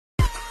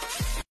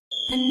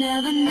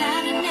Another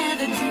night,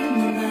 another dream,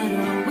 but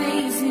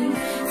always new.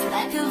 It's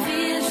like a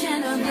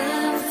vision of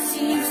love that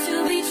seems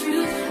to be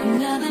true.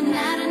 Another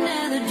night,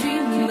 another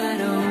dream,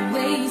 but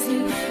always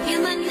new. In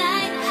the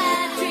night I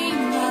dream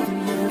of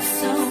love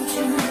so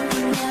true.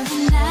 Another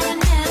night,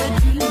 another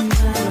dream,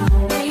 but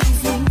always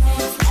new.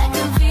 It's like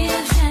a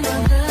vision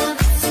of love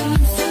that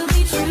seems to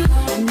be true.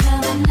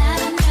 Another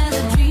night,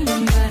 another dream,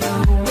 but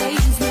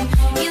always new.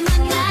 In the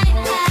night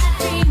I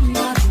dream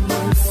of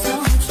love so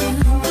true.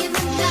 In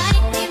the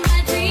night, in my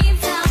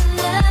dreams, I'm in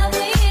love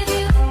with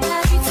you.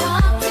 Have you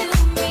talked to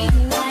me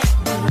like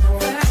the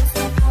first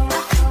time? I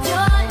feel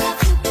joy, I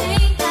feel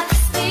pain, I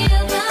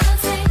feel the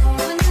same.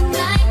 When the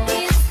night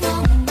is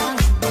long, I'll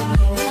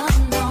be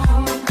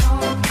alone.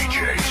 DJ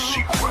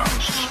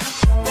Sequence.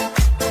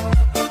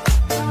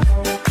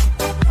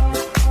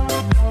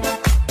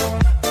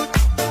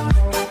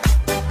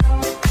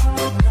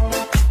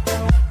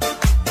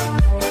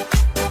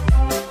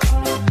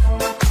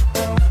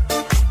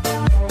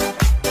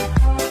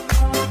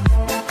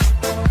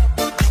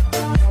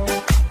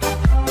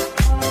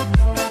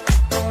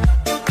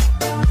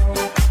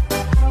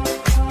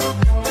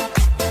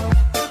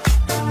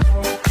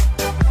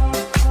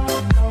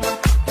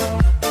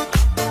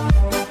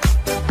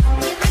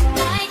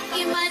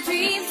 In my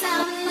dreams,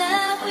 I'm in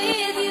love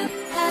with you.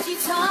 'Cause you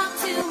talk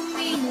to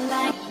me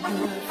like the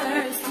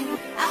first time.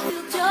 I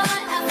feel joy,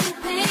 I feel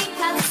pain,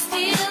 'cause it's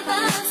still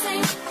the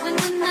same. When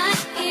the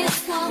night is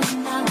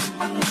gone, I'll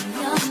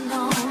be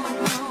alone.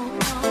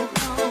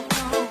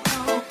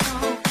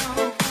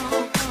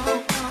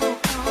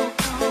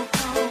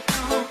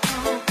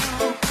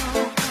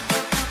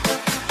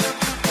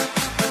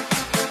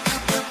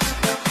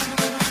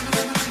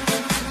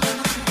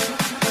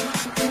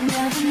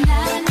 Another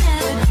night,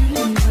 another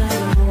dream, but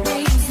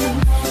always new.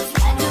 It's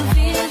like a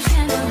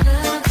vision of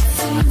love that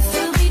seems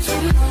to be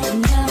true.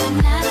 Another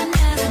night,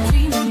 another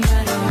dream,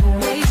 but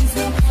always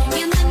new.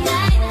 In the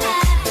night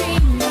I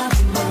dream of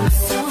love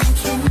so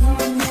true.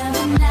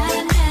 Another night,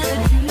 another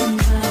dream,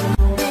 but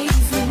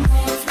always new.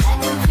 It's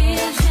like a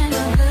vision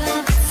of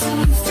love that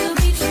seems to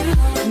be true.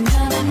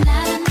 Another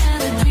night,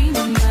 another dream,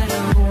 but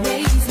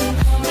always new.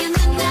 In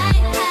the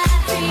night I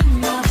dream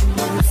of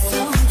love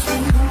so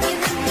true. In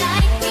the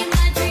night, in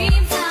my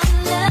dreams, I'm in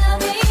love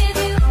with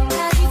you.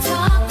 'Cause you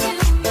talk to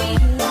me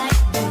like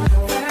the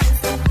first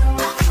time.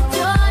 I feel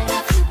joy, I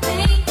feel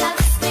pain, 'cause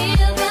it's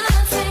still the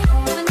same.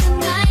 When the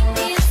night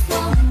is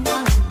long,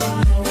 I'll be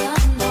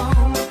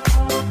alone.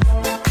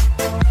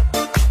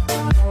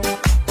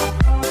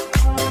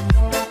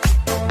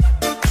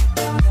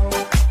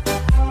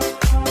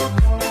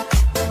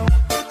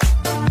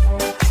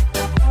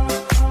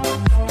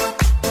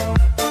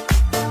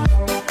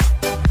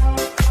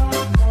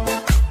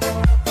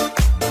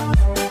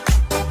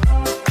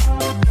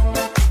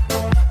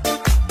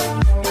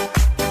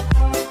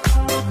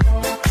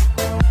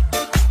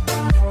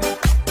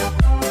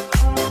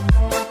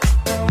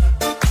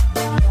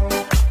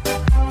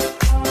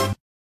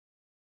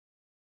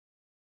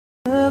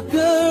 Look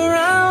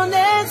around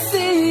and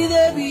see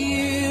the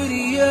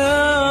beauty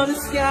of the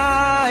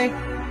sky.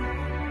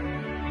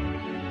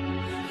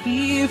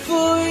 Here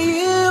for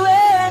you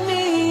and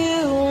me,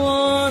 a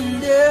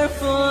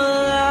wonderful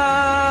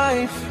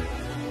life.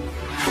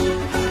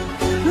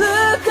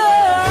 Look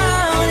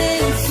around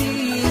and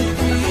see the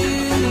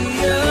beauty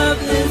of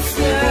the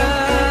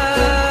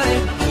sky.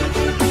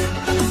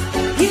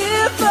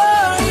 Here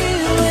for you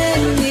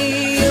and me,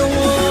 a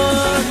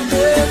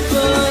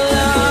wonderful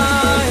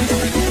life.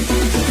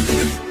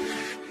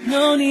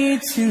 No need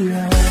to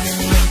run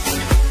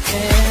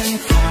and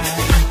cry.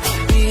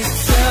 It's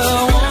so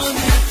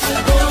wonderful,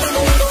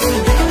 wonderful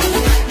life.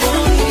 No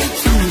need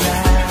to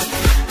laugh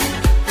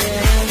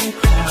and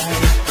cry.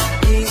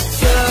 It's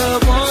a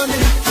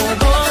wonderful,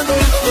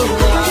 wonderful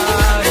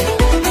life.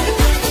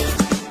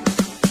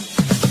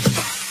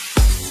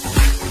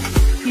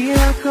 Here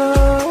I go,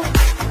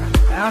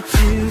 out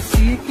to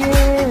see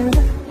again.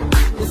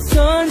 The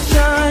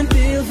sunshine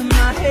fills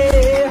my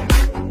hair.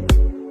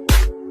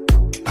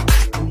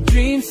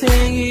 Dreams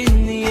hang in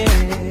the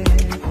air.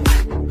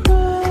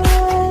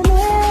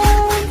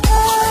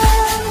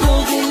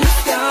 Gold in the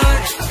sky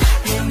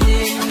and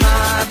in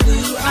my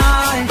blue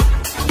eye.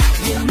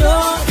 You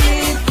know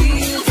it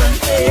feels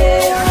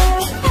unfair.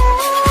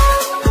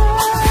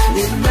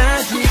 There's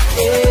magic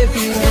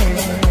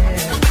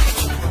everywhere.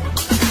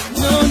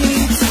 No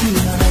need to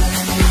run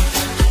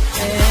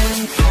and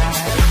cry.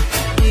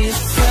 It's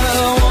so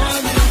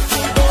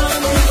wonderful,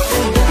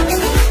 wonderful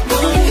life. No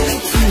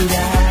need to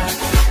laugh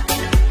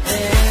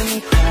and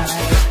cry.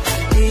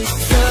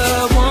 It's a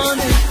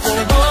wonderful,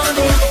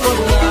 wonderful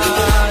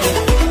life.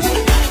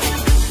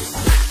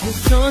 The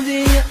sun's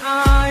in your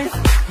eyes,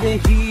 the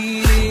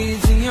heat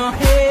is in your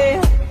hair.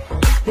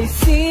 They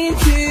seem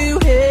to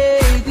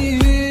hate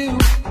you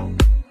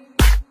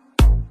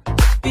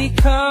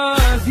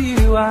because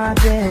you are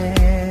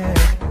there.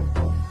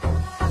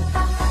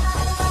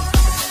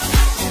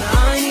 And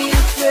I need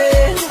a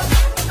friend,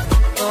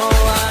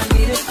 oh I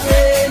need a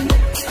friend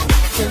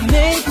to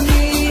make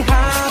me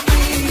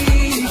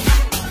happy.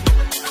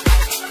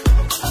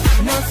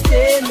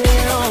 get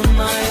there on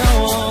my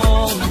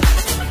own.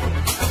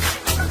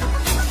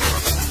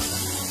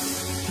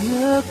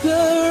 Look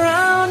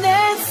around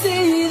and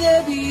see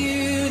the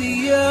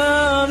beauty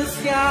of the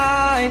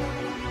sky.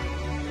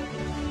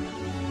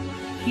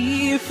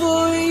 Here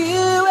for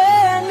you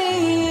and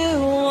me, a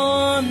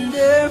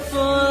wonderful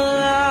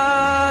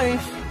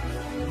life.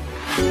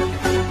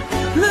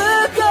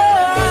 Look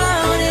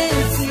around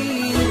and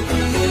see the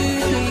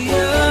beauty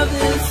of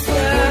the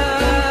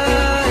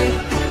sky.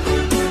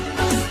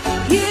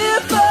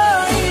 Here for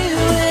you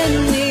and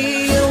me,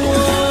 a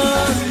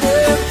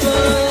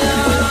wonderful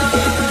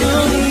life.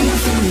 Don't need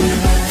to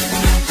run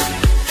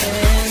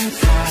and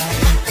hide.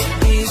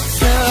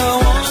 It's a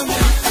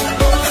wonderful,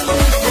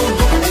 wonderful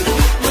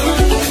life.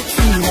 Don't need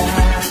to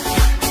laugh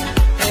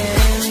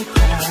and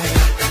cry.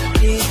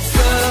 It's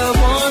a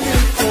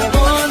wonderful,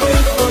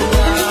 wonderful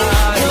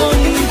life. Don't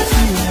need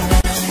to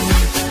run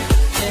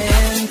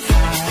and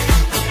hide.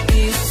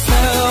 It's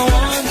a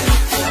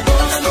wonderful,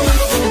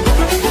 wonderful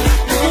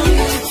life. Don't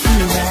need to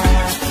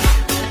laugh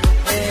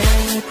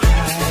and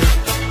cry.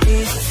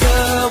 It's a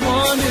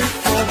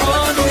wonderful,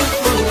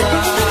 wonderful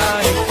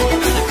life.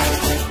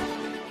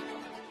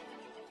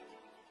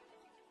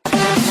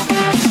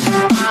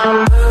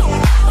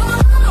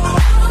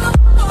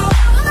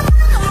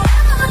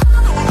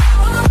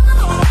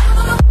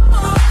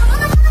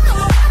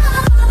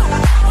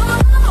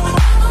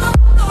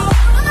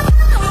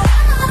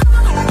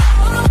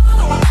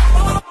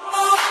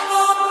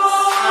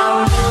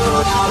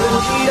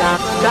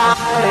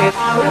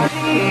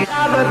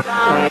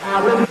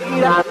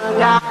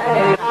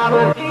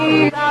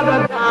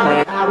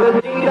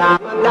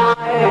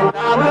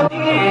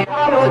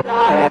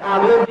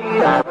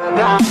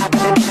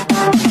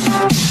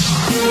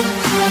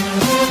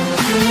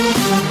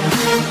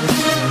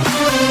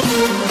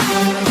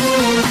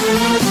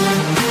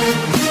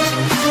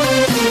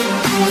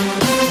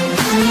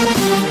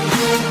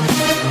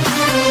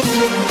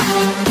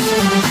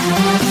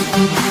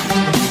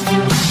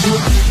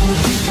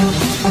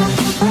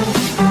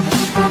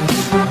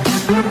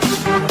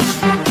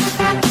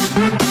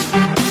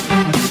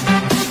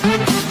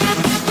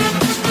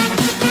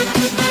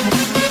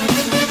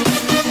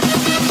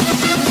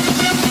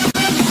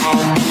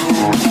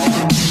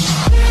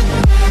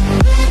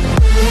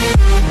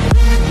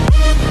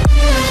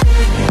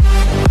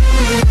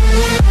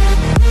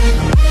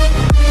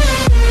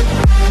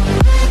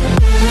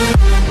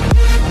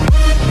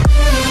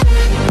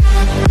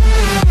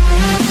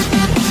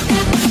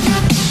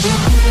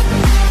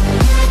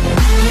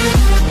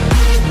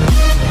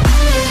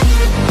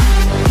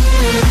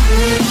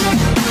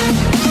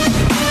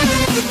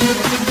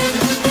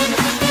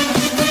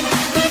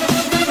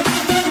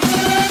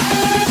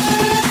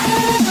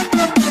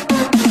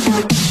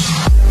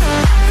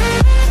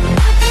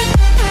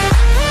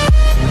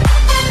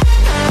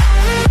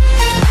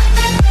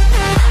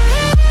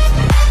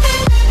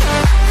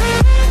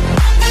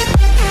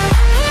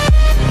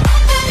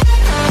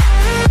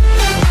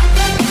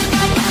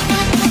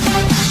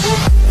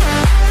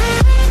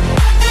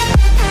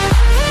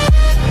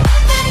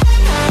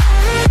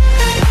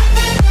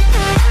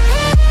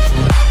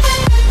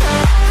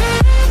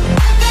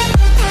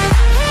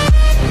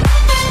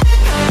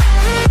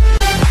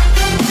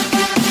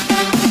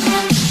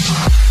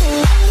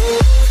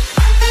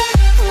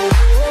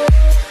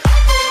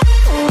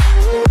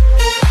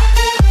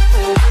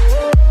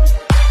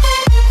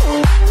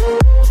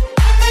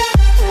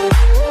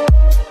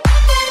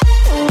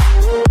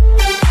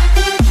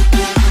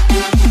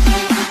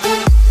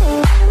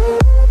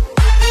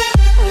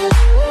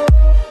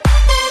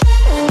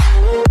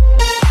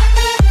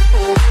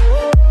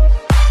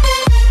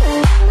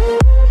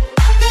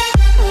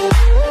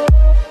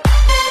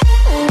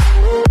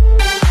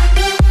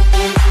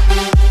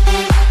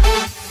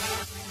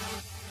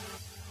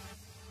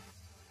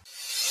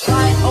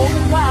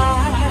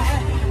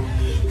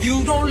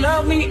 You don't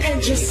love me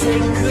and just say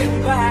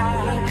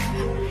goodbye.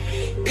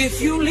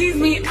 If you leave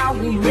me, I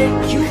will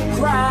make you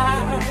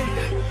cry.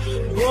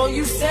 Boy,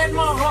 you set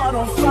my heart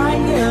on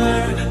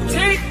fire.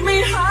 Take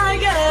me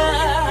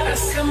higher.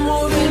 Ese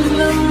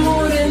morena,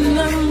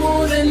 morena,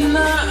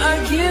 morena, I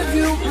give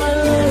you my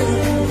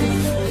love.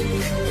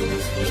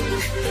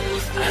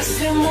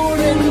 Ese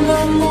morena,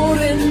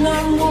 morena,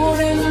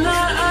 morena,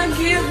 I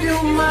give you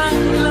my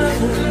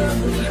love.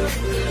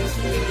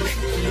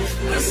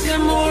 Ese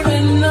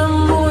morena,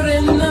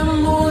 morena,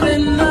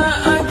 morena,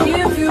 I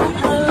give you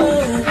my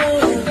love.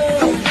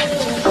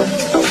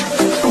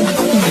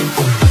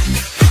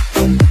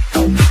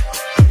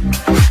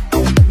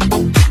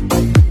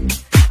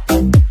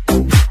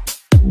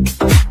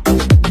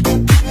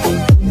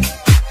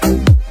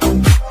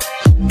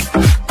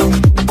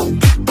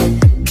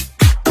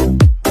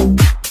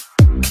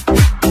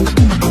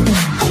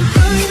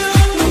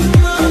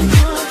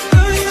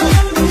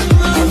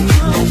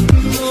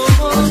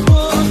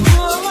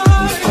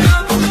 Oh,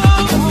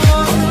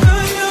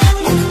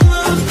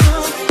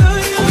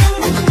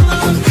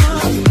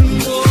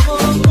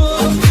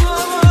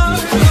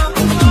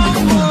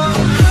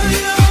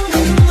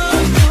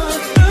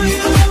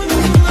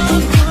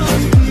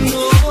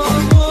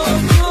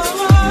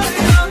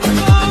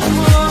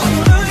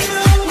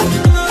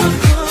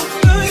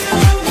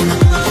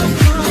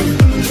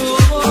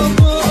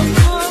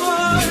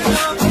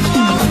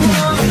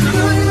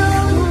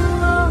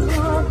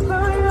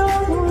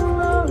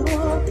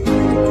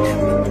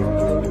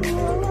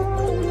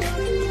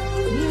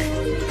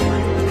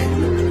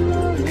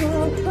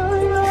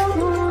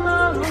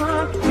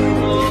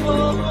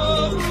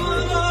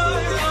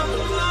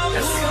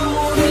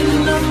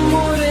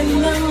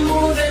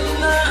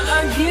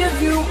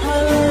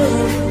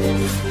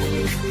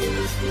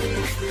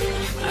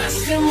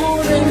 say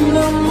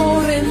morena,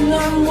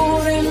 morena,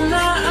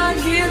 morena, I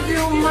give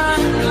you my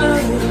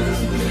love.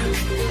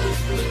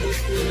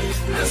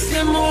 I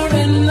say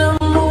morena,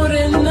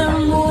 morena,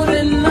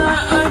 morena,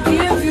 I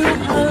give you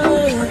my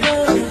love.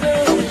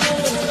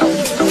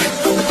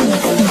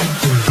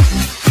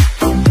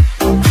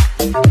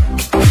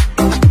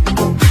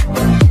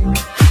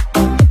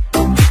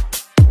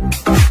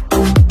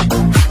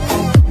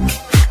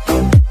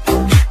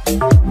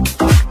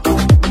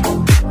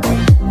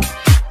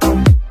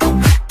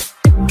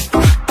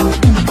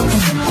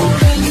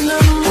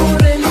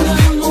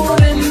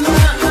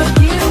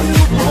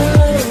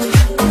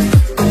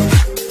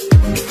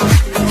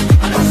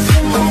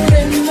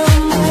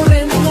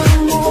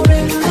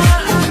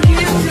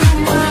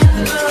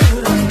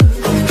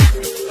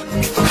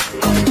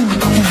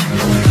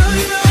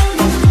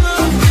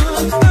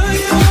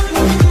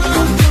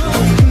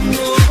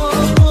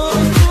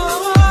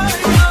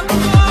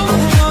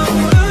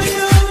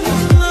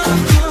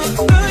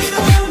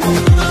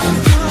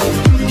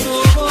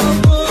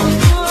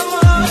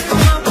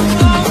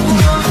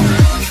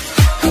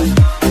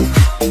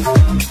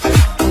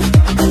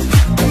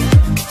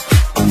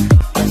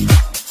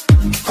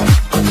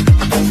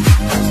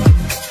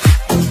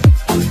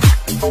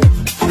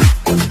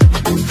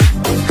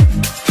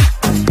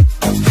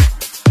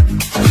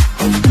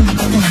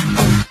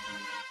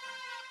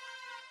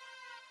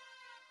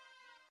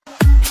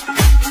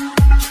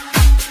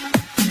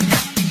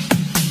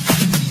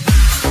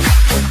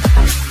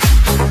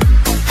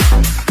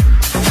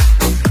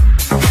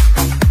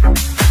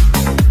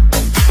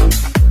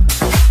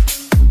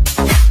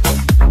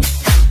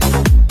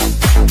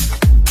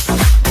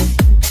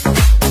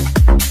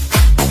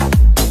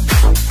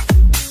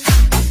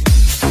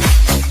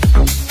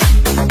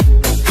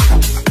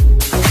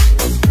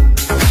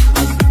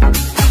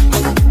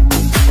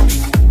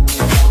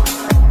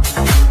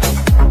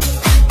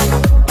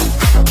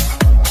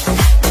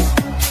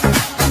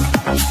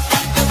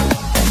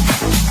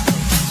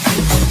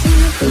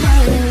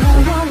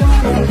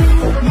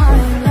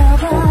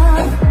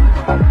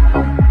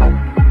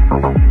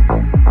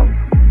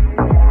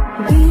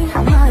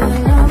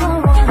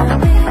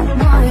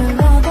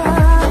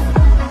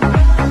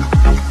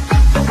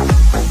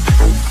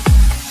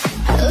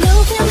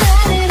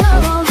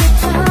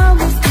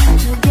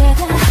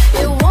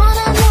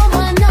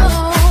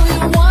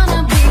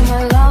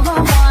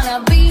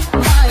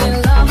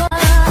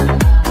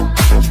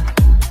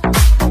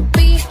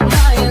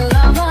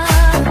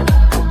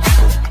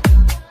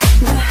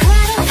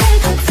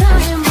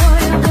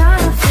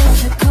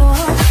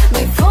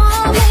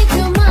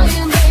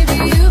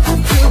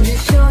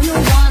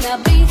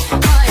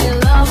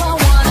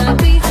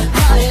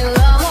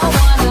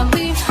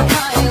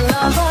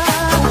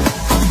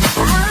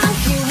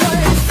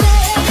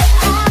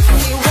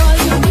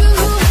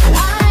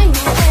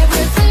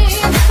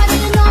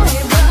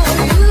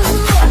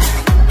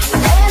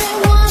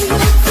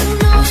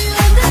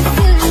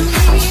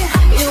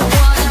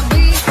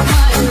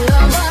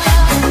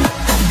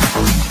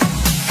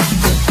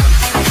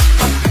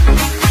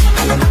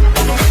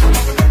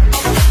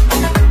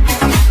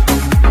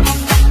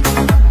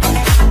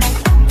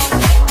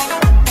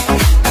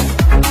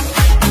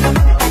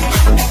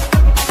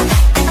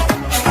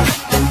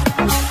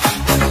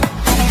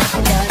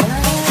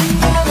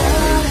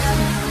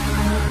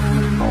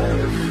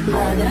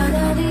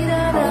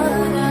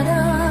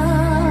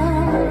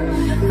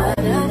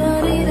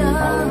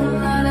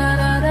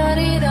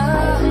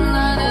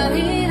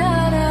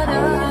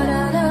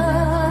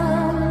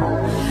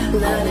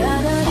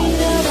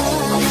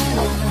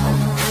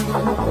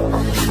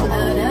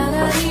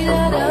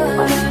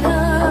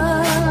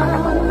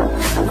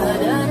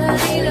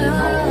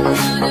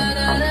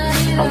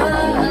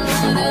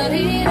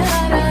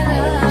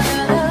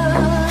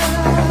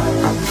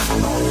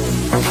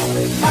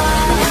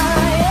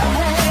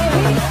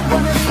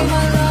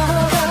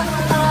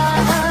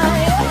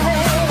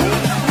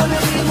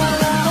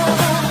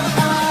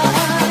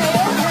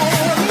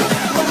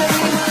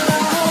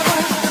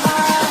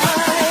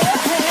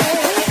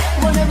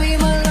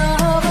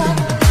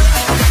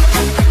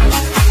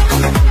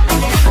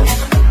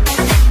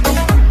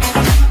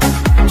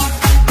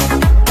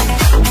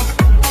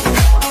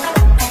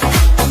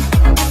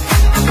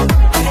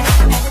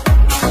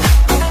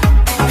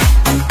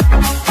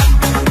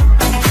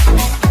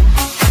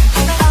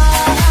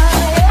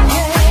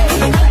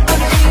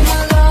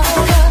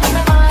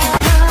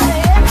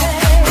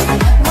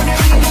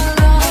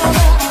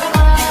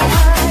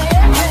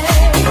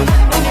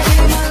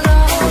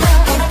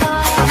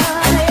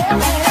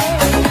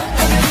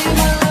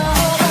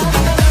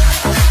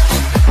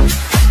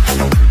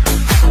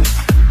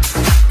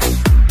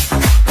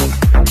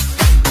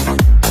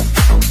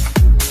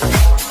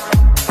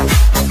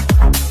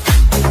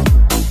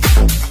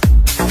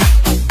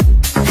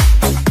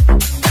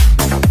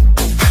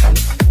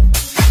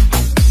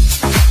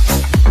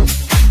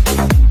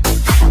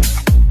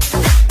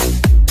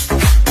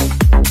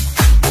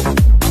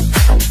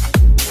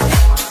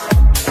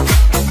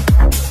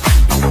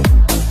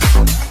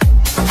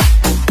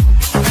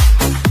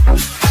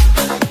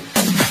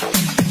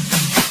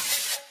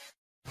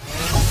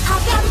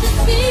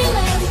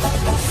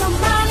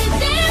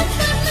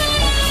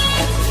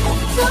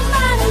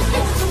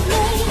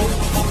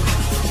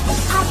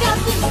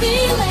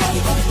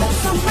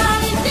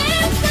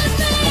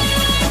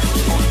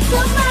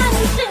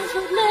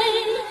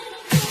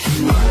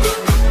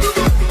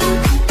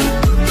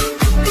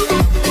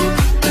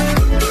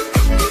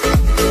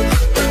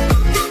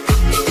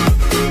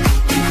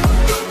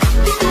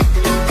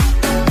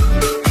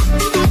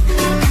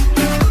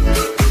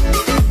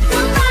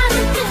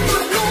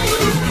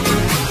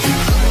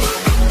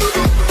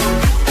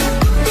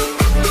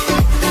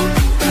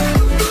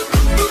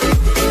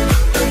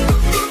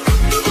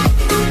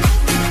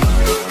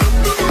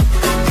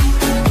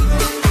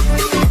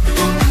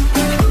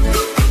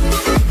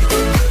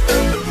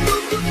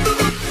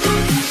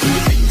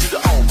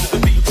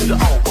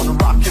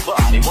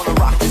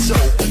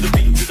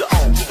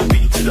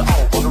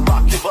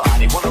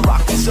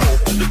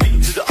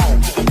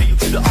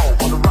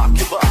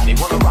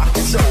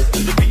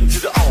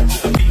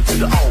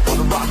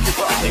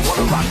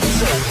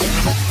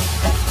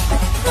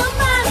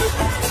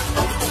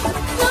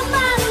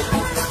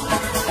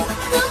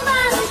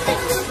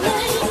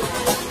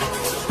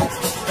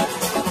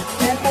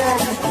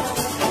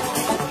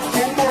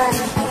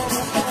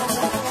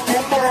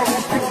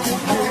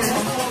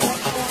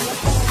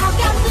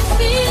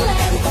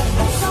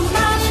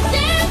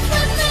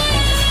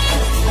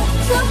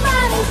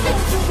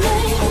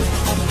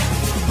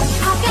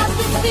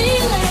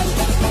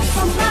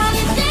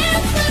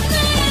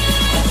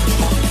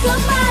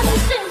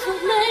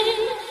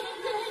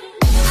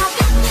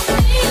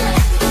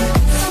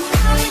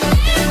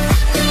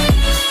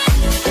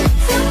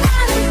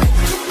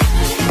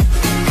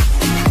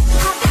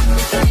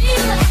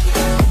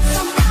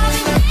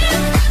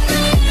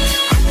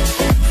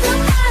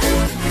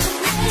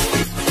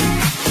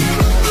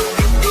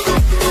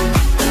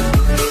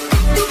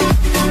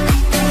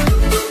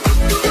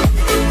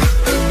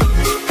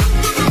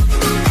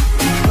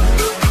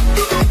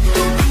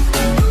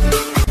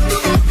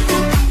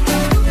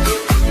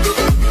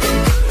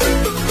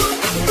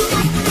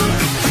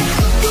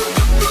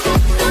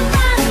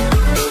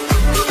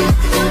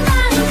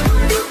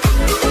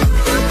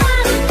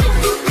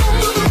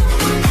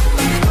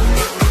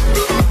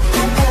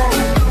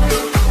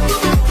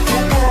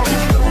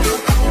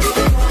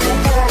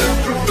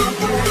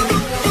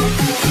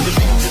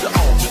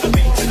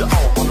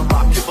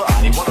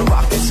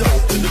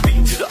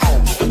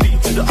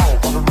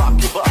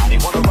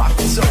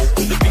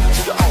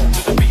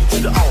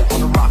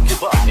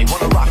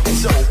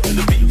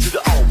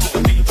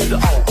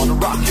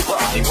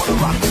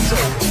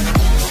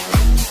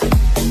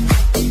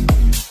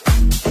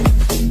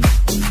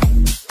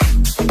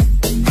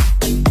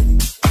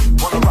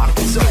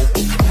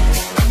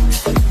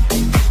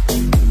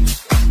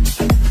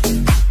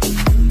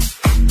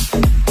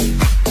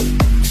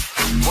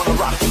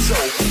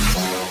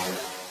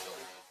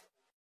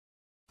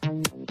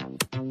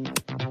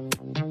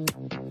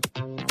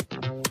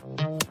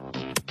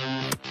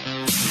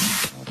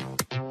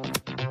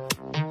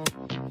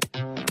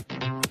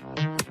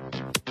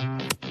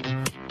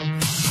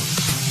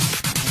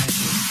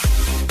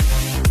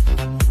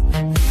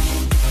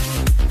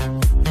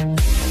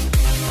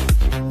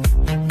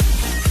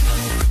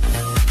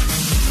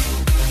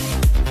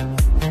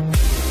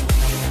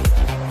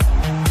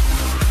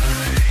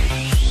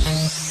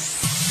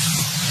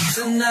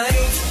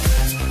 tonight.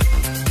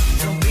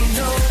 There'll be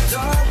no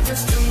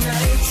darkness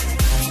tonight.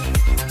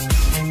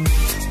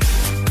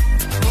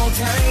 Hold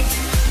tight.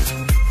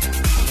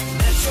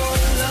 Let your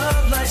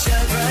love light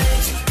shine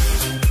bright.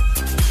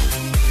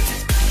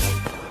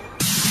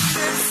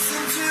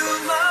 Listen to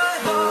my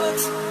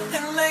heart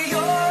and lay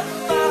your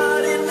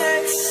body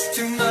next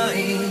to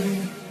mine.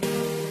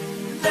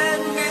 Let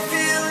me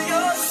fill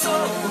your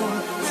soul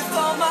with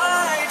all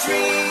my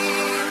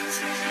dreams.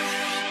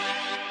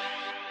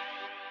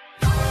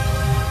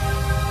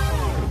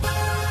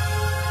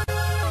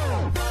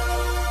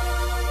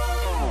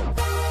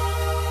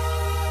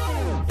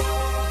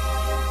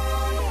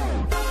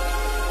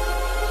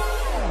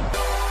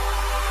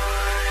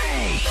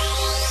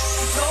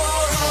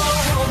 You're a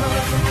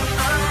woman,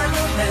 I'm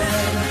a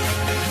man.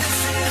 This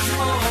is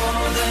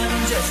more than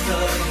just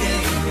a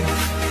game.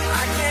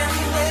 I can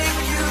make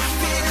you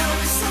feel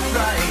so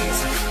right.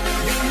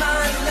 Be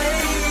my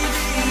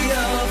lady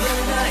of the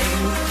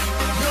night.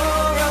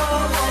 You're a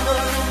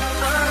woman,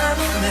 I'm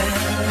a man.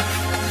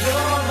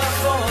 You're my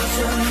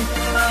fortune,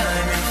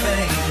 I'm your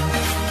fame.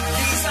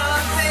 These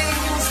are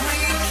things we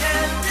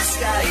can't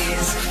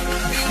disguise.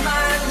 Be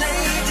my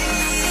lady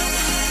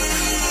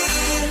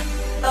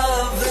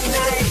of the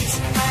night.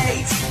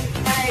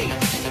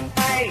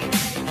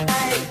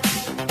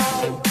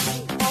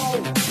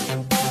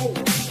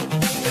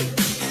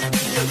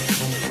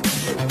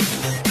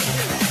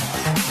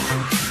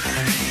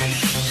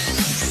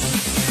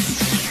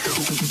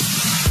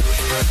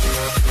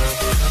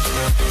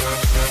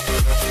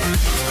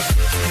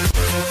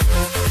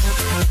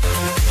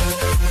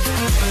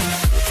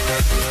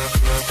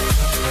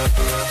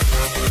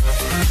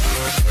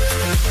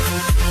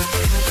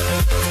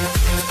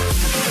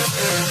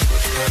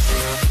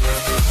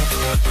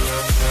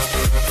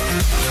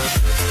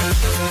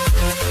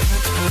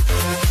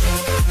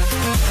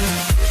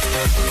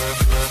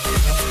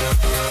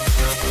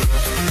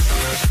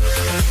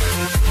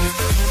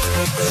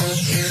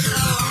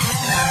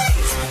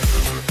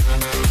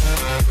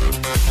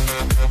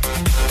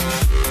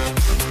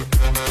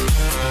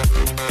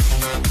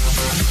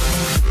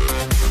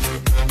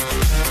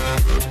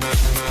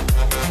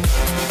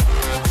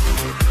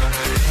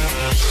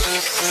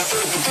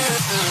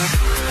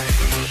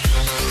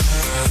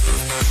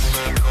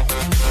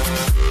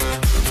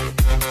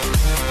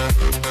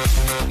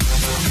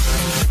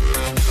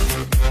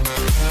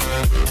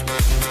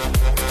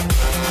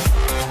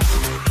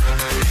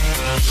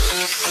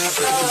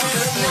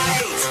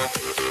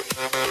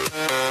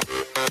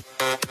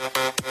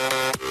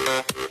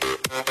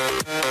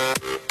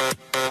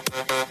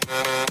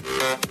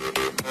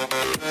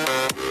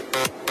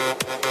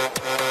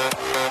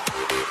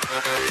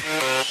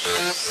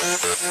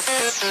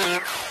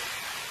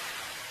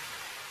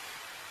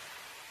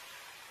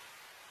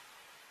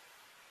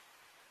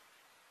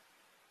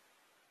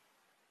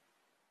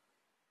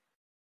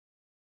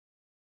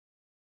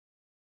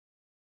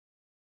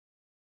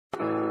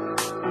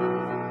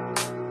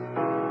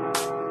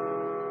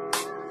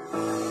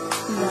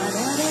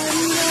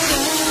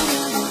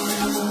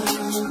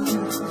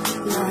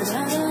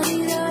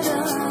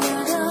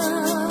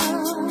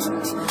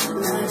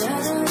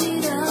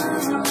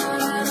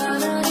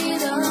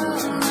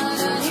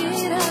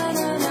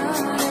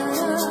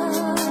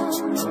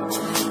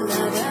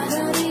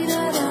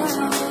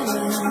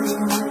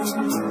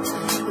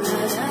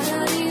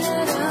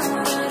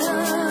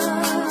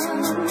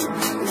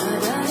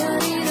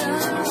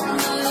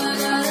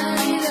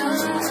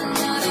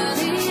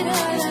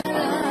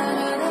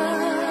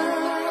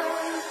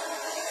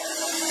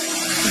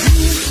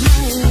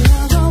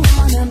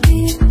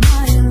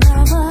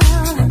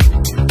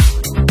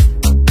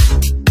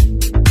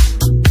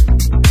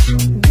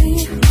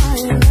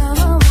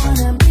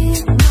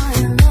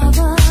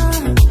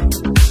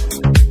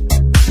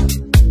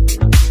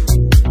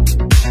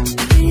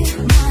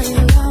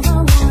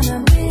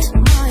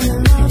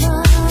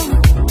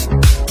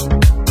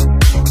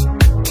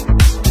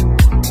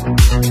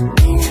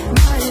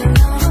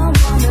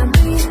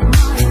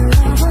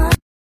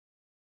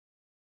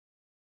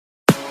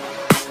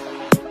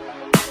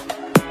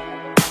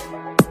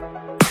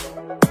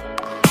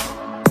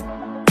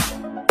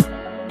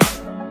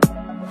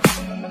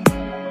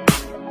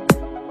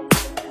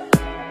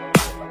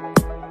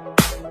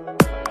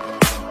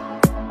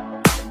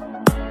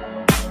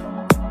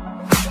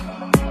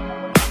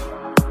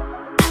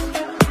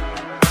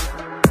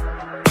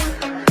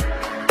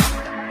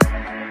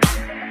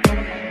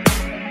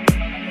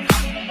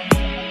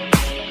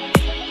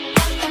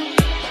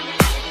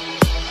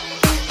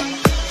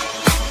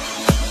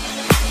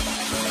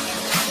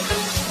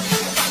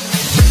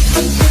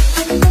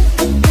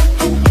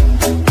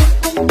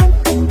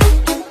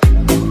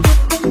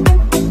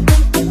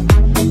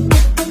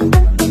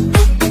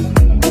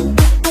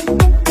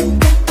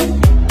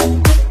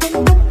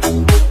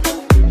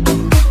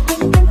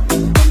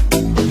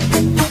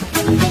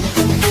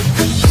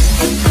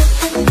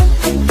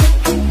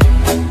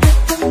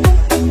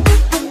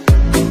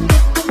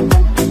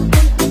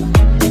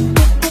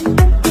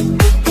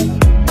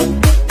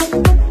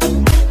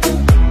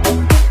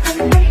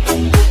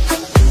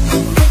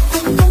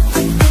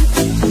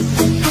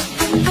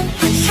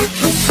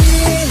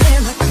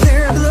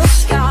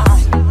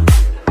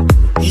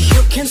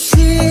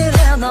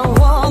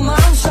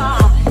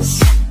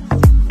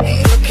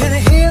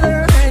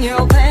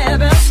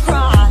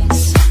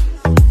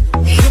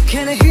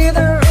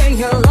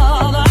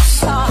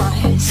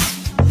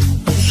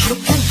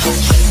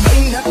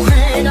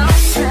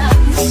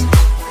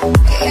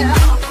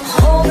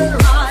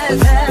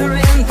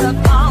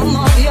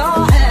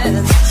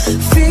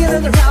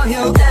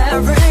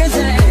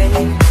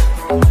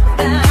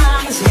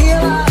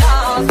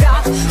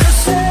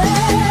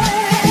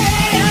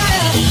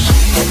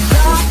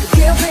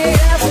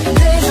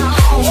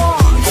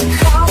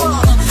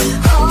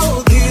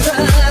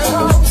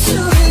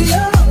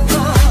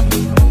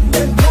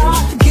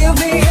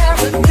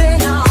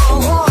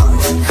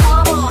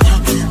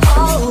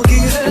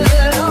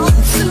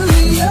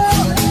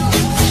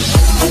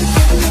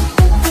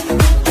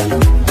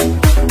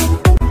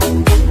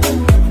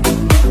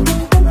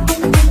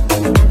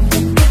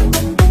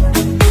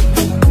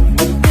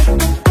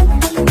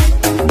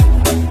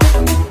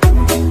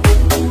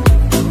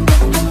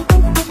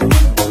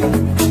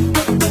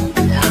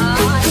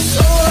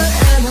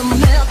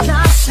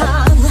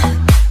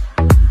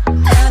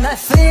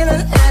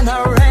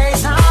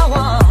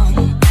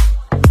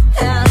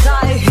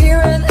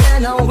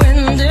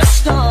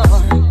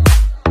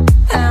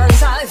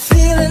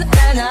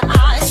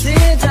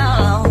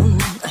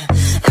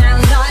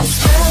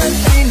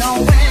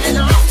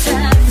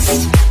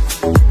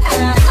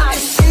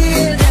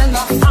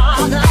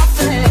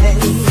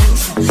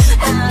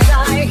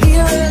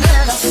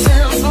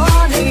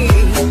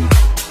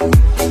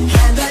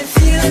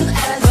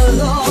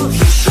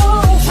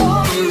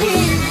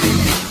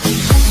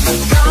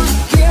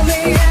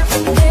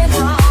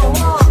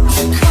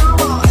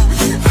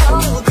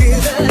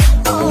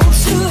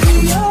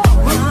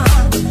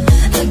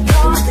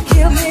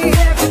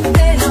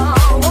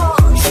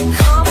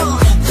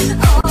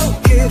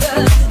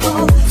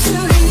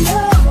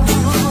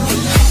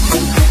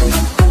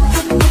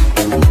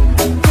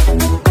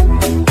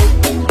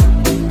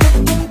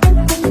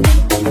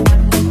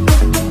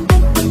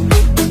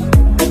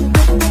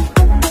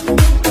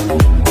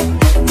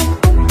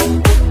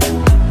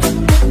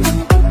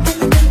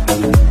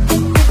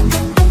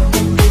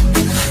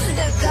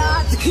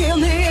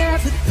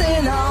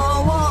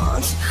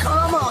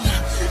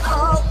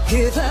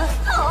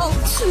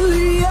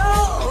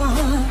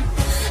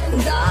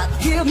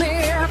 God, give me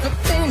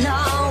everything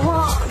I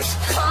want.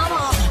 Come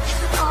on,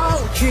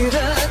 I'll give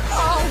it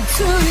all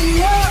to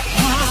you.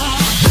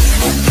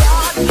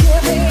 God,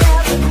 give me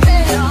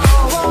everything I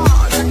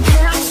want. I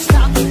can't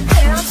stop,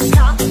 can't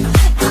stop.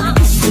 I'm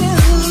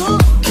still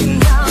looking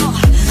now.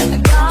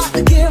 God,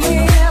 give me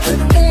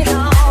everything I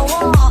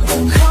want.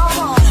 Come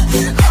on,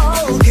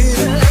 I'll give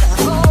it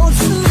all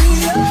to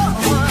you.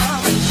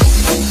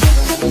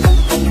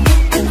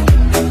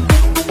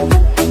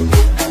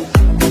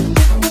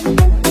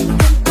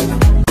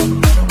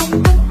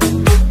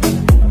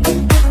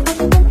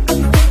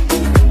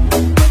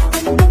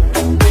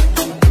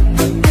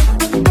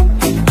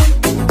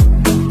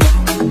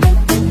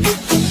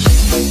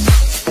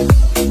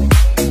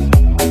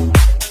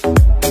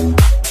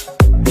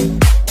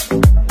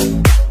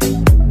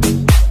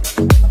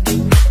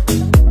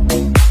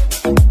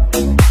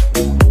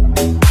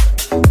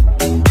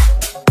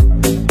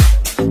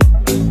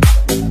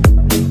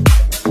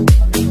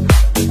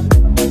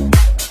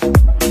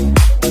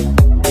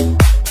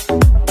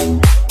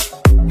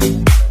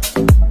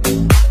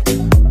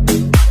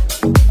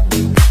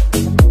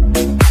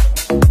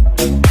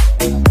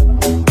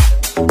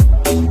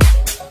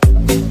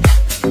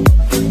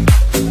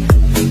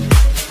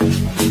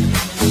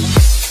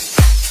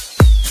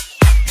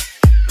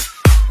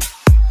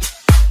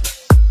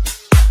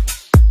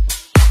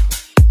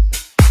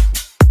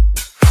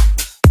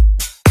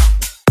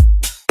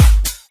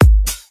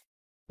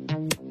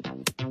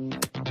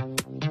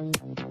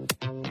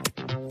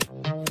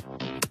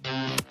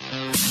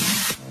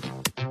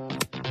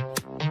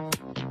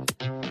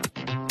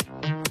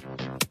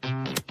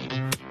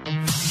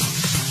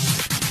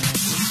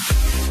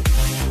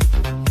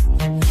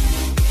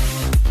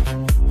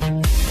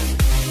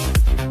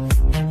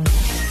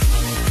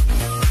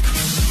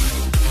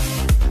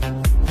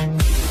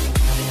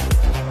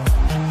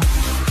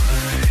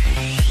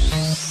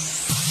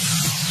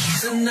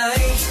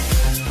 Tonight,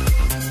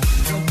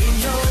 there'll be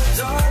no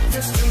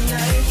darkness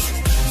tonight.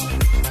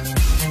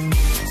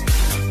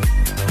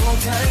 Hold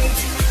tight,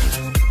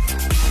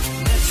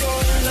 let your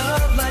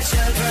love light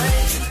shine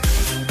bright.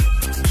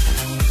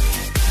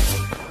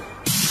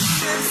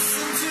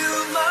 Listen to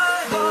my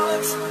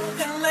heart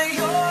and lay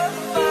your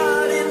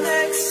body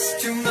next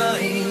to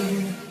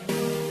mine.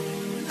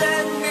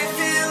 Let me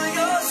fill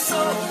your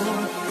soul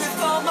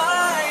with all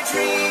my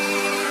dreams.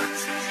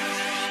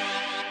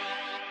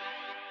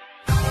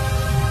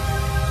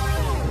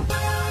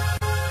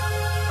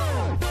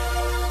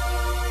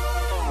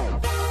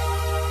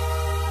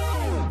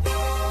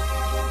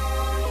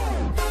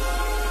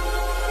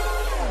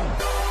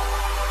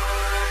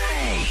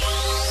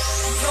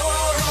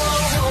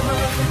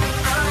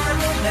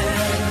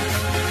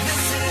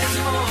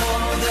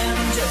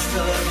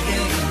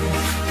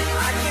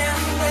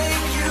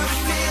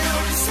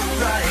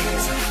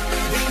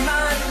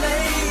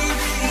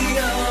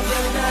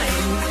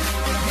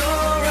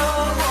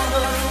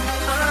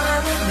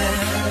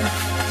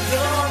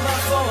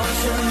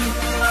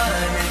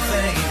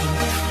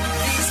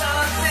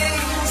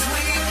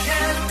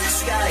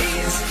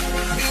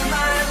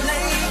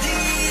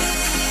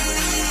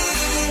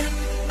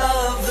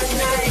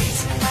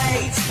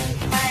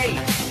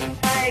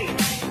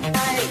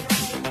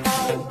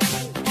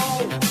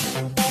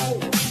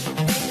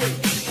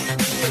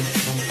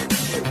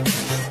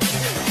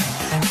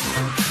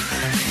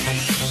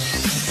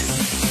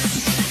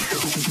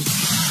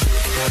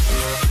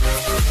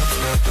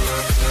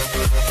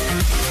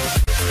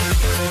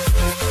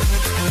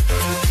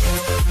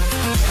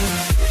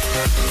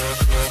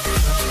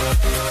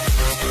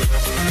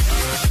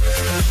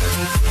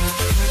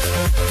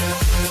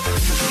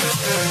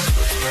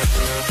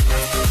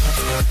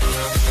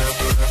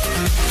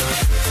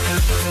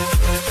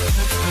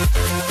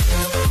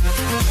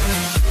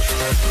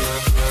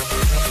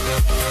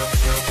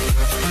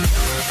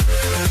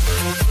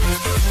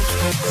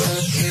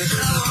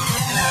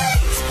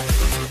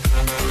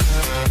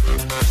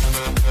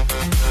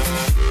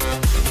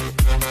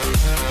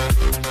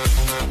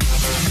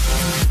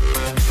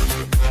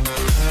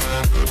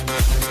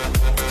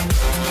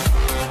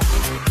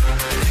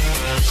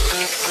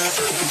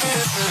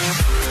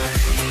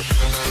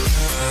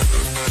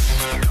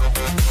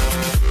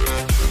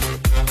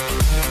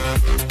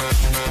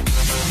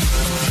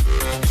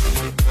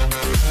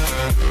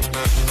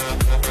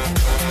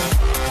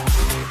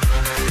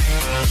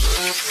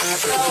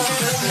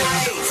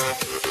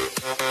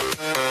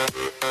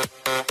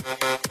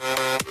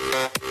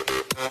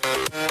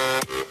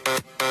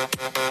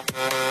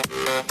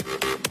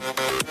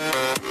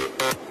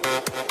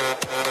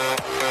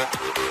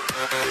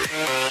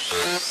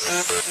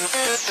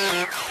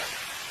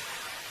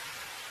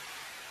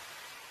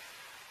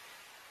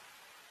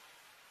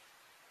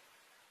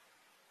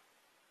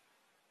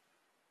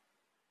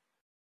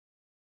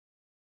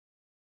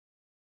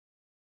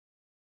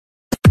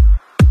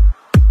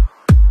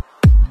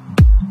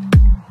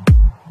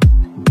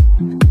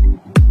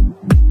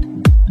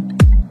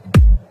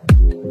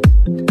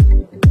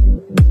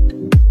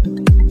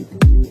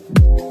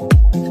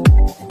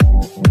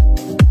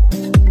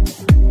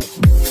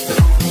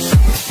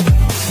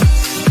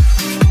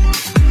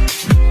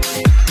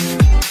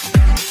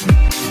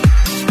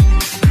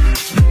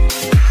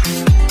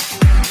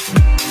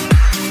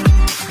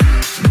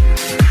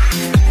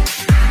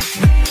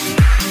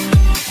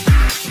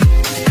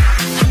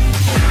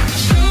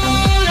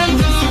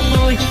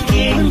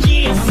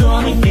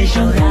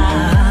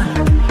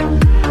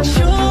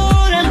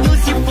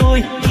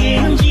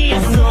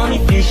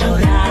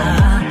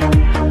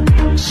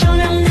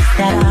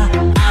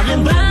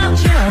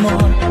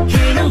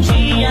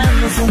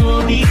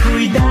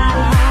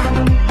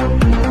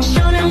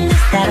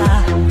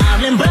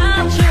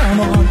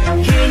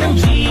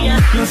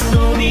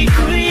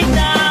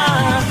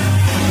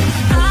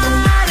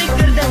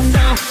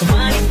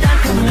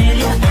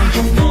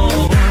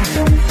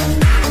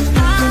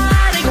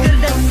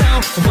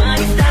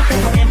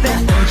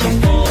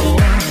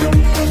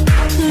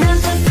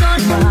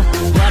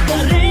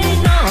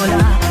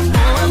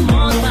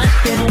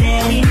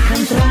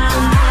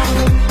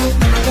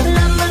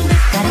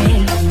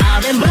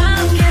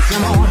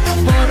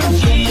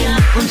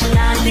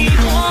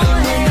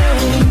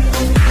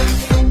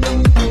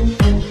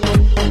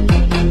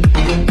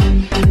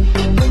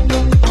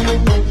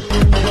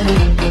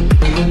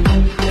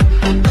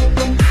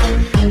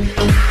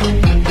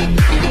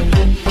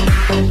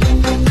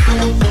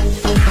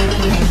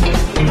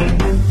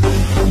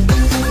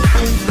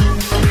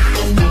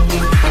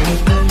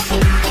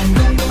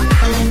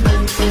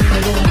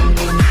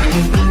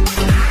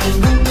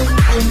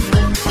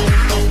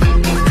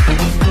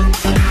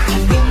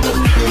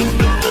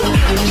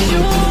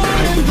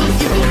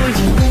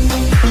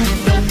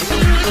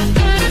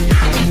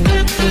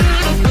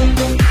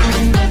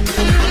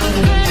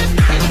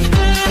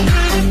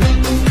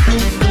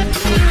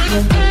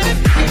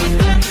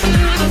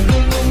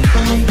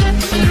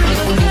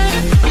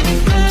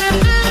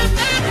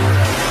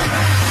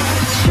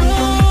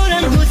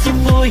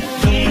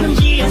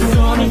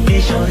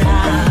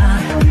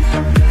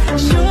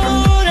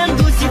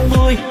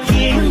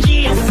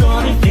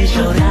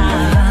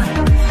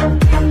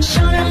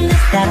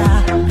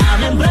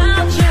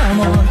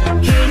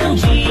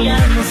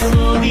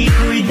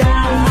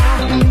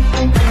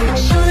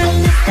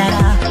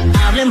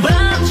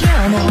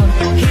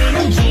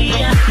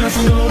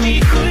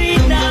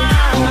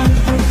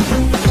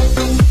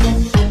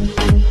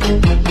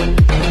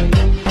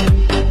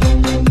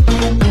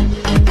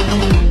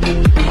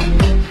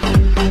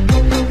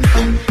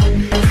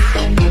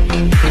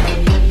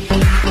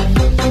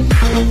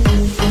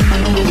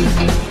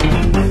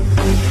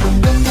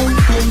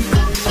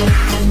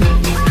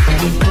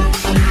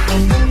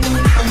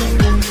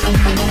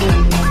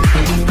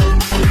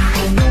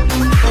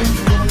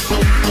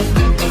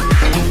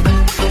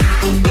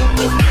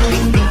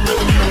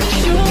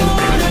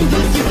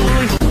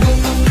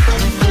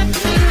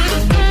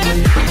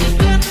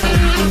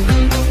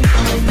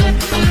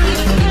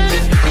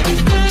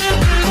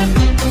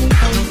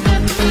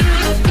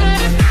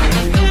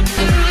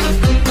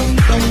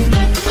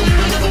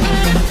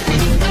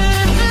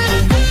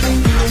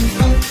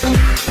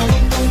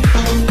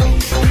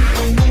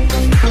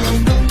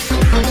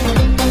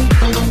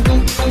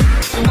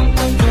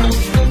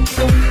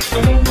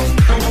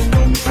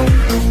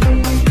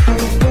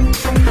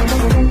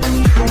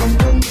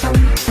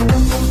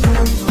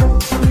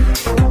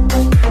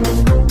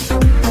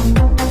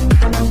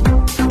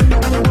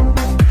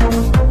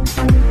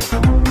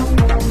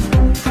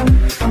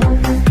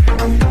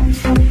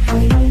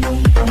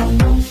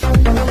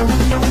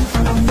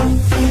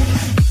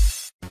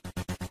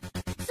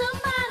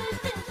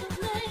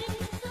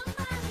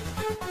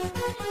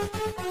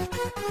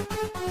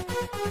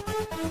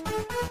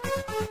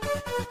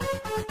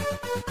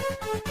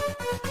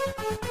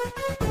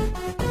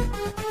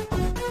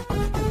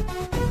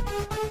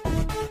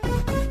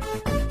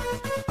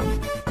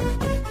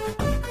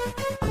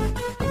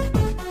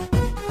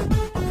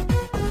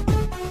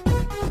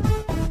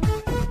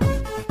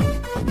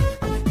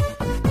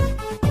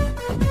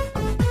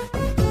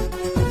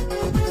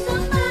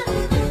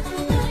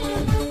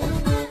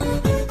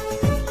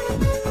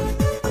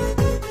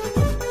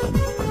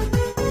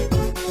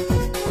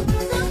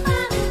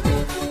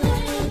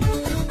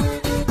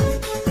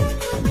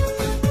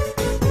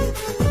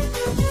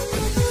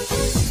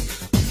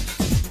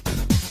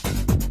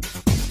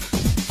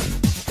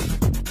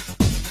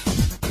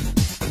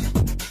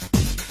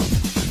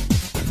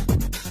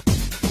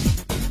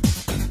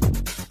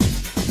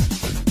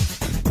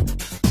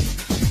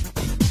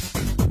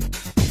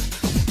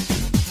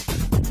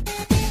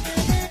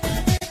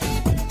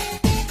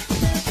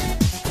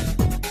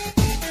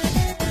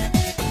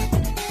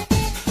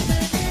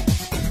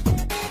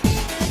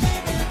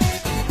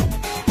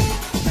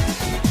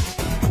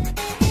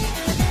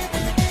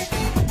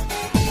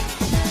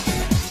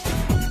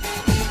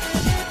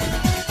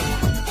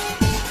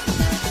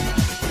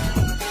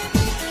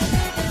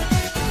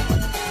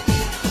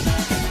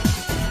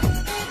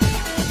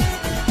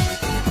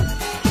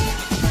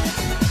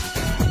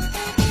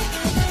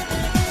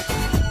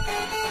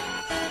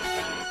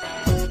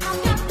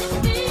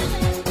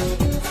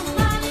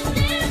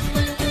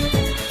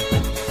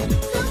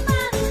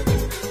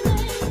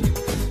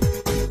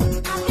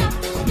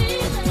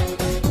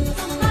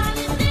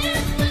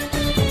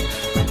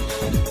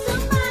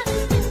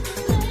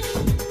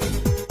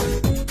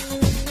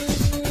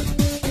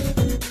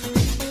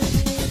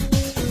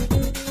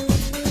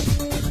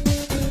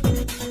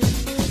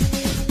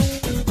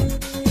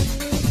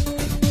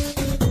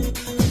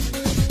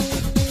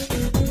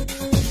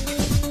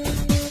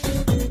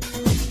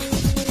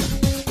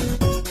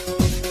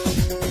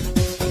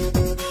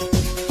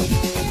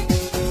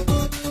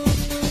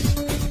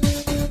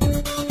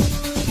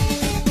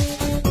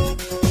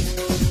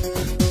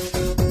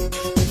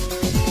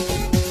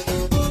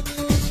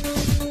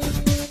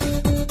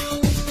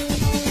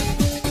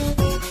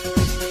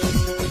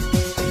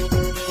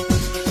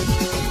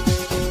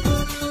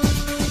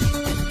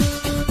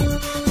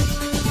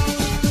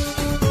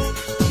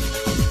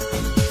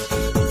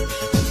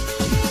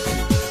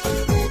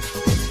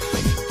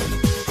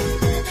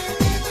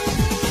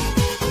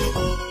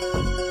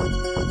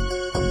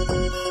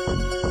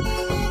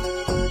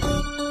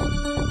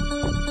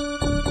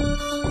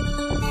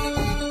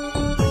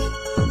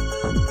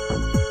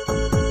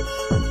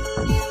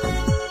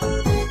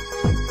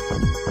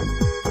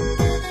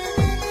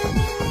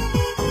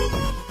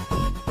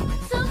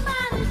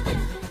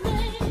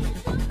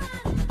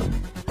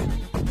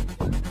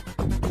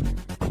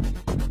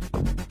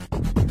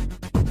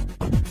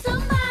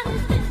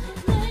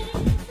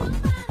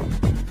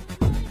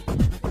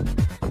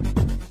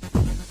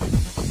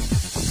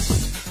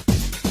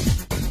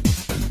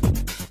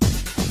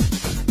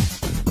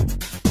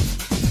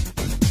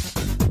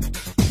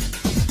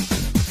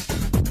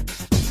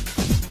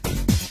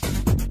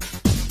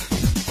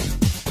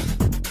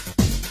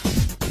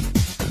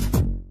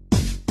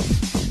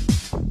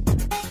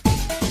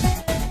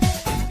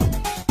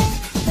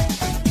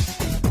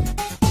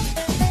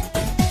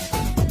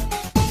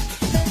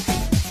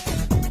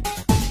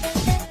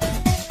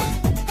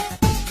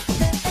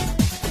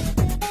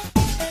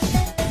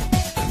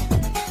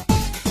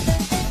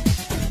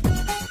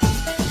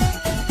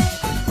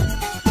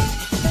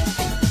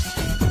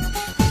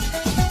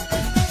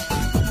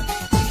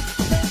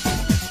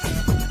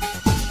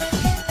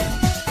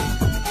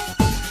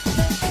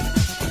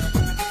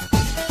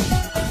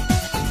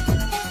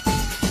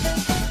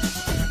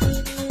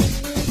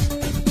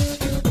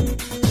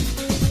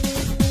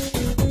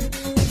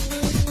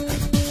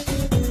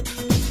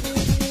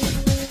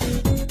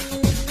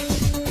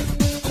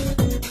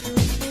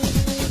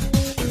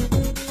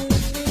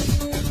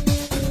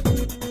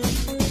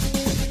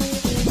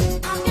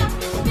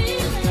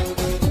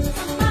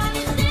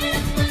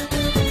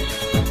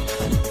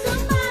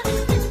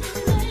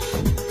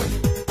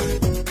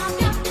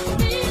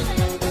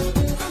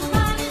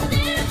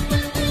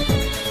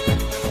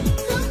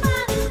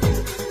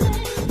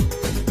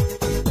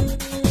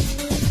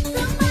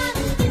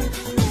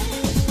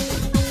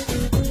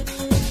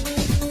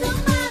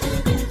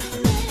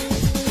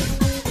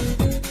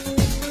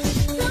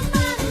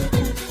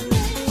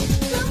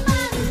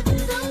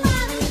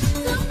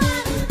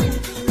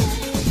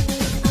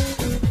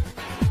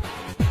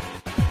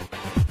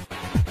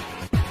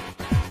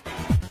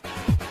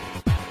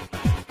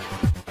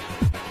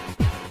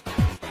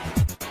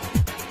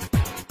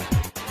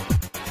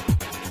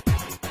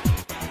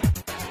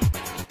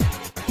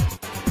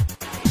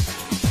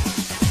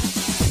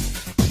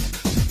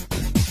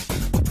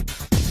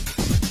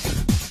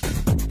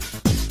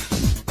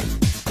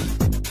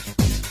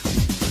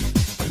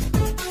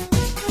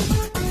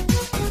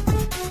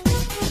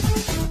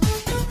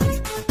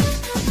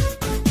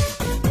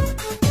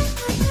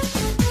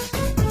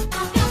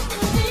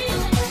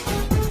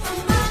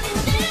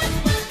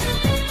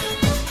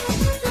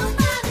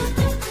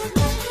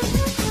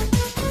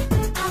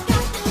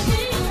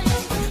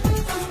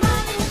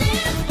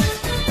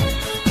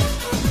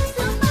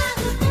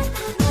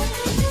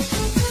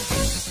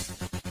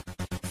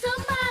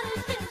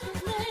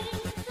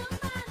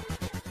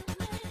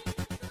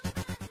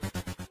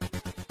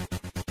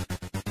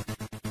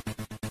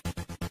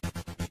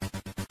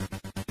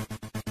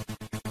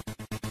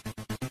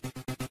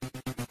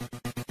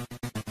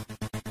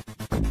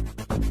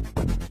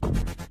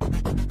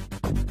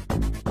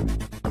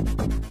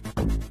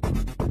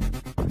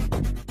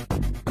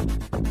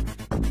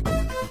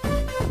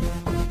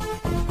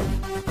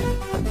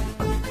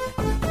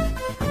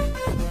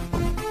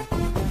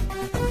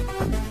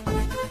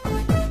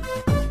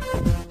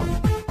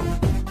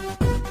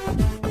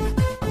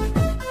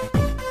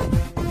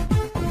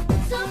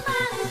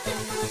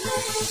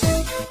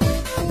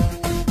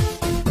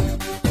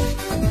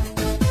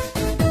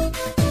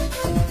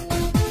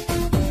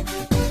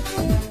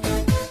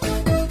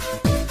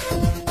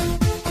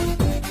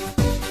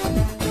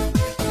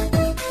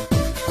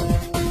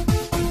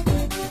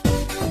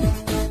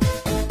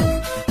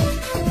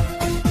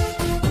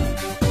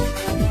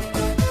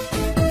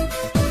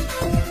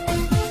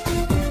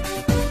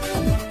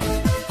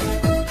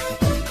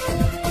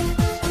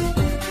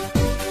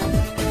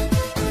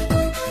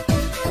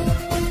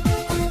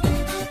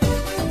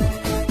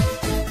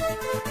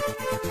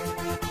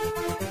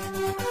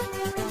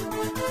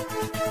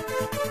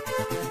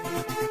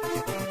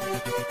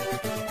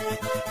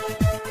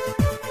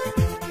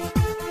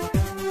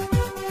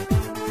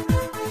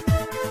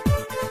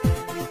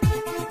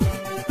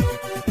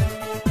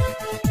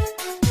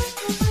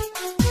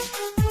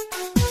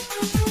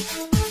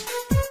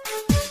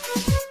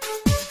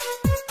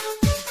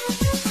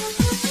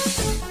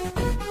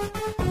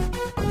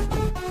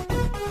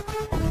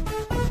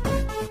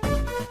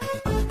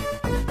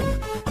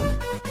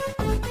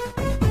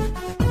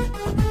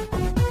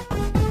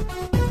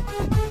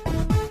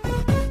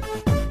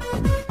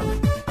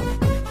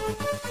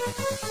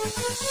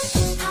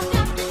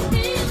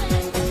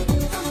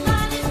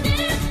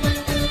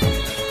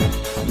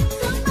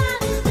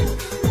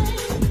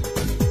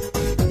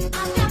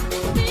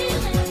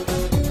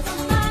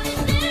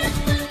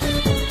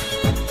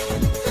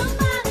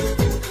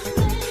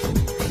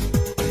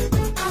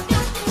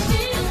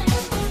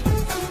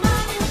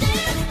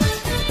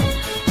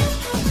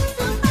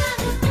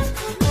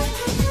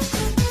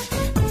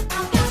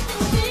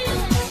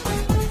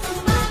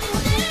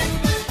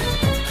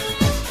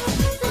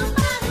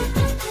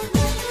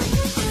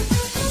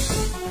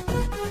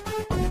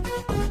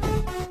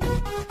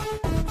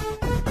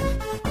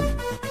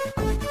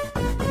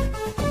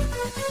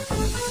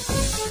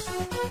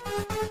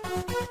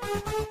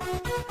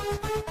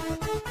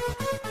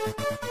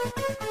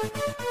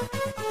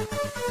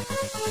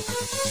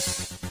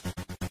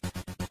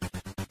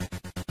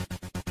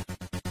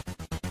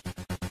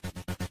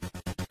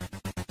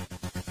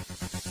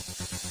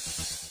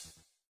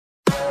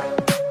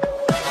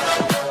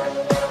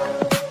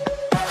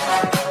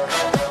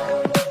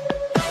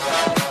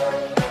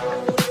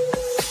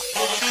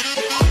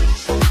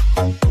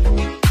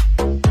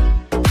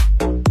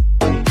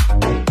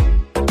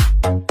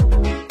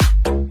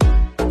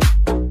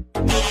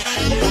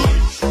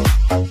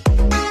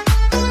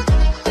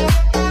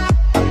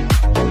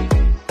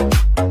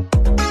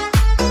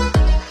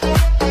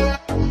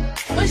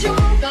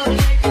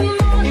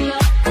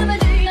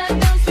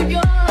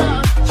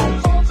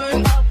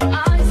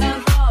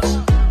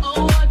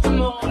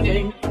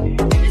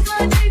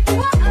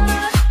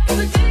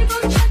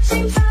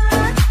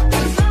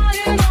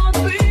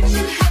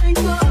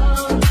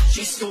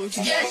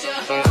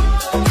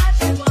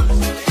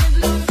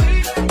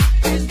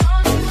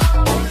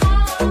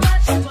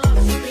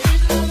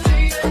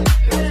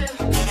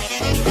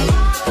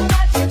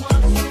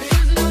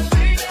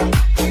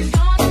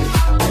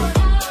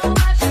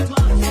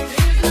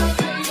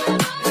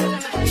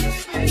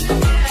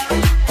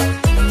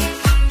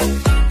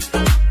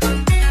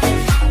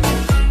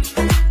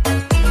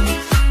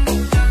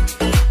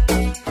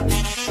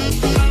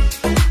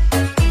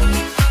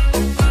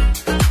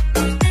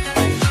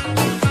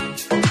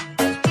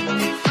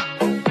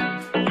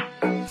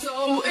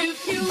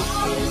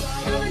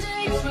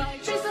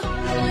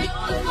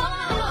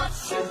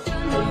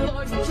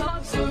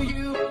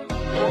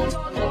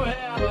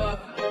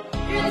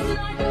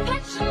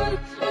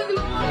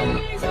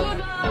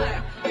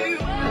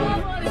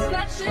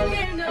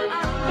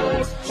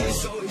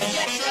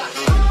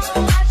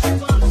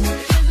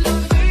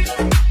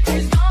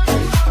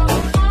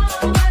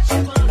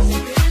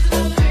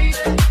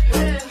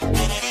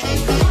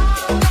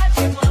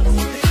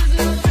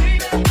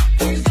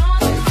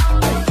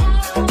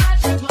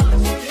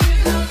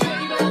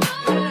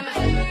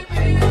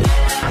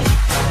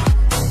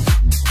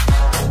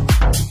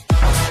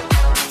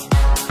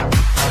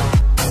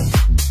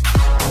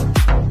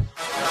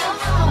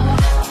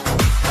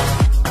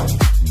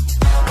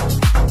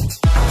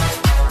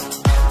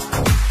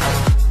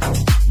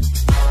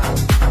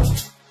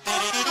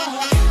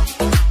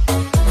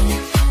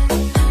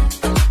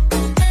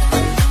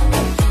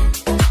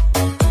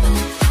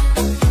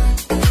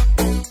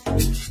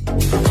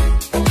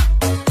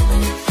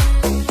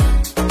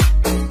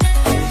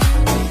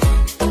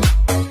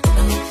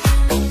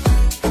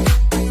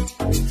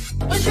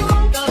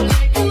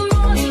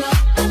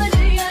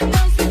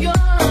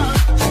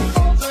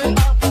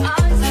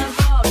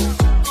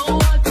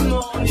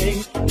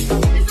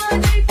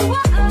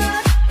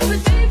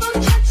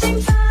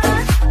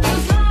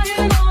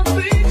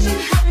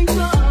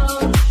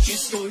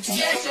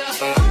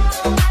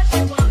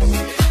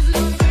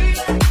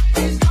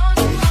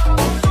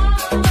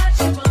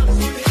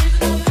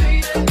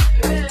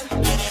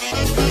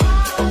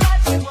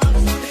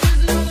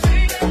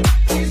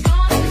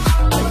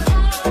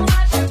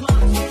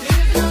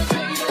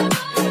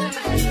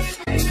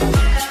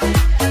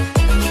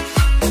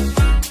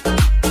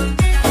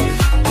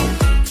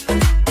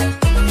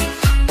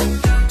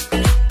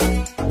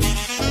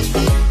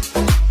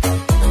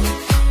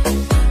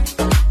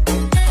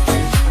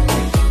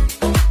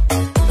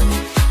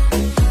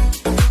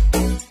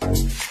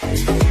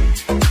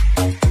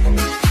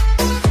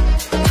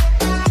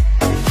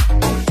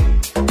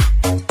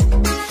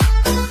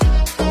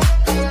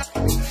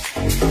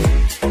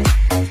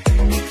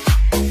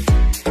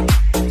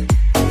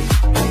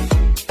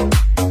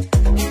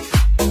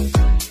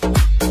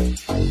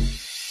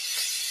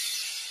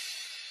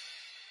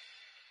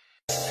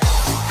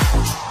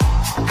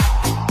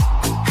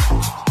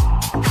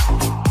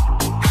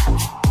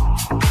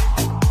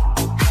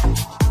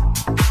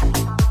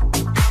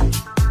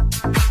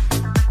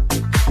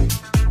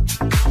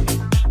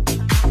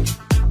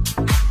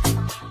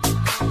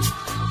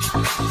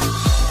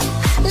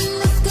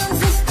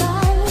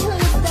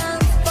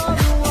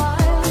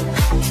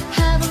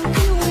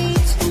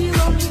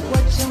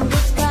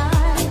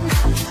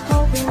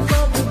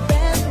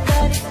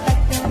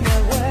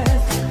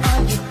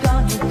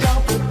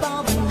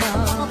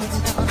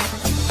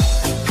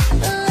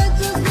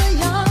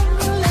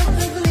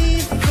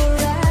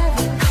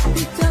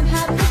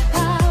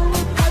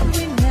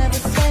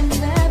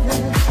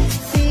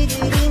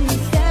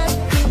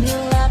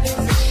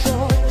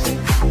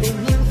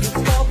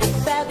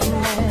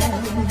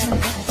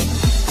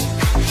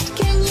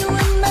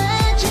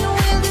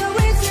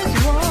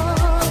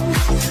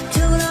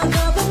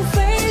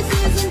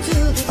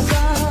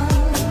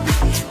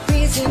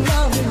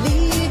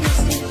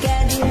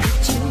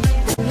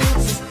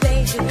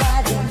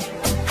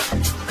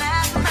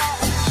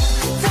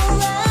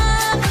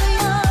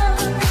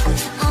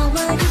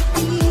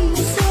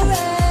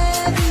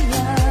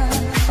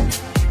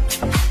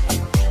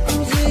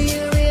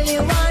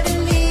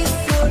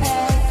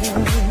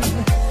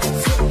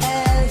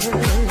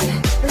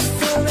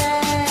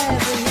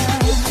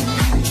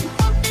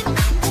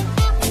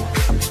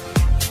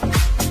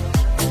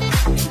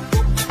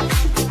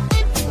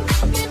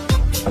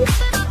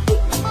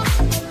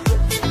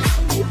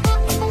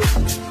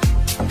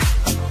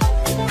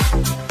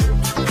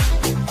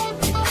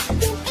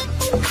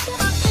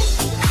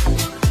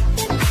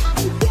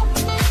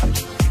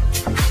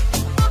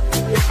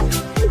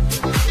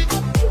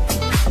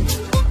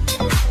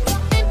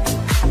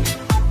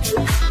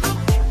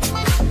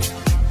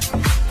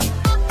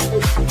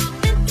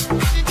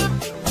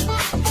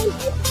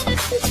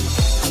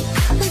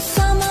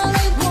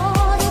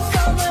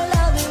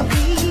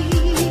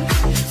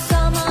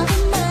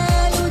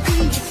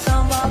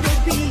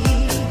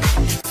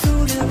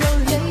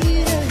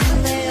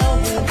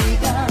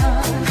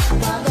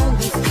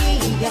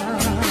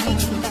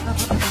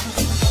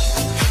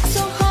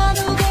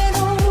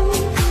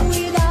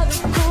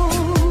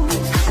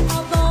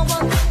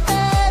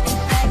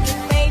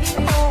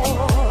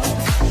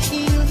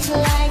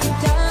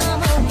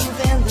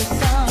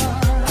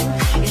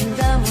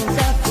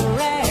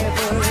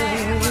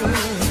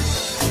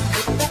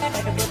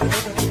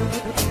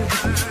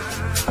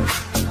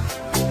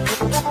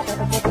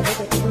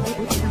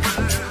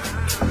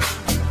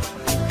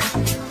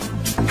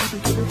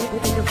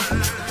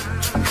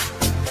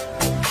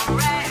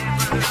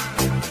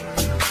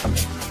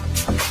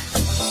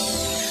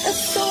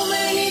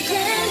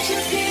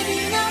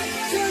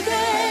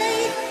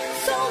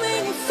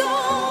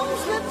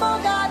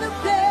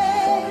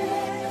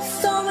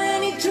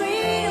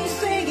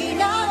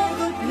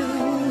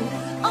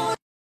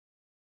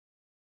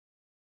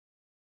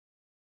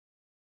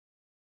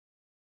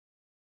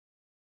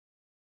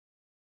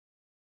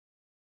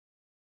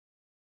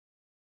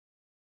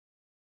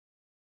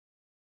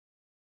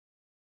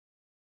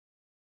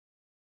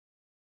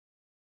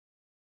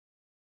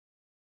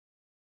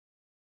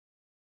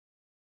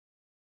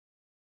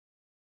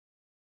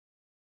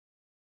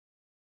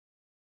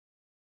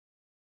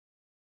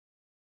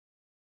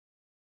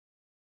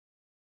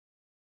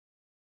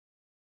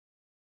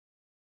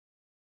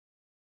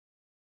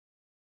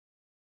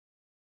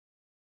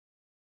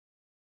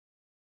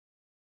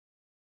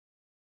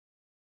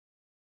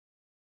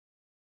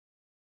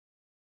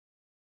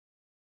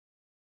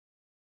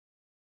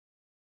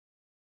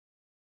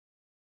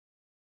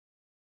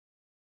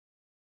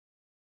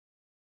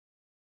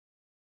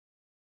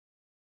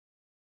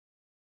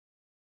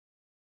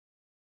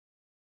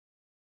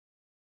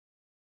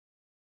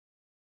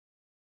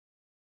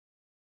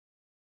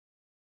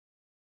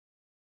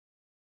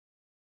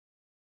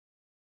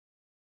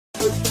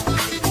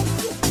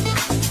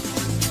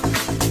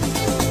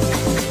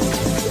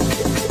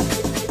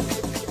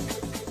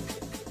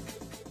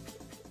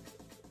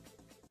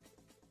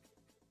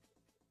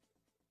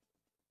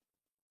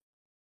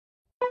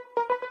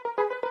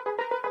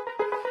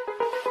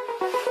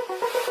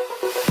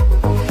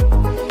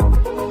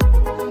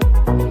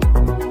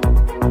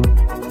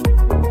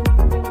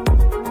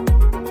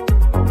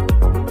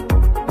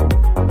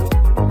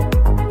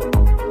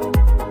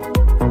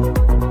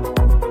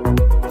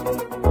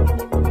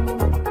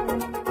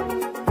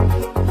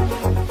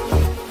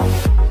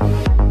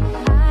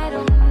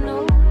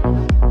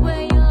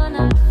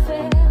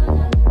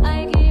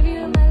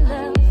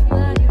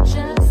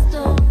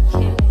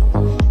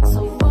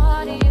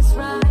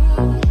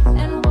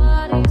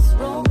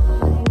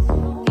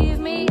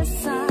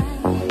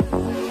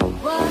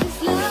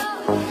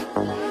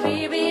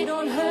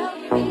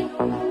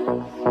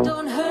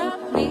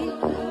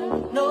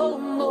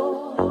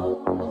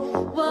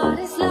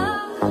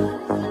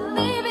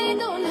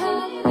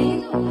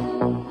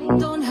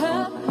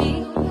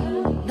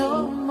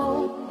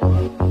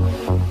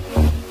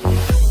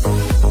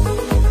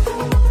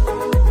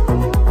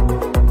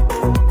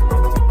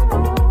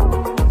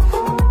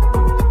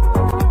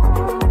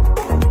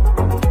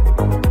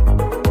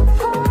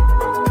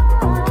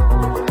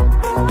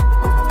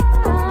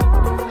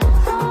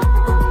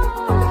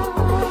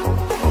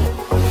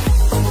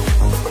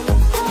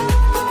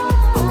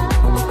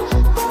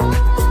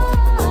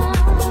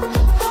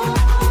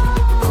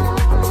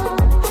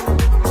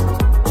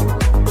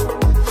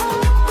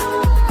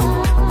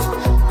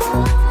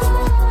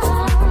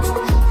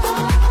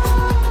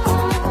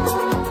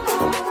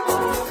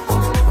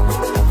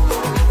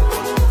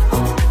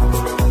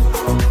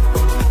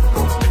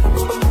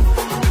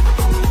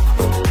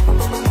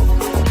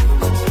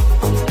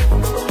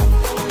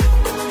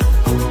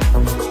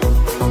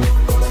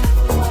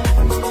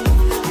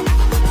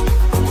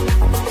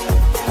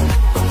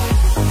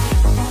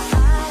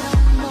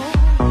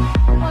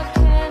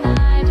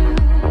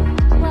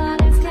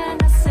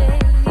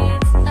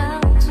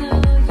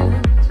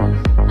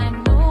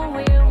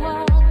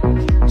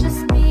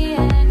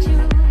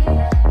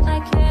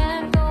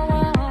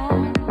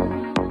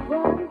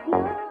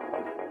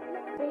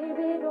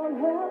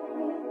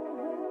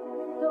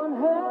 don't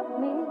hurt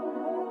me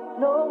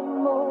no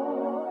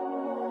more.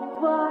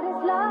 What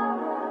is love?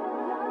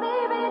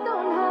 Baby,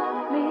 don't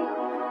hurt me.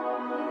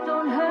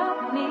 Don't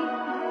hurt me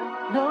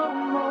no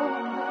more.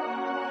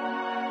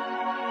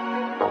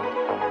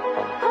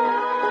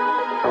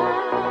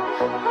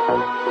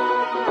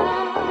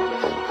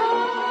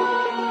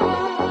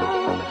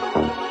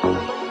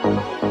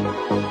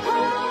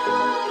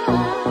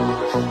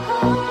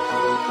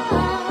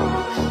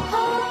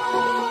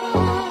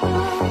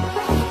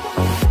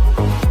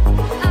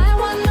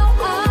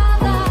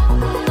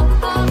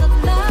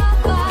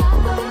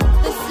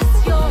 This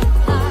is your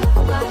life,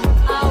 like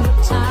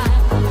our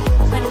time.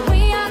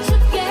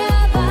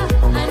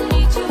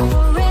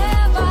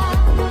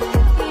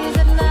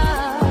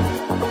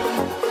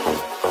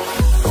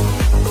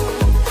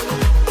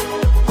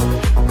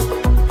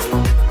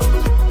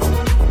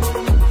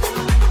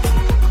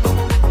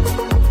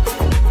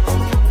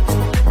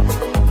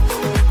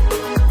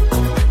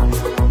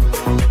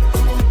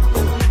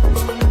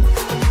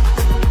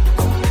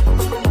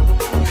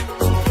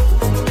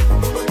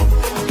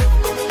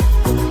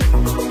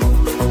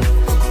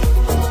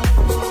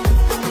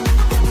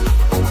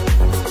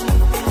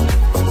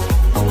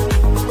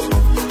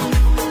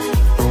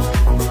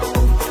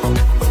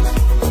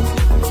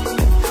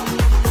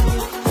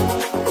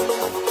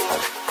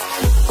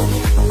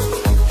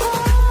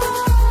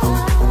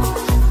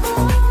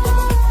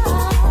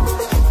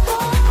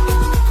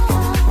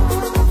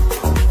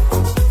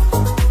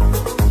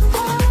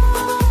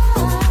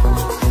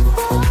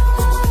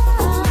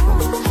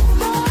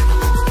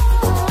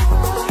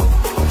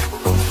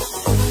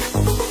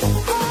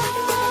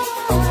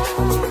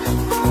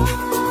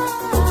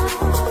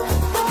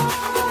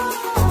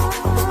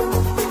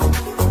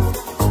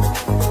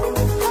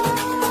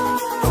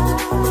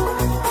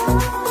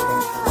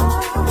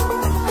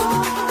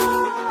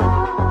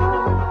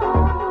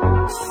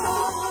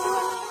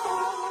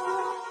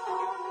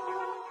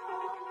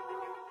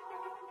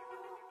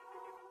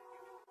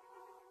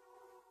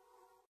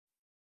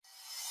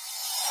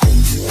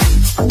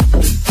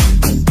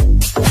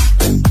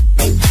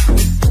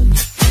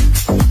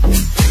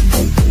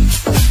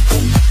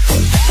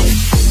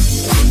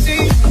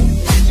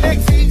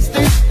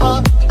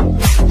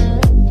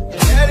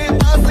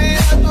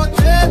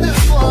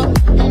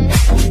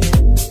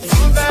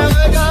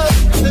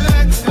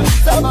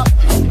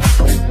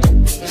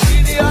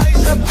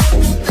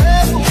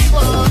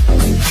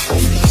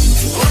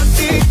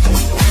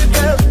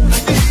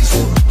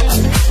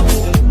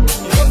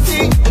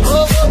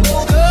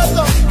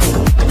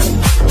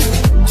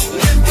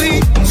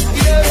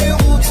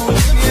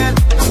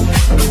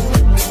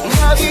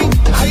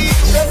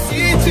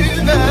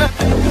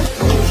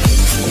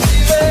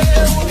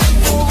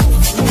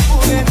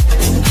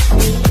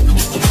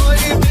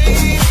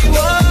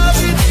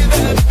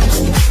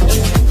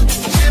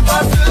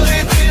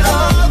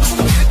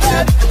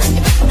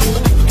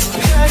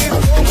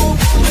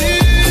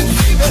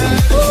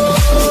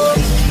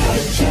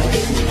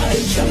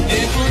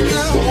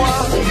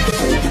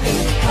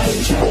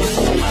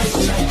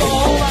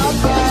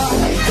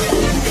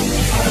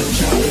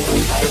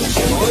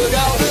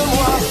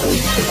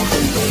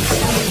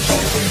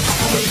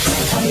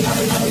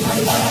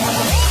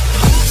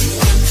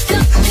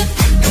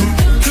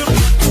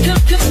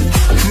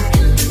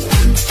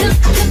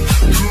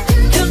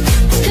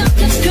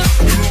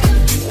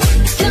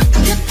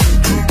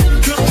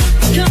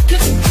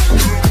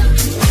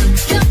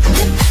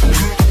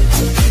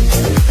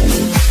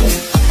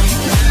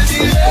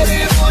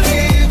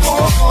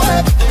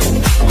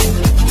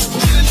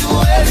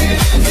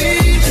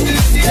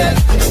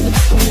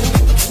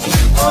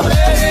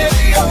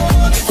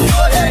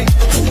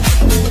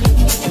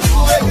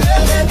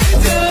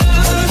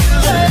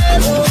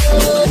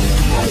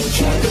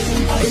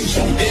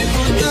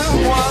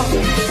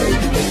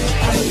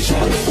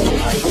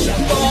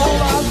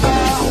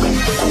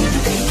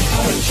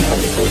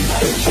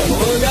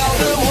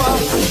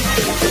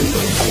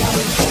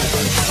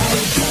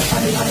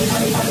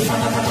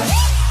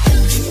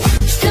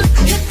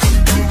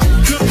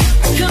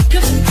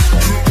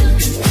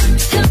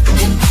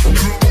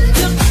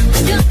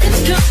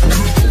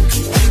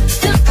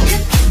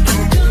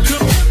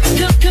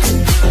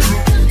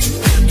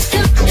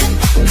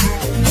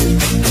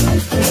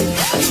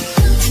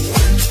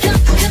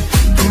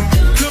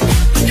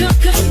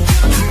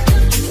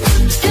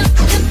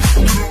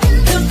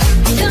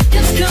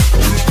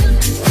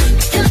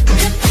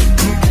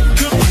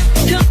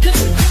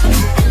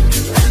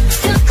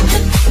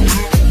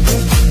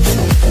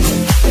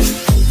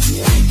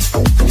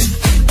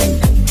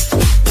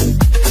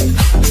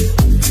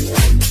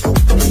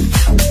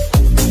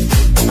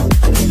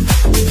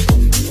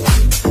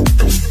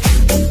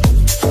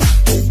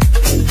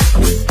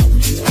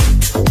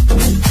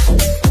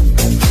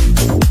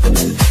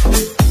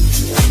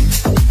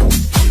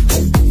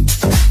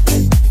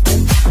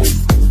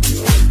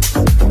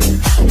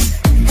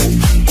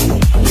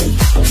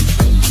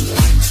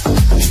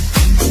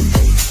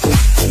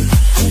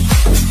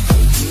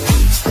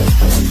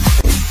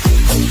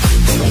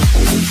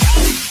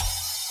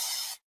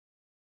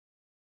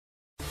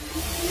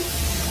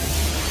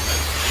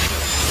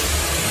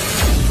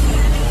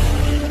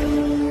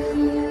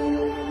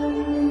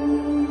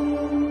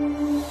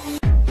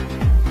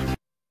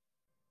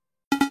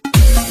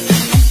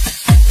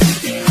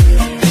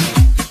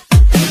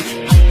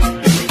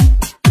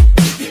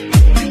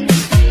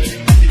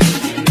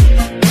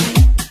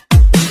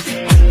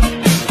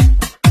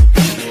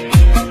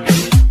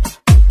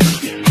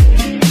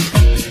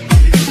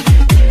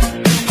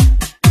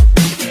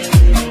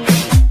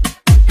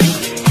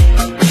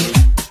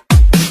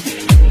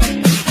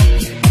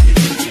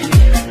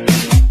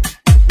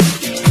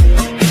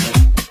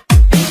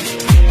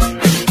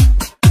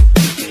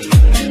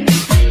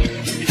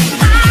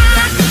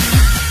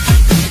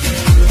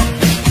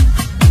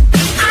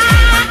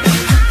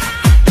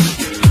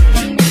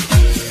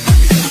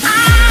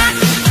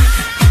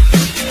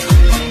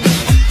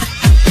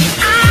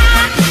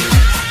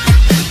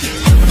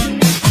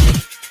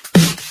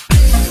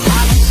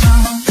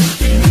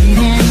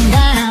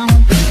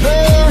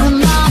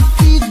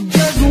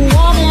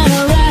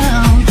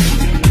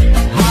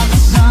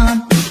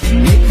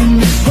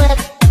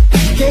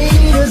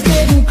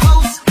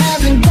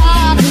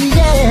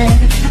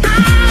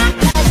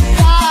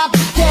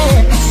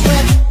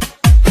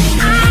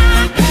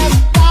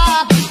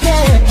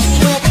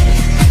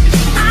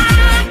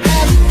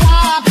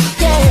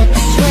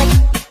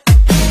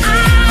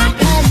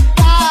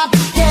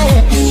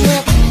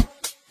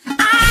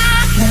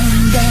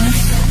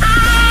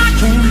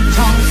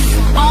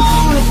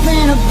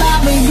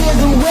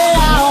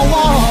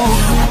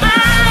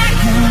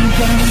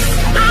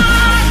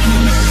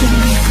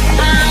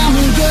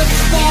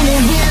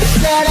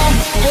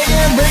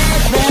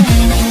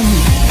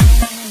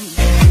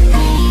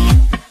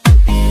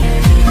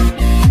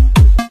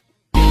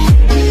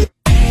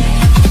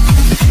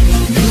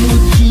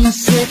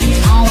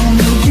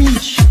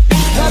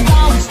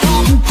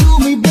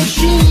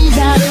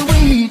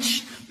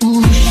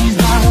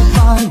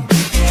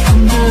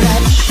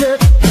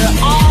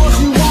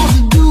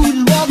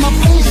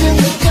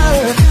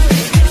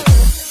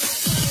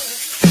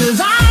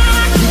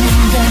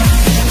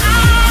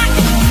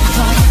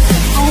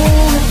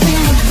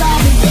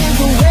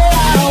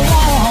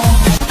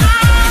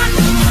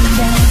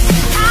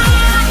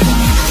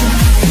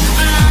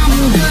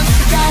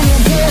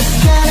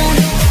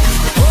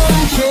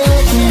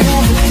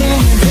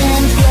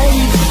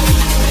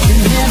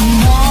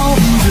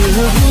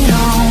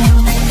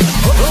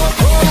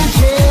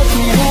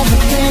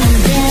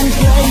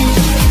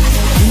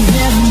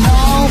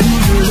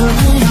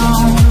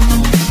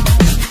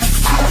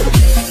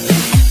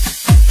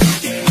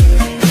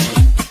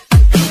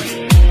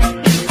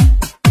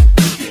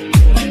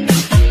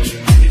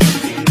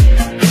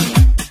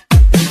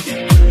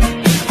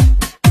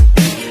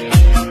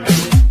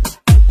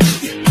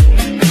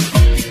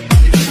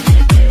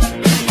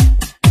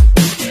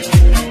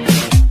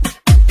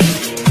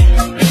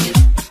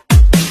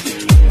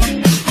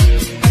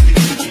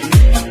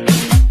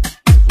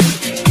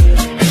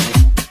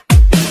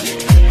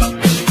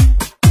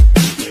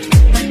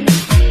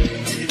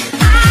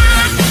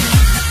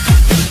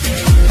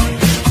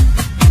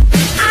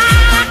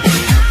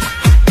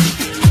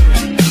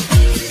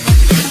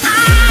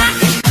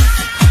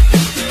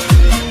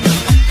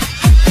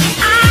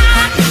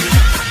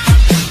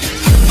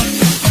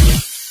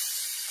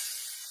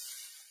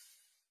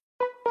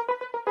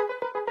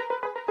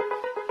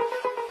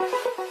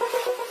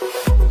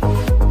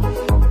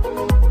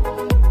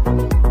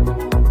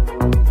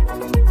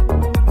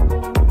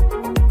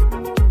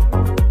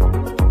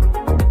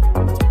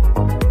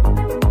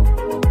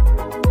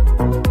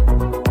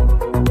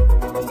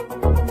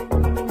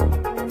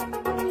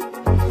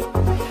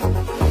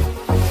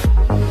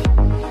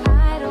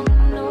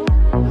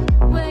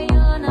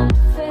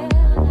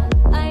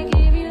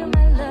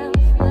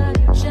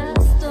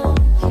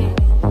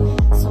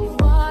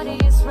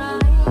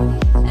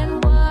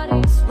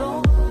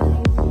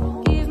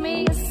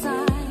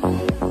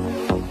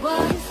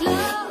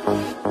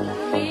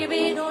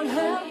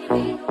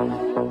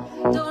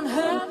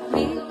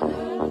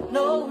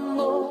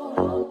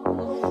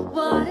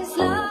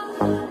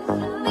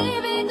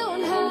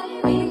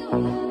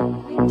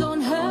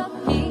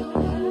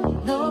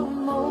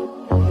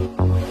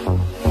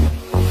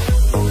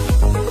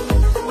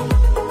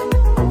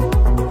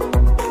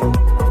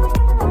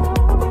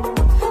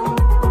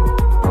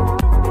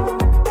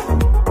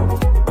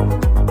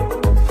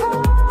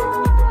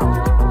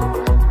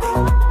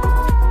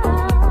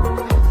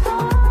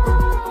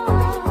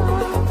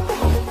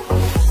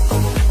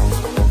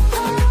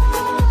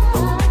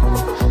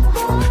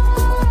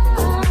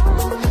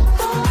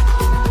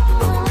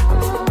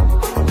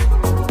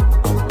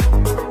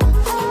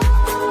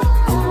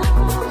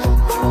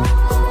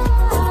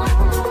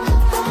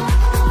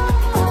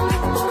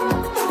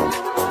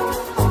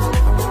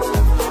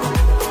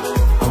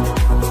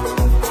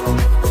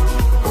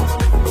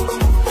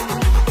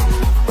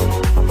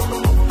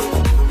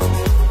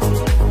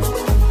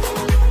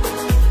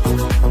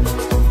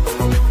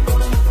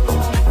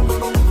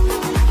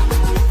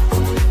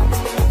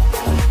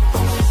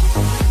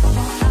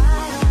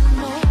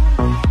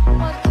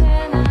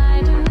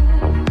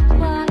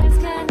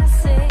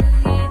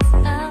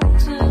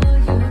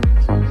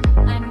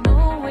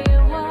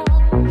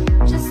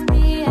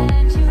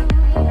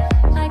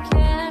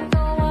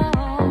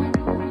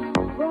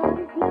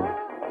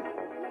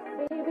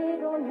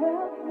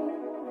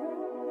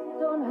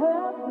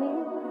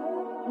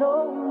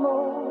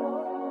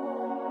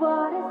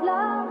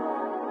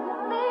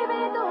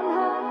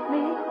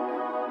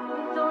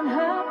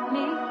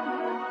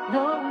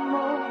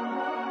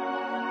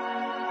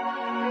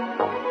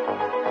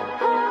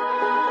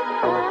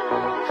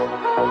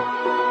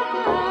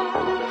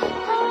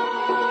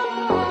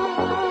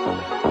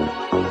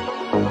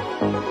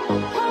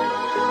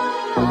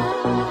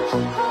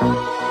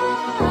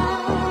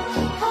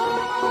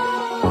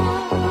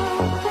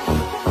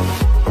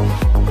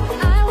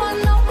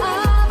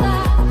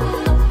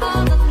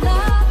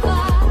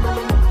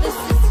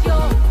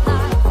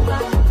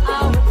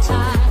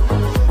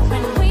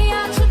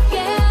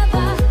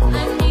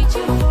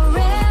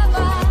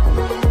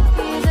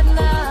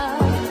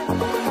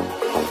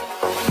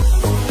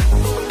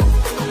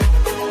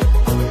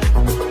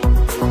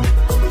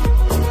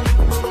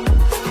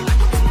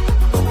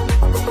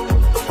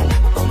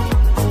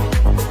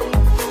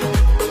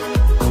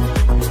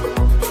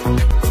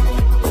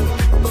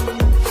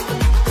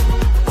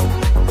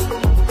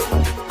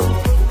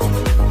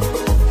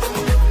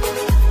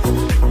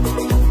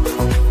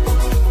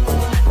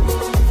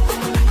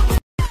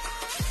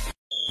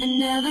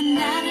 Another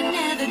night,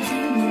 another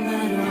dream,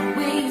 but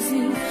always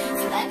new.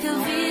 It's like a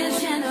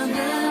vision of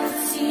love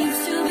that seems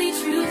to be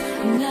true.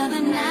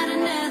 Another night,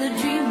 another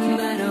dream,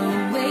 but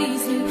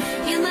always new.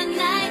 In the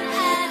night,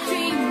 I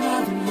dream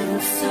of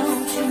love so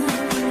true.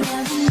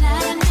 Another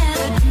night,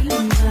 another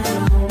dream, but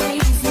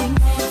always new.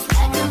 It's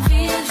like a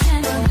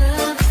vision of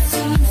love that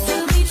seems to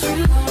be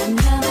true.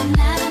 Another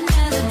night,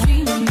 another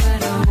dream,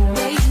 but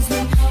always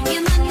new.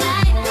 In the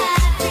night, I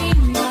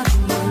dream of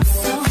love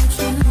so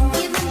true.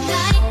 In the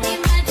night, in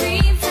my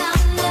dreams, I'm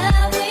in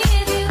love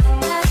with you.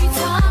 Have you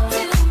talked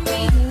to me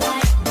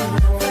like the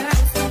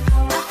first?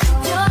 I feel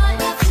joy,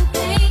 I feel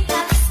pain,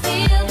 I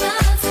feel the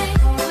same.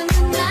 When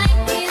the night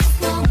is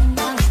long,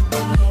 I'll be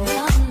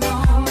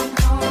alone.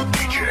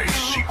 DJ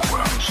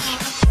Sequence.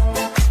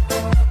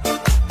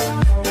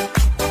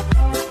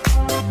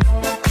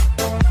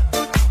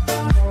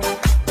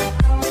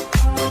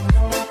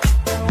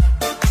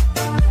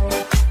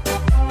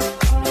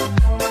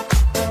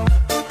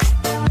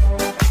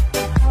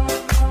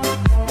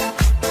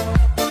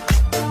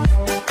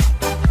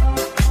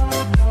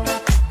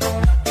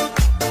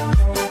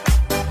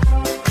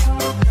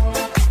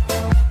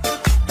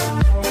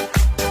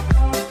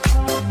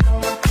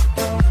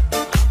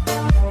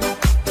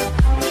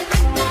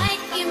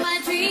 In my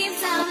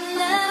dreams, I'm in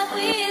love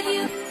with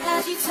you.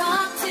 'Cause you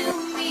talk to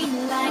me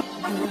like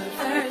the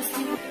first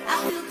two. I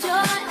feel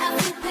joy, I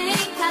feel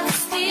pain, 'cause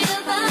it's still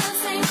the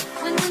same.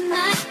 When the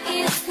night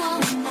is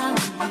gone, I'll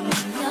be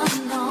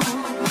alone.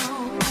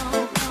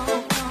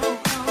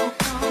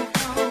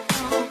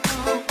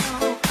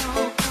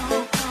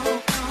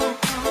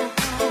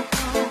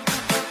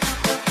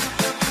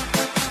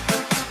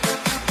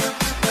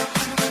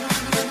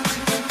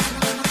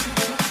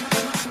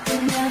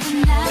 Another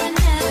night,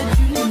 another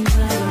dream,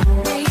 but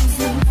always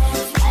new.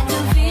 It's like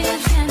a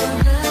vision of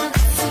love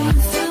that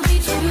seems to be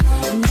true.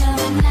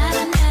 Another night,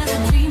 another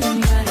dream,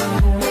 but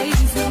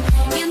always new.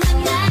 In the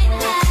night,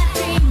 I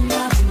dream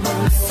of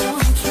love so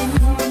true.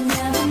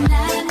 Another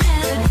night,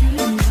 another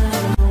dream,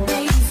 but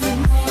always new.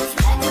 It's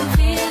like a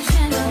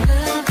vision of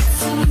love that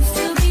seems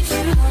to be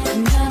true.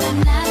 Another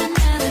night,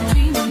 another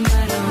dream,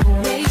 but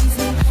always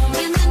new.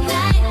 In the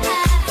night,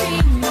 I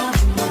dream of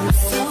love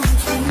so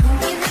true.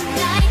 In the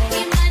night,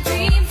 in my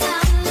dreams,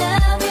 I'm in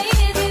love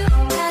with you.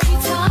 'Cause you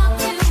talk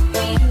to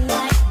me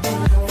like the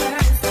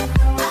first.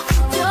 I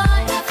feel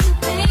joy, I feel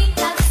pain,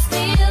 'cause it's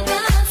still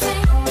the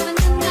same. When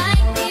the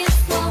night is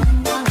long,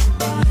 I'll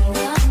be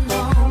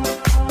alone.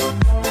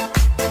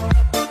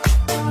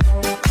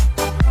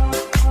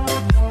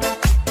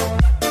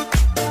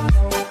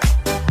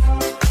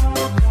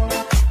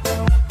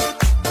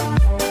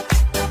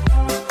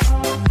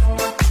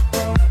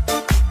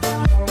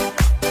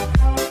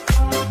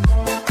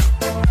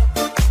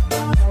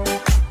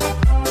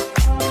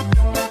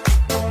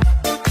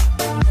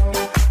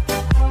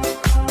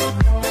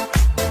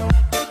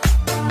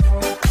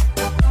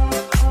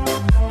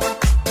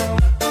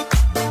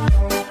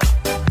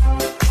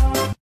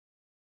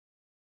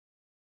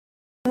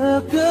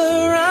 Look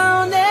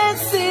around and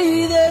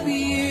see the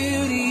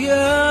beauty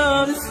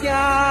of the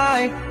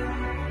sky.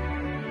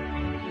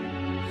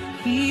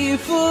 Here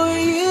for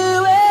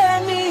you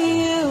and me,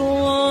 a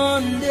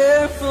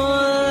wonderful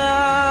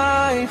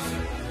life.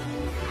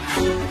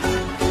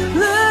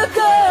 Look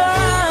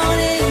around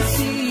and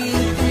see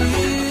the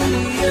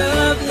beauty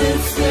of the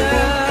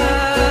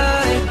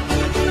sky.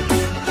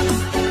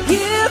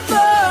 Here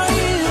for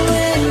you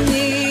and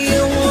me,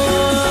 a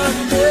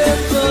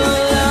wonderful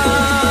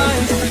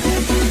life.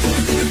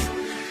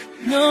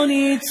 No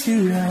need to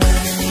run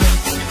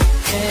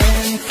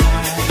and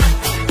cry.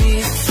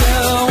 It's so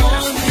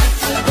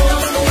wonderful,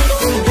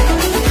 wonderful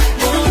life.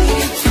 No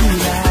need to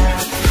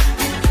laugh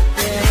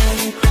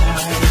and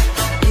cry.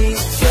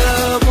 It's a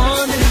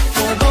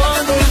wonderful,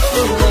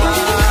 wonderful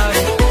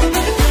life.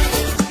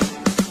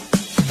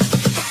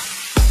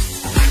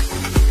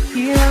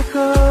 Here I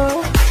go,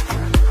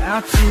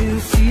 out to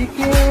see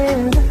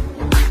again.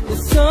 The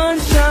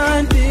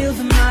sunshine fills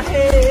my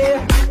hair.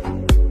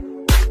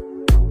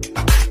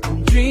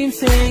 Dreams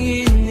hang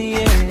in the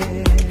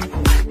air.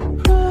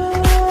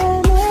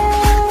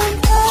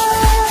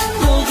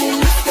 Holding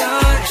the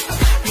sky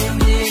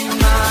and in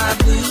my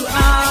blue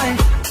eye.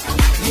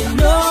 You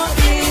know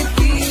it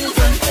feels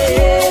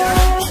unfair.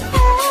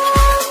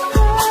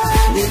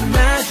 There's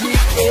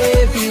magic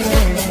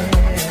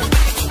everywhere.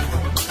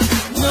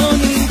 No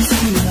need to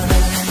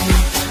run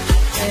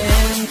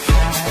and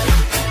cry.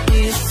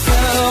 It's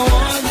so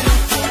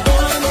wonderful,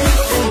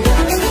 wonderful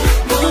life.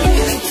 No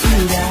need to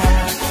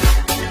laugh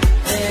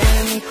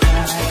and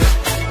cry.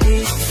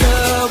 It's a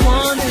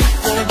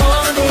wonderful,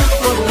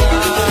 wonderful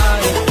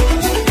life.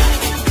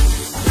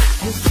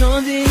 The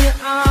sun's in your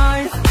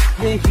eyes,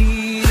 the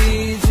heat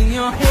is in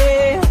your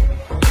hair.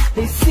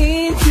 They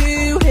seem to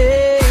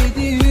hate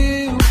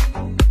you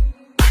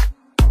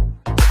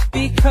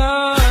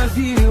because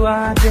you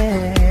are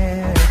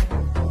there.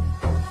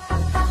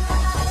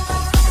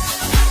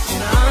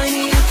 And I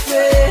need a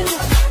friend,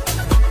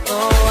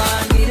 oh I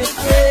need a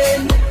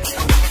friend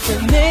to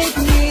make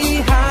me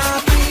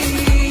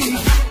happy.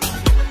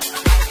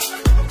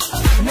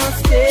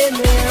 stand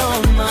there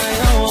on my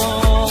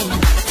own.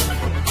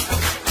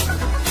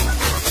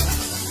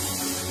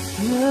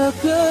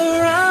 Look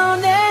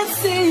around and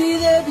see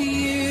the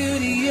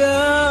beauty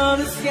of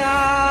the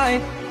sky.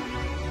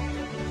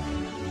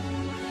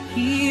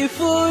 Here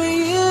for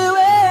you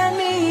and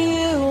me,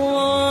 a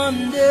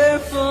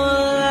wonderful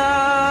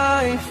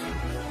life.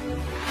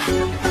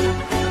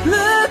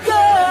 Look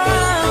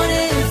around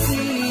and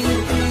see the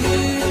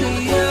beauty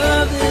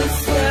of the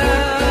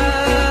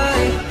sky.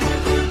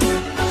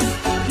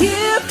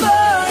 Here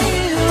for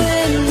you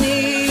and me,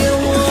 a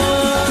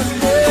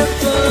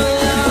wonderful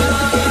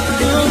life.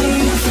 Don't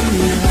need to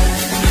run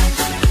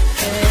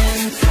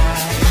and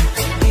hide.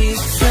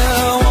 It's a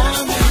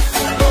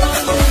wonderful,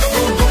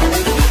 wonderful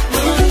life.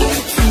 No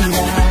need to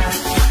laugh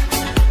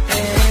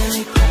and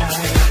cry.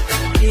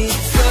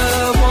 It's a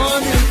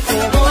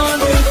wonderful,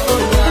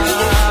 wonderful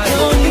life.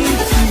 Don't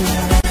need to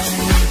run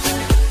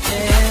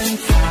and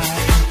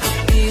hide.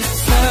 It's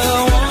a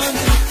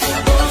wonderful,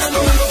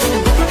 wonderful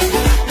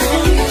life. No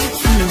need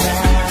to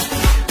laugh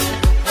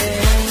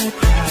and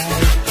cry.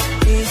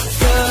 It's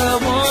a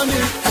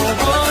wonderful,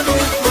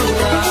 wonderful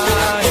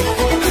life.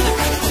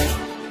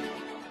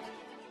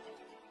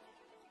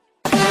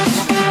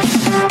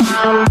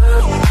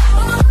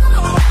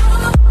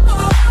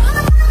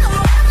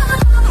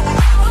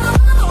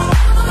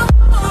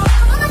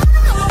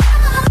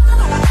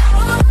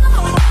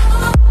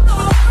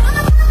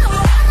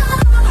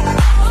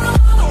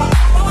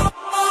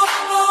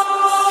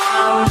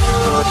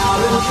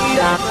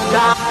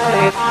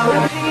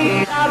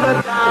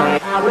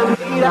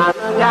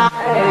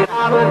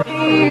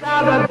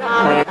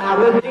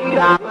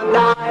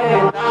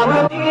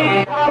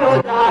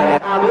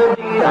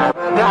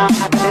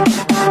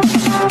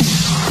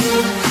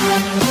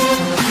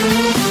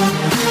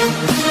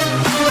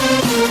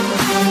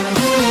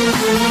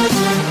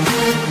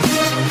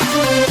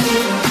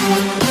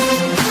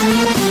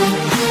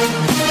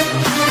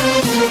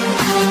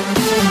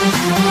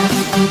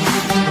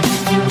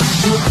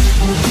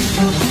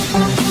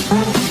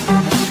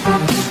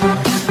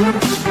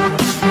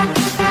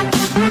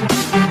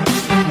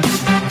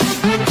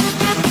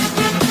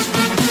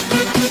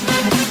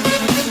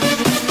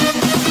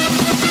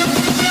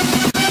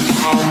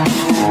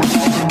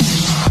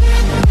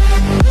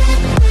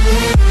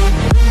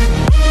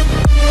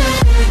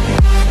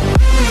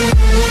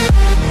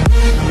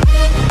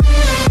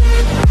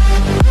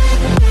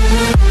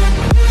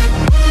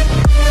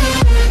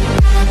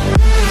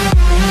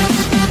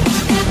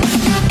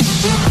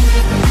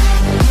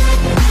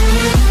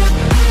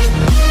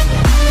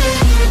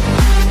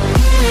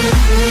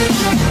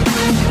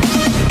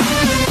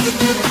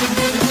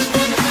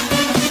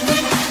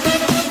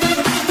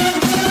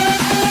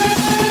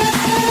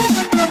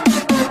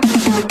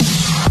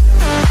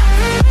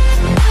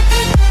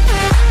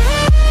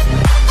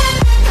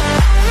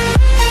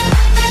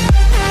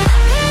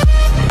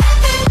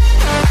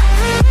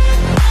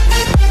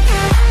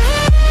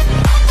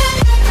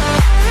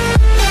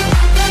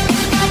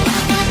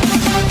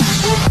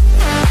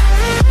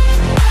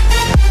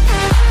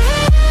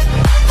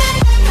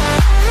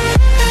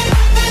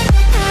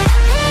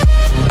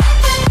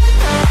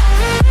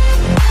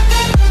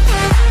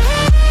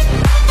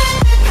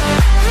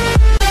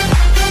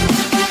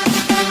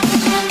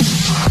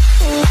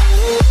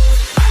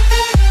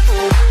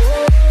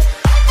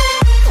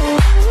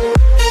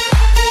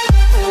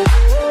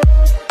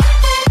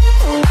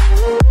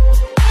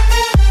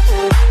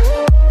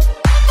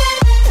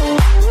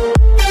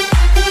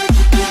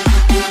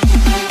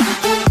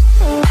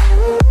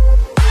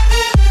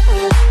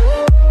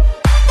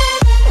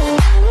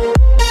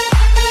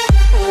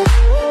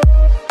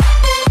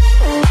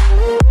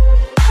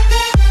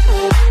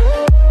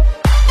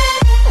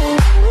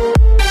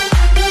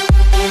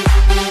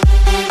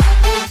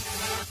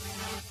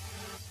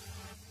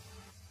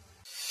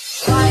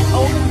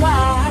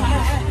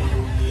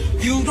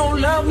 You don't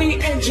love me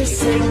and just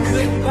say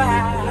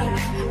goodbye.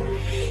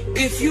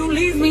 If you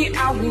leave me,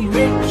 I will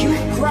make you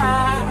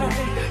cry.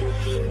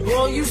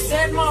 Boy, you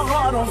set my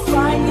heart on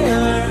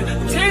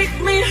fire. Take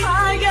me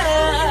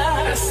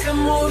higher. Ese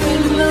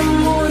morena,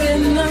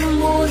 morena,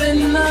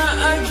 morena,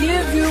 I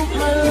give you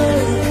my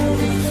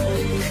love.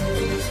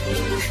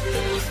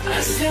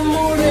 Ese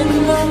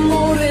morena,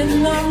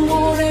 morena,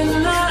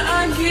 morena,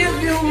 I give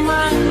you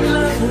my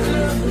love.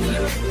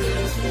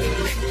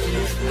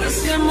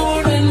 Ese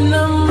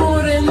morena,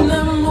 morena,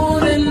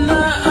 morena,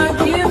 I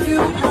give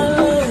you my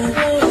love.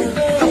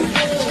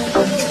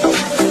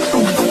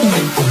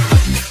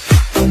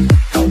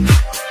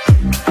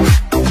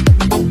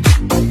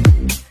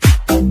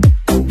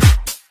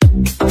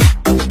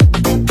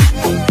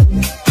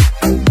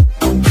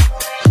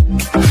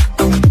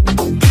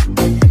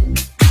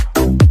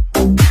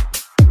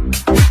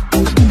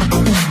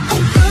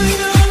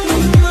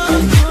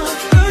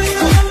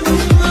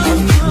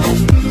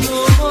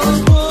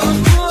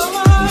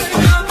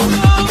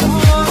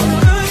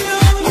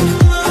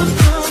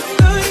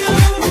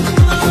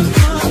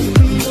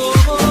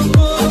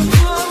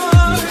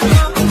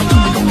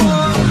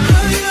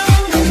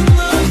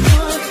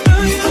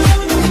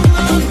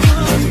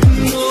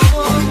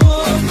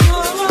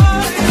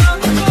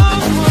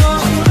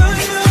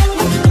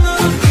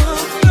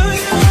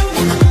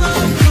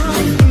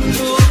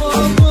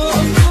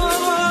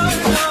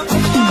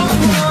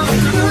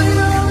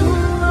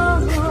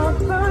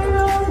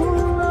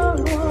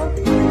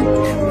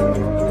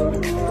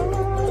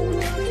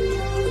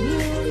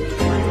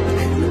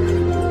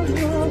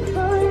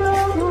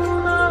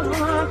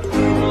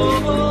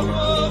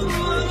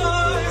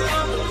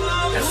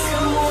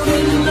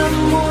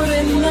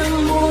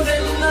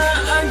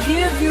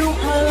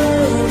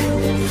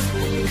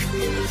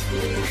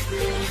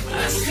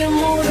 say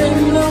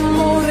morena,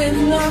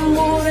 morena,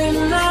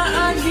 morena,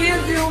 I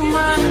give you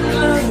my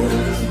love.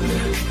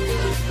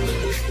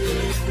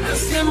 I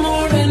say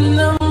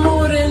morena,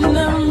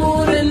 morena,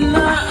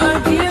 morena, I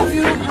give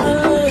you my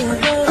love.